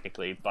do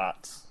technically,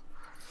 but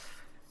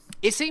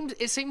it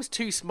seems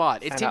too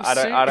smart.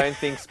 I don't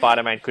think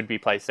Spider-Man could be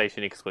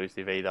PlayStation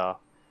exclusive either.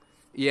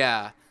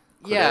 Yeah.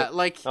 Could Yeah, it?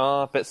 like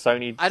but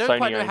Sony. I don't Sony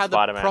quite know owns how the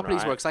Spider-Man, properties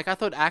right? works. Like I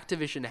thought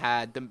Activision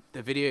had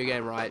the video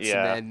game rights,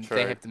 Yeah, and then true.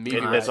 they have the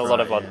movie rights. There's a lot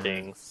of right, odd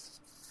things.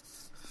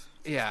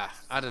 Yeah,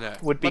 I don't know.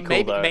 Would be But cool,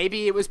 maybe though.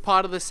 maybe it was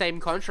part of the same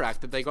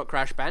contract that they got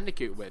Crash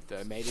Bandicoot with,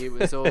 though. Maybe it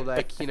was all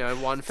like,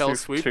 one fell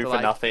swoop. two They're for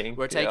like, nothing.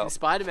 we're taking Yeah.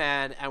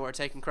 Spider-Man and we're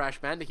taking Crash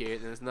Bandicoot,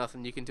 and there's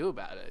nothing you can do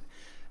about it.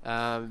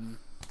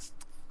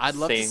 I'd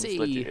love Seems to see.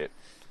 legit.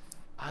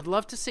 I'd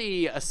love to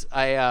see a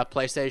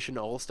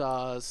PlayStation All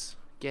Stars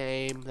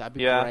game. That'd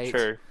be Yeah, great.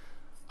 true.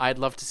 I'd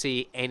love to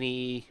see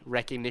any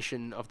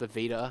recognition of the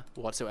Vita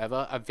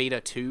whatsoever. A Vita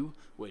 2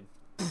 would,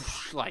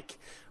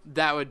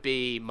 that would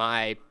be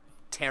my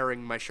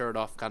tearing my shirt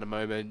off kind of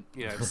moment.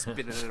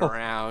 Spinning it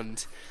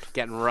around,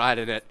 getting right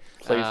in it.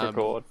 Please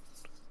record.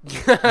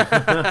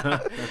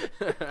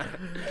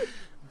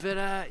 But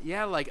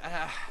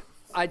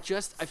I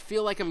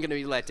feel like I'm going to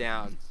be let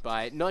down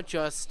by not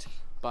just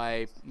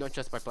by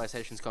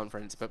PlayStation's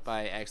conference, but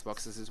by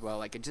Xbox's as well.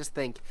 Like, I just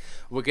think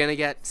we're going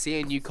to see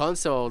a new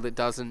console that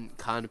doesn't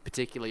kind of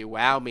particularly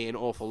wow me an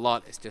awful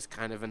lot. It's just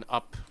kind of an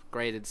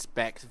upgraded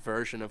spec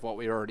version of what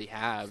we already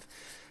have.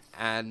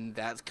 And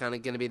that's kind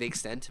of going to be the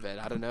extent of it.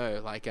 I don't know.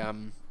 Like,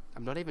 I'm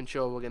not even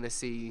sure we're going to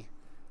see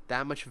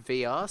that much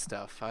VR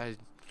stuff.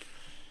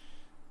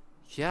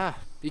 Yeah,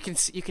 you can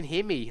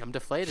hear me. I'm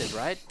deflated,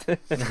 right?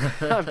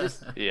 I'm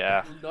just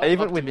Yeah. not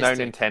Even with no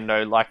optimistic.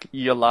 Nintendo, like,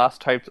 your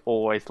last hope's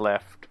always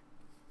left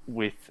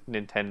with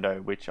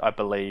Nintendo, which I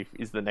believe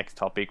is the next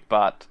topic.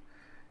 But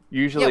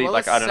usually, well,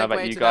 like, I don't know let's about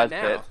segue you to guys,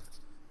 that now. but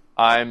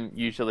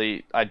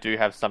I do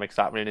have some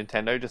excitement in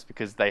Nintendo just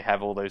because they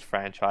have all those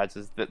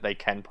franchises that they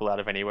can pull out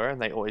of anywhere, and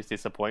they always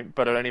disappoint.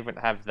 But I don't even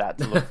have that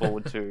to look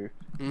forward to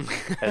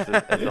as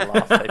a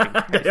last saving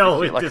grace. They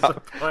always Like,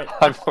 disappoint.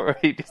 I'm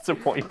already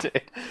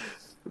disappointed.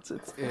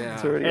 It's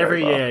Yeah. already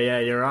Every over. year, yeah,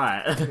 you're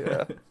right.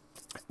 Yeah.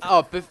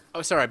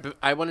 Sorry. But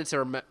I wanted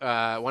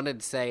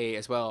to say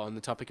as well on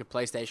the topic of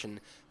PlayStation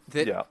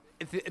that Yeah.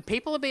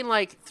 people have been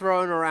like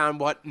throwing around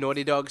what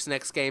Naughty Dog's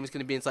next game is going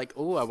to be. It's like,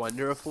 oh, I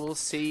wonder if we'll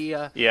see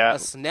a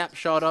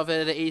snapshot of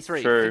it at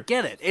E3. True.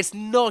 Forget it. It's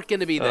not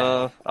going to be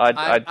there. I'm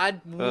uh,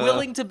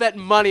 willing to bet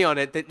money on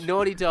it that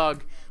Naughty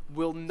Dog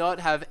will not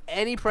have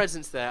any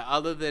presence there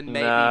other than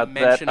maybe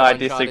mention of I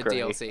Uncharted disagree.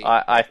 DLC.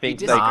 I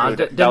think You they disagree?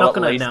 could. They're not They'll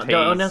gonna at least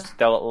announce- tease.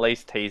 They'll at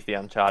least tease the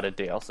Uncharted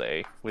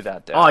DLC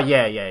without doubt. Oh,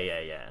 yeah.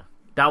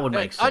 That would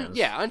make sense.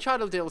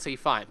 Uncharted DLC,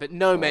 fine, but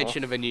no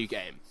mention of a new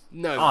game.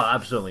 No. Oh,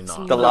 absolutely not.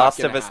 The not Last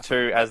gonna of Us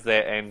happen. 2 as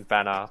their end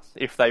banner,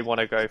 if they want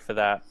to go for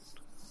that.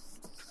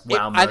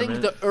 Wow I think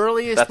moment. the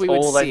earliest That's we would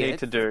all they see need it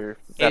to do.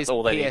 That's is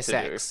all they need to do.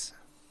 PSX.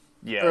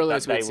 Yeah,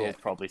 Earliest they we'd see will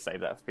it. probably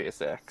save that for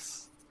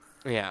PSX.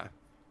 Yeah.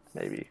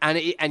 Maybe. And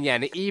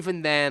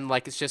even then,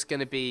 like, it's just going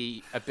to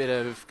be a bit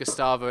of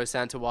Gustavo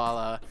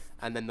Santaolalla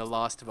and then The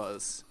Last of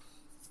Us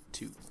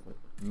 2.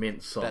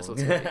 Mint song. That's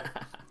what's going to be.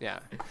 Yeah.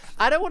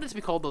 I don't want it to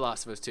be called The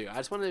Last of Us 2. I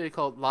just want it to be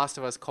called Last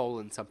of Us :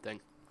 something.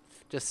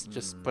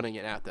 Just putting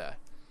it out there.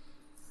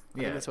 I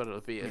think that's what it'll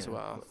be as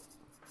well.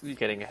 You're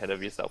getting ahead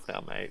of yourself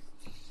now, mate.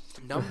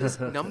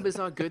 Numbers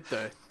are good,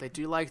 though. They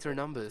do like their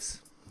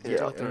numbers. They do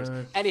Yeah. like their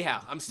numbers.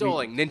 Anyhow, I'm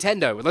stalling.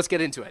 Nintendo. Let's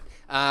get into it.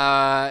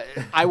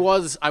 I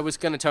was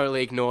going to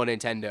totally ignore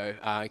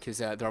Nintendo because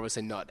they're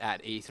obviously not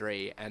at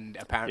E3, and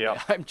apparently Yeah.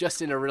 I'm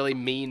just in a really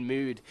mean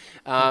mood.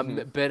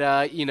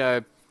 But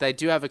they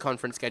do have a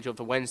conference scheduled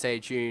for Wednesday,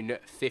 June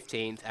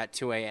 15th at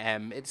 2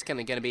 a.m. It's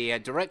going to be a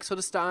direct sort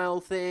of style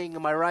thing.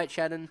 Am I right,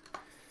 Shannon?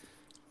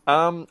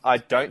 I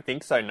don't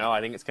think so, no. I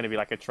think it's going to be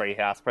like a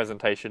treehouse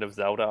presentation of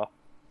Zelda.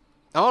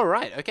 Oh,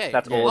 right, okay.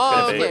 That's all it's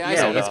gonna be. Okay, I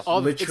Yeah, see. that's It's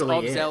of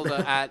literally it.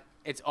 Zelda at...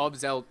 It's of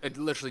Zelda... It's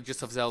literally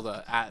just of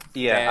Zelda at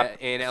Yeah. there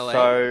in LA.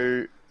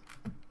 So,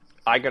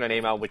 I got an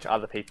email which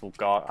other people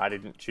got. I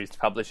didn't choose to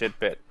publish it,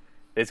 but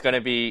there's going to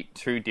be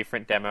 2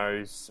 different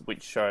demos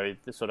which show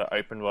the sort of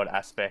open world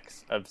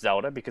aspects of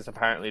Zelda, because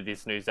apparently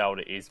this new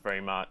Zelda is very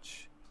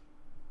much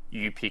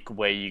you pick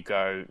where you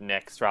go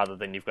next rather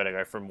than you've got to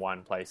go from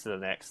one place to the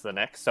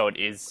next. So it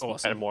is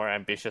Awesome. a more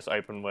ambitious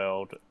open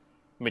world,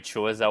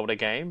 mature Zelda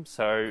game.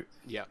 So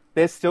Yeah.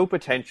 there's still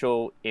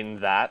potential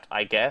in that,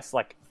 I guess.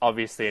 Like,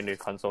 obviously a new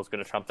console is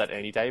going to trump that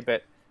any day,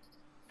 but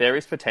there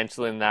is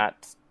potential in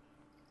that.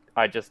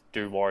 I just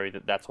do worry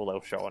that that's all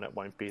they'll show and it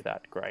won't be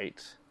that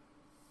great.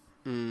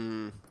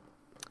 I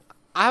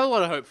have a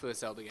lot of hope for the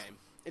Zelda game.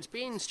 It's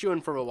been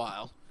stewing for a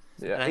while.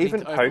 And Yeah, I think even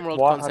the open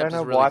world I concept don't is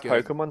know really why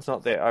good. Pokemon's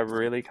not there. I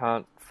really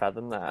can't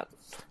fathom that.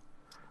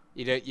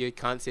 You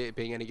can't see it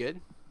being any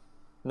good?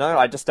 No,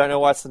 I just don't know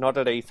why it's not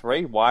at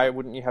E3. Why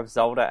wouldn't you have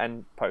Zelda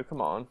and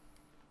Pokemon?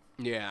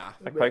 Yeah.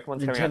 Like,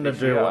 Pokemon's coming out Nintendo this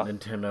do year. what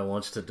Nintendo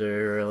wants to do,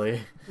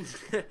 really.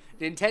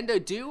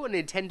 Nintendo do or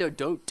Nintendo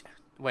don't?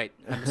 Wait,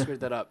 I screwed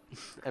that up.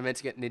 I meant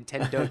to get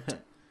Nintendo.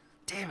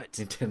 Damn it.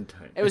 Nintendo.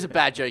 It was a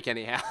bad joke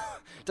anyhow.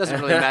 Doesn't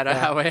really matter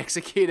how I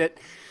execute it.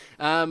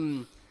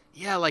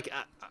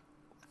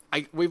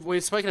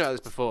 We've spoken about this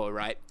before,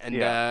 right? And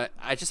Yeah.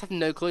 I just have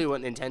no clue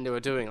what Nintendo are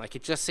doing. Like,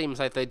 it just seems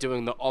like they're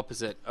doing the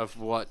opposite of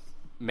what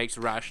makes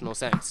rational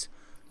sense.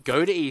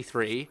 Go to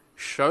E3,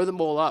 show them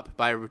all up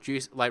by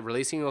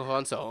releasing a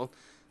console,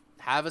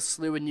 have a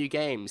slew of new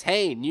games.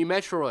 Hey, new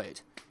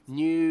Metroid,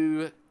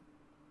 new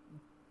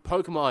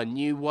Pokemon,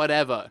 new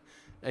whatever.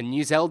 A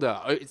new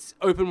Zelda. It's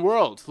open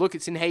world. Look,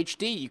 it's in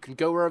HD. You can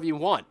go wherever you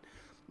want.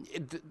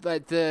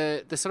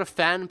 The sort of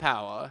fan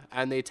power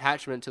and the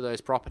attachment to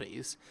those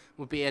properties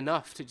would be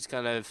enough to just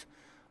kind of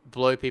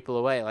blow people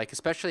away. Like,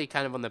 especially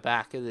kind of on the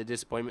back of the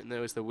disappointment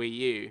there was the Wii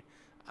U.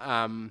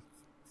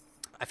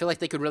 I feel like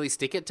they could really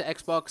stick it to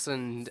Xbox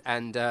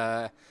and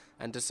to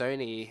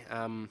Sony.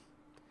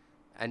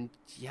 And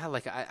yeah,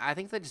 like I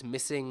think they're just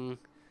missing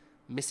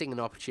an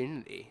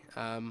opportunity.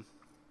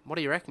 What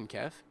do you reckon,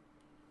 Kev?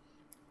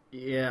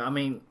 Yeah, I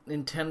mean,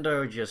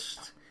 Nintendo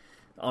just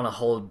on a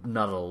whole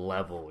nother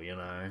level, you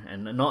know,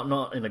 and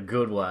not in a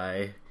good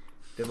way.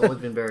 They've always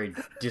been very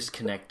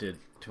disconnected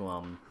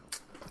to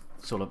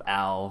sort of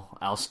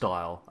our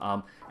style.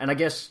 And I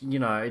guess, you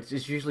know,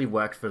 it's usually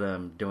worked for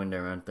them doing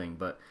their own thing,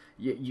 but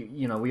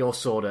you know, we all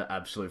saw the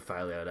absolute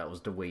failure that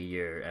was the Wii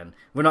U, and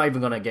we're not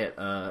even going to get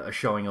a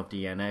showing of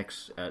the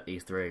NX at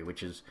E3,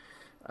 which is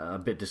a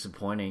bit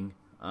disappointing.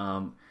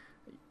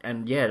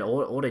 And yeah,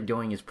 all they're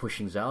doing is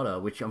pushing Zelda,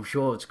 which I'm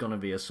sure it's going to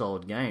be a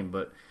solid game,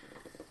 but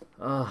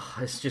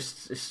it's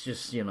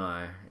just you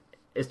know,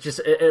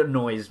 it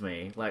annoys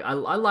me. Like I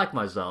like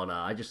my Zelda,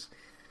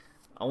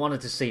 I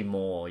wanted to see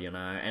more, you know,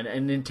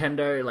 and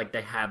Nintendo, like,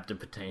 they have the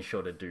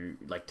potential to do,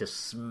 like, to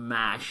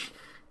smash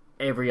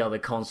every other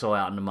console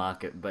out in the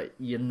market, but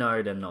you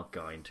know they're not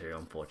going to,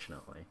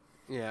 unfortunately.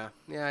 Yeah,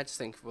 I just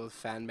think with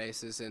fan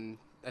bases and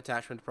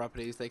attachment to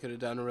properties, they could have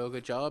done a real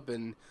good job.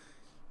 And,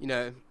 you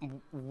know,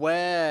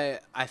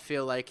 where I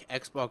feel like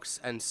Xbox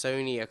and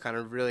Sony are kind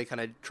of really kind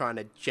of trying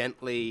to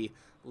gently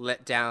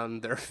let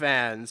down their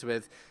fans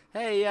with,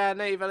 hey, yeah,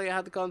 no, you've only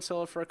had the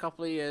console for a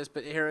couple of years,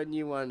 but here are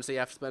new ones that you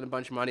have to spend a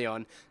bunch of money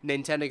on.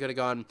 Nintendo could have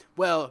gone,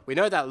 well, we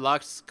know that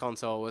last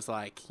console was,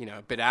 like, you know,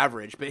 a bit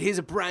average, but here's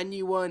a brand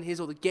new one, here's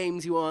all the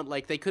games you want.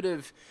 Like, they could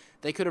have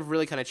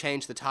really kind of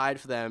changed the tide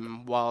for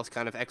them, whilst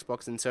kind of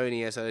Xbox and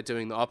Sony are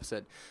doing the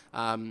opposite.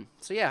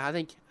 So yeah, I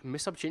think a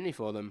missed opportunity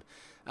for them.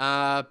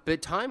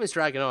 But time is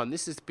dragging on.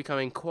 This is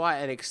becoming quite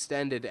an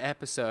extended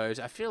episode.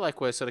 I feel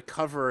like we're sort of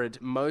covered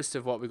most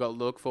of what we've got to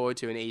look forward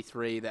to in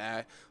E3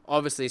 there.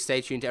 Obviously,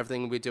 stay tuned to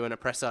everything we're doing at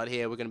Press Out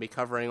here. We're going to be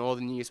covering all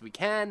the news we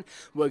can.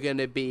 We're going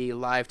to be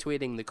live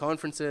tweeting the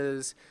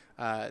conferences.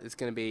 There's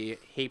going to be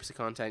heaps of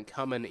content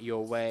coming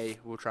your way.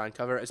 We'll try and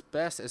cover it as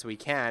best as we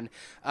can.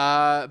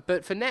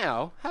 But for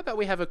now, how about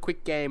we have a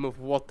quick game of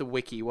What the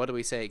Wiki? What do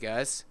we say,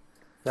 guys?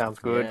 Sounds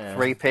good. Yeah,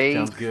 3P.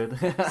 Sounds good.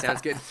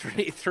 Sounds good.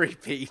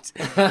 Three-peat.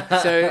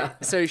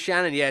 So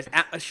Shannon, yes.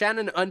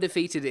 Shannon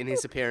undefeated in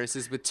his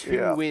appearances with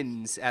 2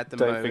 wins at the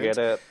moment. Don't forget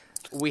it.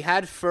 We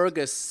had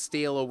Fergus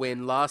steal a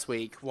win last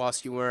week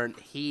whilst you weren't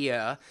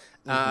here.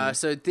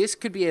 So this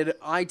could be an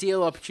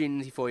ideal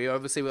opportunity for you,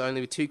 obviously with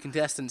only 2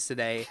 contestants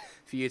today,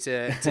 for you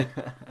to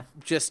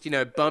just, you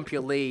know, bump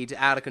your lead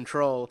out of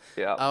control.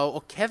 Yeah.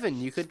 Or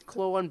Kevin, you could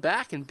claw one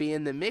back and be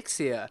in the mix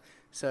here.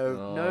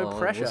 So no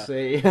pressure. We'll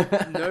see.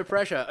 No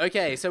pressure.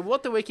 Okay, so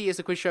What the Wiki is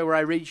a quiz show where I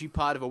read you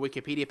part of a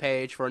Wikipedia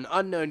page for an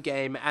unknown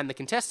game, and the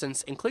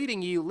contestants,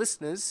 including you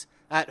listeners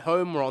at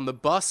home or on the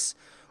bus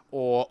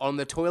or on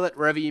the toilet,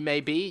 wherever you may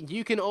be,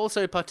 you can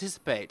also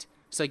participate.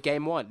 So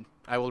game 1,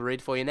 I will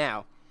read for you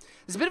now.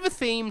 There's a bit of a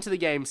theme to the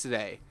games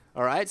today,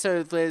 alright?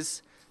 So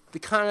there's the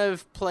kind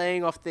of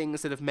playing off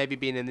things that have maybe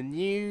been in the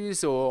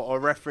news or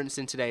referenced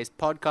in today's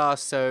podcast,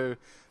 so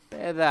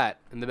bear that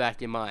in the back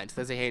of your mind.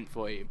 There's a hint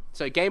for you.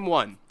 So game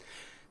 1.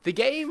 The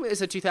game is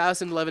a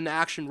 2011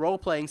 action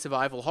role-playing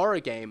survival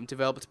horror game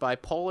developed by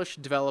Polish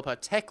developer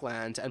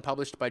Techland and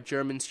published by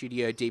German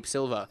studio Deep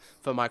Silver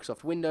for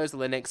Microsoft Windows,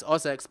 Linux,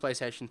 OS X,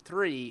 PlayStation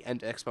 3,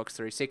 and Xbox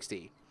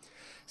 360.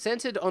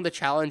 Centered on the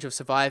challenge of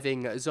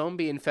surviving a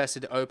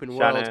zombie-infested open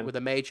world Shannon. with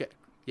a major...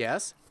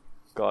 Yes?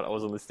 God, I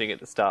wasn't listening at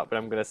the start, but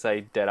I'm going to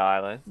say Dead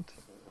Island.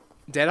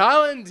 Dead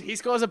Island! He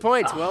scores a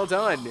point. Well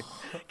done.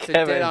 So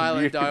Kevin, Dead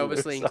Island, you I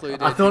obviously loser.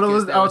 included. I thought it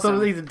was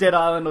some... either Dead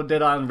Island or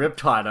Dead Island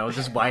Riptide. I was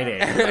just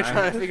waiting. You know?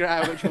 trying to figure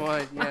out which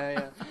one.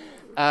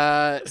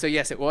 Yeah. So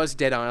yes, it was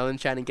Dead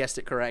Island. Shannon guessed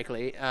it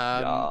correctly.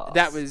 Yes.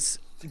 That was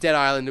Dead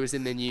Island. Was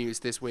in the news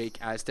this week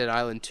as Dead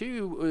Island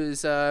 2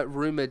 was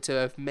rumored to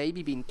have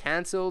maybe been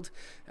cancelled.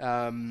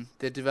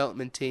 The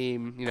development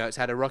team, you know, it's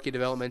had a rocky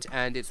development,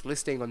 and its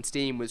listing on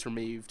Steam was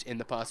removed in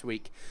the past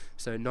week.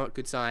 So not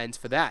good signs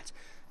for that.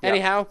 Yep.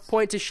 Anyhow,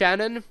 point to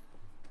Shannon.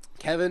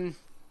 Kevin,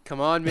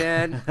 come on,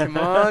 man. Come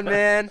on,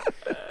 man.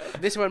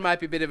 This one might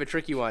be a bit of a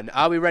tricky one.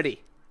 Are we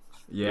ready?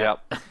 Yeah.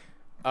 Yep.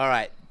 All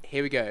right,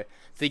 here we go.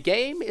 The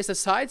game is a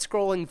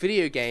side-scrolling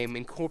video game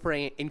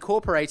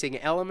incorporating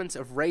elements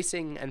of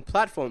racing and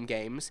platform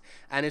games,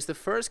 and is the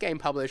first game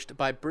published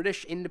by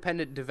British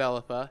independent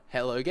developer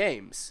Hello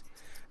Games.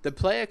 The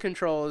player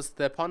controls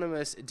the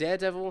eponymous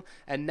Daredevil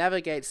and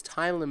navigates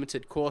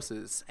time-limited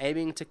courses,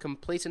 aiming to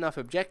complete enough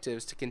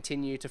objectives to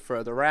continue to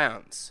further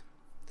rounds.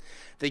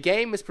 The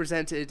game is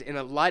presented in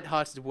a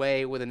light-hearted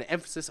way with an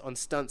emphasis on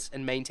stunts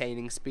and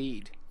maintaining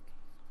speed.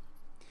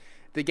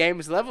 The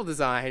game's level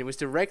design was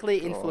directly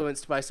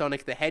influenced by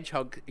Sonic the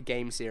Hedgehog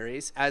game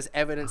series, as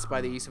evidenced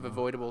by the use of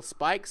avoidable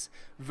spikes,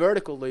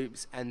 vertical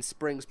loops, and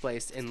springs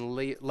placed in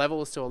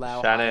levels to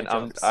allow Shannon, higher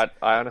jumps. I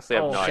honestly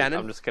have no idea. Shannon?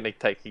 I'm just going to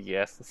take a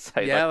guess and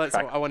say Yeah, like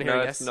I want to hear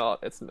a guess. it's not.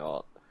 It's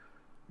not.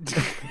 No,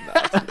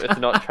 it's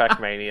not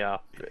Trackmania.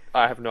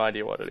 I have no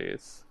idea what it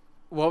is.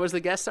 What was the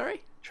guess,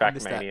 sorry?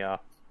 Trackmania.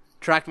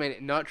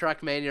 Trackmania, not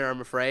Trackmania, I'm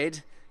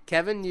afraid.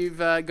 Kevin, you've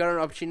got an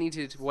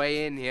opportunity to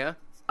weigh in here.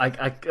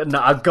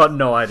 No, I've got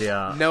no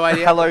idea. No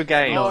idea. Hello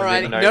Games. All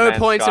right, No no Man's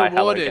points Sky,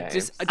 Hello awarded. Games.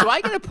 Just, do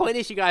I get a point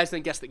if you guys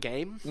don't guess the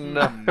game?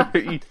 No,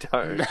 you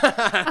don't.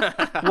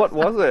 What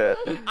was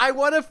it? I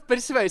want to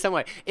participate some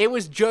way. It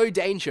was Joe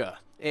Danger.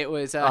 It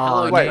was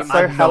Hello Wait, Games.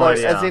 so Hello,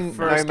 idea. as in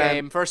First No Man,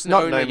 game, first and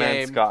Not only No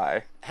Man's game.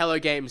 Sky. Hello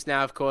Games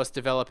now, of course,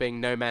 developing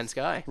No Man's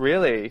Sky.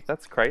 Really?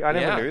 That's great. I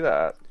never Yeah. knew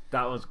that.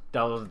 That was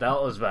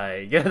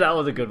vague. Yeah, that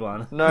was a good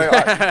one. No,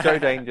 Joe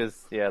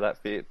Danger's. Yeah, that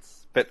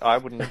fits. But I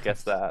wouldn't have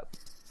guessed that.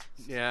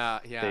 Yeah.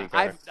 There you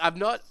go. I've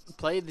not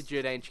played the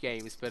Joe Danger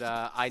games, but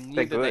I knew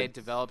They're that good. they had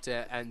developed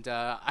it, and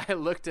I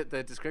looked at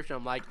the description.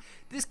 I'm like,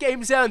 this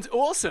game sounds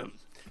awesome.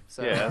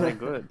 So Yeah, they're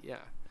good.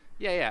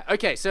 Yeah.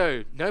 Okay,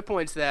 so no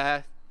points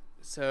there.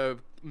 So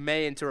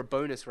may enter a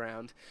bonus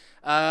round.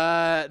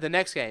 The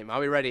next game. Are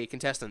we ready,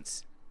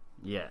 contestants?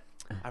 Yeah.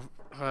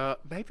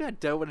 Maybe I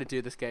don't want to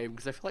do this game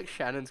because I feel like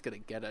Shannon's gonna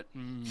get it.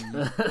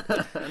 No,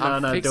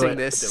 I'm do fixing it,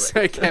 this do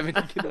so Kevin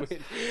can win.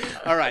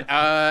 All right.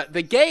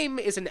 The game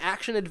is an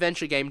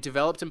action-adventure game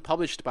developed and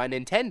published by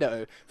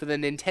Nintendo for the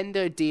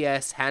Nintendo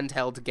DS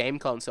handheld game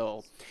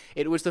console.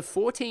 It was the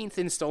 14th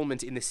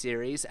installment in the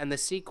series and the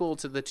sequel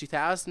to the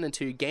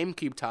 2002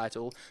 GameCube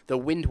title, The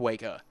Wind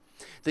Waker.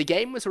 The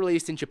game was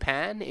released in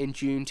Japan in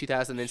June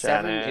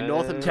 2007 in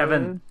North America.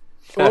 Kevin.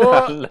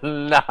 Oh,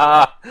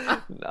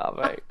 Nah,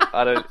 mate.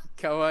 I don't.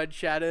 come on,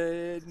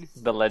 Shannon.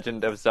 The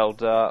Legend of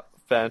Zelda: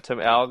 Phantom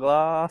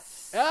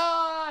Hourglass.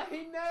 Ah, he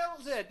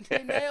nails it.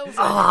 He nails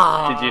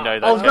it. Did you know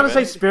that? I was gonna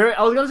say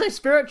Kevin?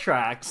 Spirit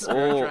Tracks.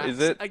 Oh, Tracks is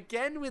it?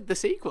 again with the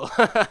sequel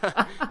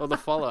or the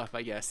follow-up?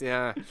 I guess.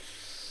 Yeah.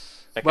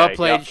 Okay, Well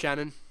played, yeah.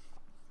 Shannon.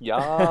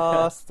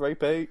 Yes,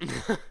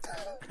 3P.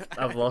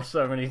 I've lost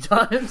so many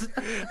times.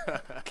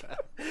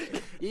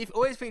 You've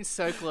always been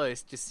so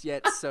close, just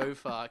yet so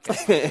far.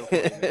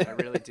 I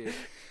really do.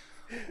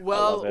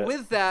 Well, love it.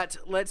 with that,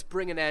 let's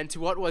bring an end to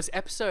what was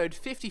episode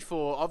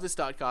 54 of the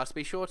Startcast.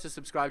 Be sure to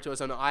subscribe to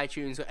us on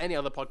iTunes or any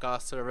other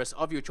podcast service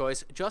of your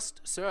choice. Just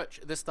search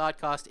the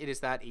Startcast. It is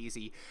that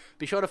easy.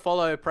 Be sure to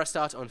follow Press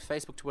Start on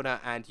Facebook, Twitter,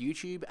 and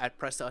YouTube at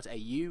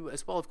PressStartAU,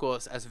 as well, of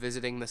course, as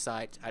visiting the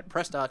site at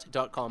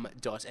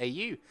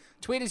pressstart.com.au.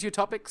 Tweet us your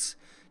topics.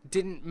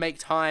 Didn't make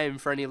time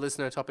for any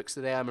listener topics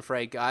today, I'm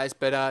afraid, guys,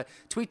 but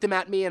tweet them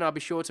at me and I'll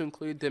be sure to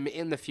include them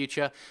in the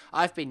future.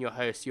 I've been your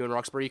host, Ewan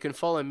Roxburgh. You can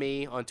follow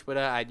me on Twitter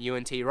at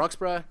UNT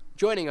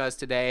Joining us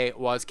today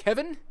was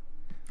Kevin.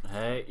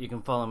 Hey, you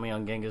can follow me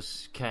on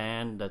Genghis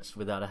Khan, that's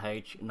without a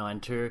H,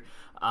 92.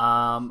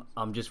 I'm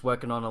just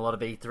working on a lot of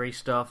E3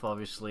 stuff.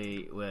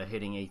 Obviously, we're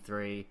hitting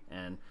E3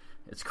 and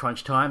it's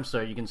crunch time, so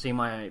you can see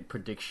my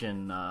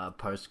prediction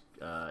post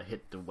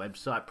hit the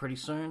website pretty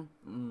soon.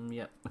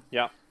 Yep.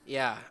 Yeah.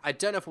 Yeah, I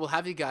don't know if we'll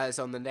have you guys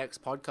on the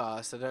next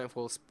podcast. I don't know if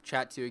we'll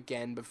chat to you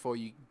again before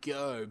you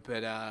go,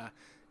 but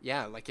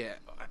yeah,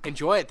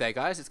 enjoy it there,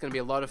 guys. It's going to be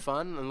a lot of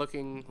fun, and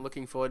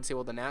looking forward to see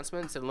all the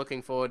announcements, and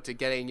looking forward to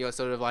getting your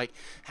sort of like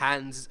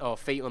hands or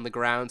feet on the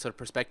ground sort of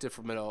perspective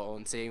from it all,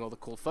 and seeing all the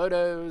cool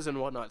photos and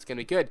whatnot. It's going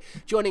to be good.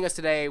 Joining us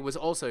today was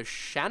also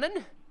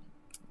Shannon.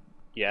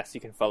 Yes, you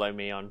can follow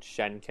me on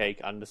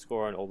shancake_ on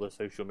all the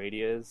social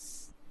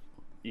medias.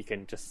 You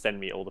can just send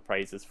me all the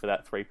praises for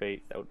that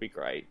 3P. That would be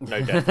great. No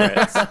death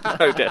threats.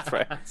 No death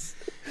threats.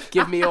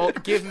 Give me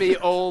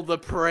all the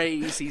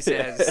praise, he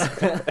says.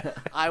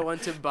 I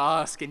want to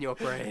bask in your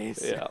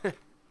praise. Yeah.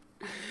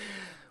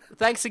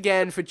 Thanks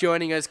again for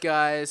joining us,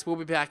 guys. We'll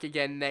be back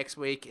again next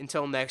week.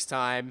 Until next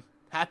time,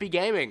 happy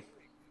gaming.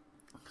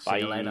 See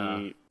you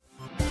later.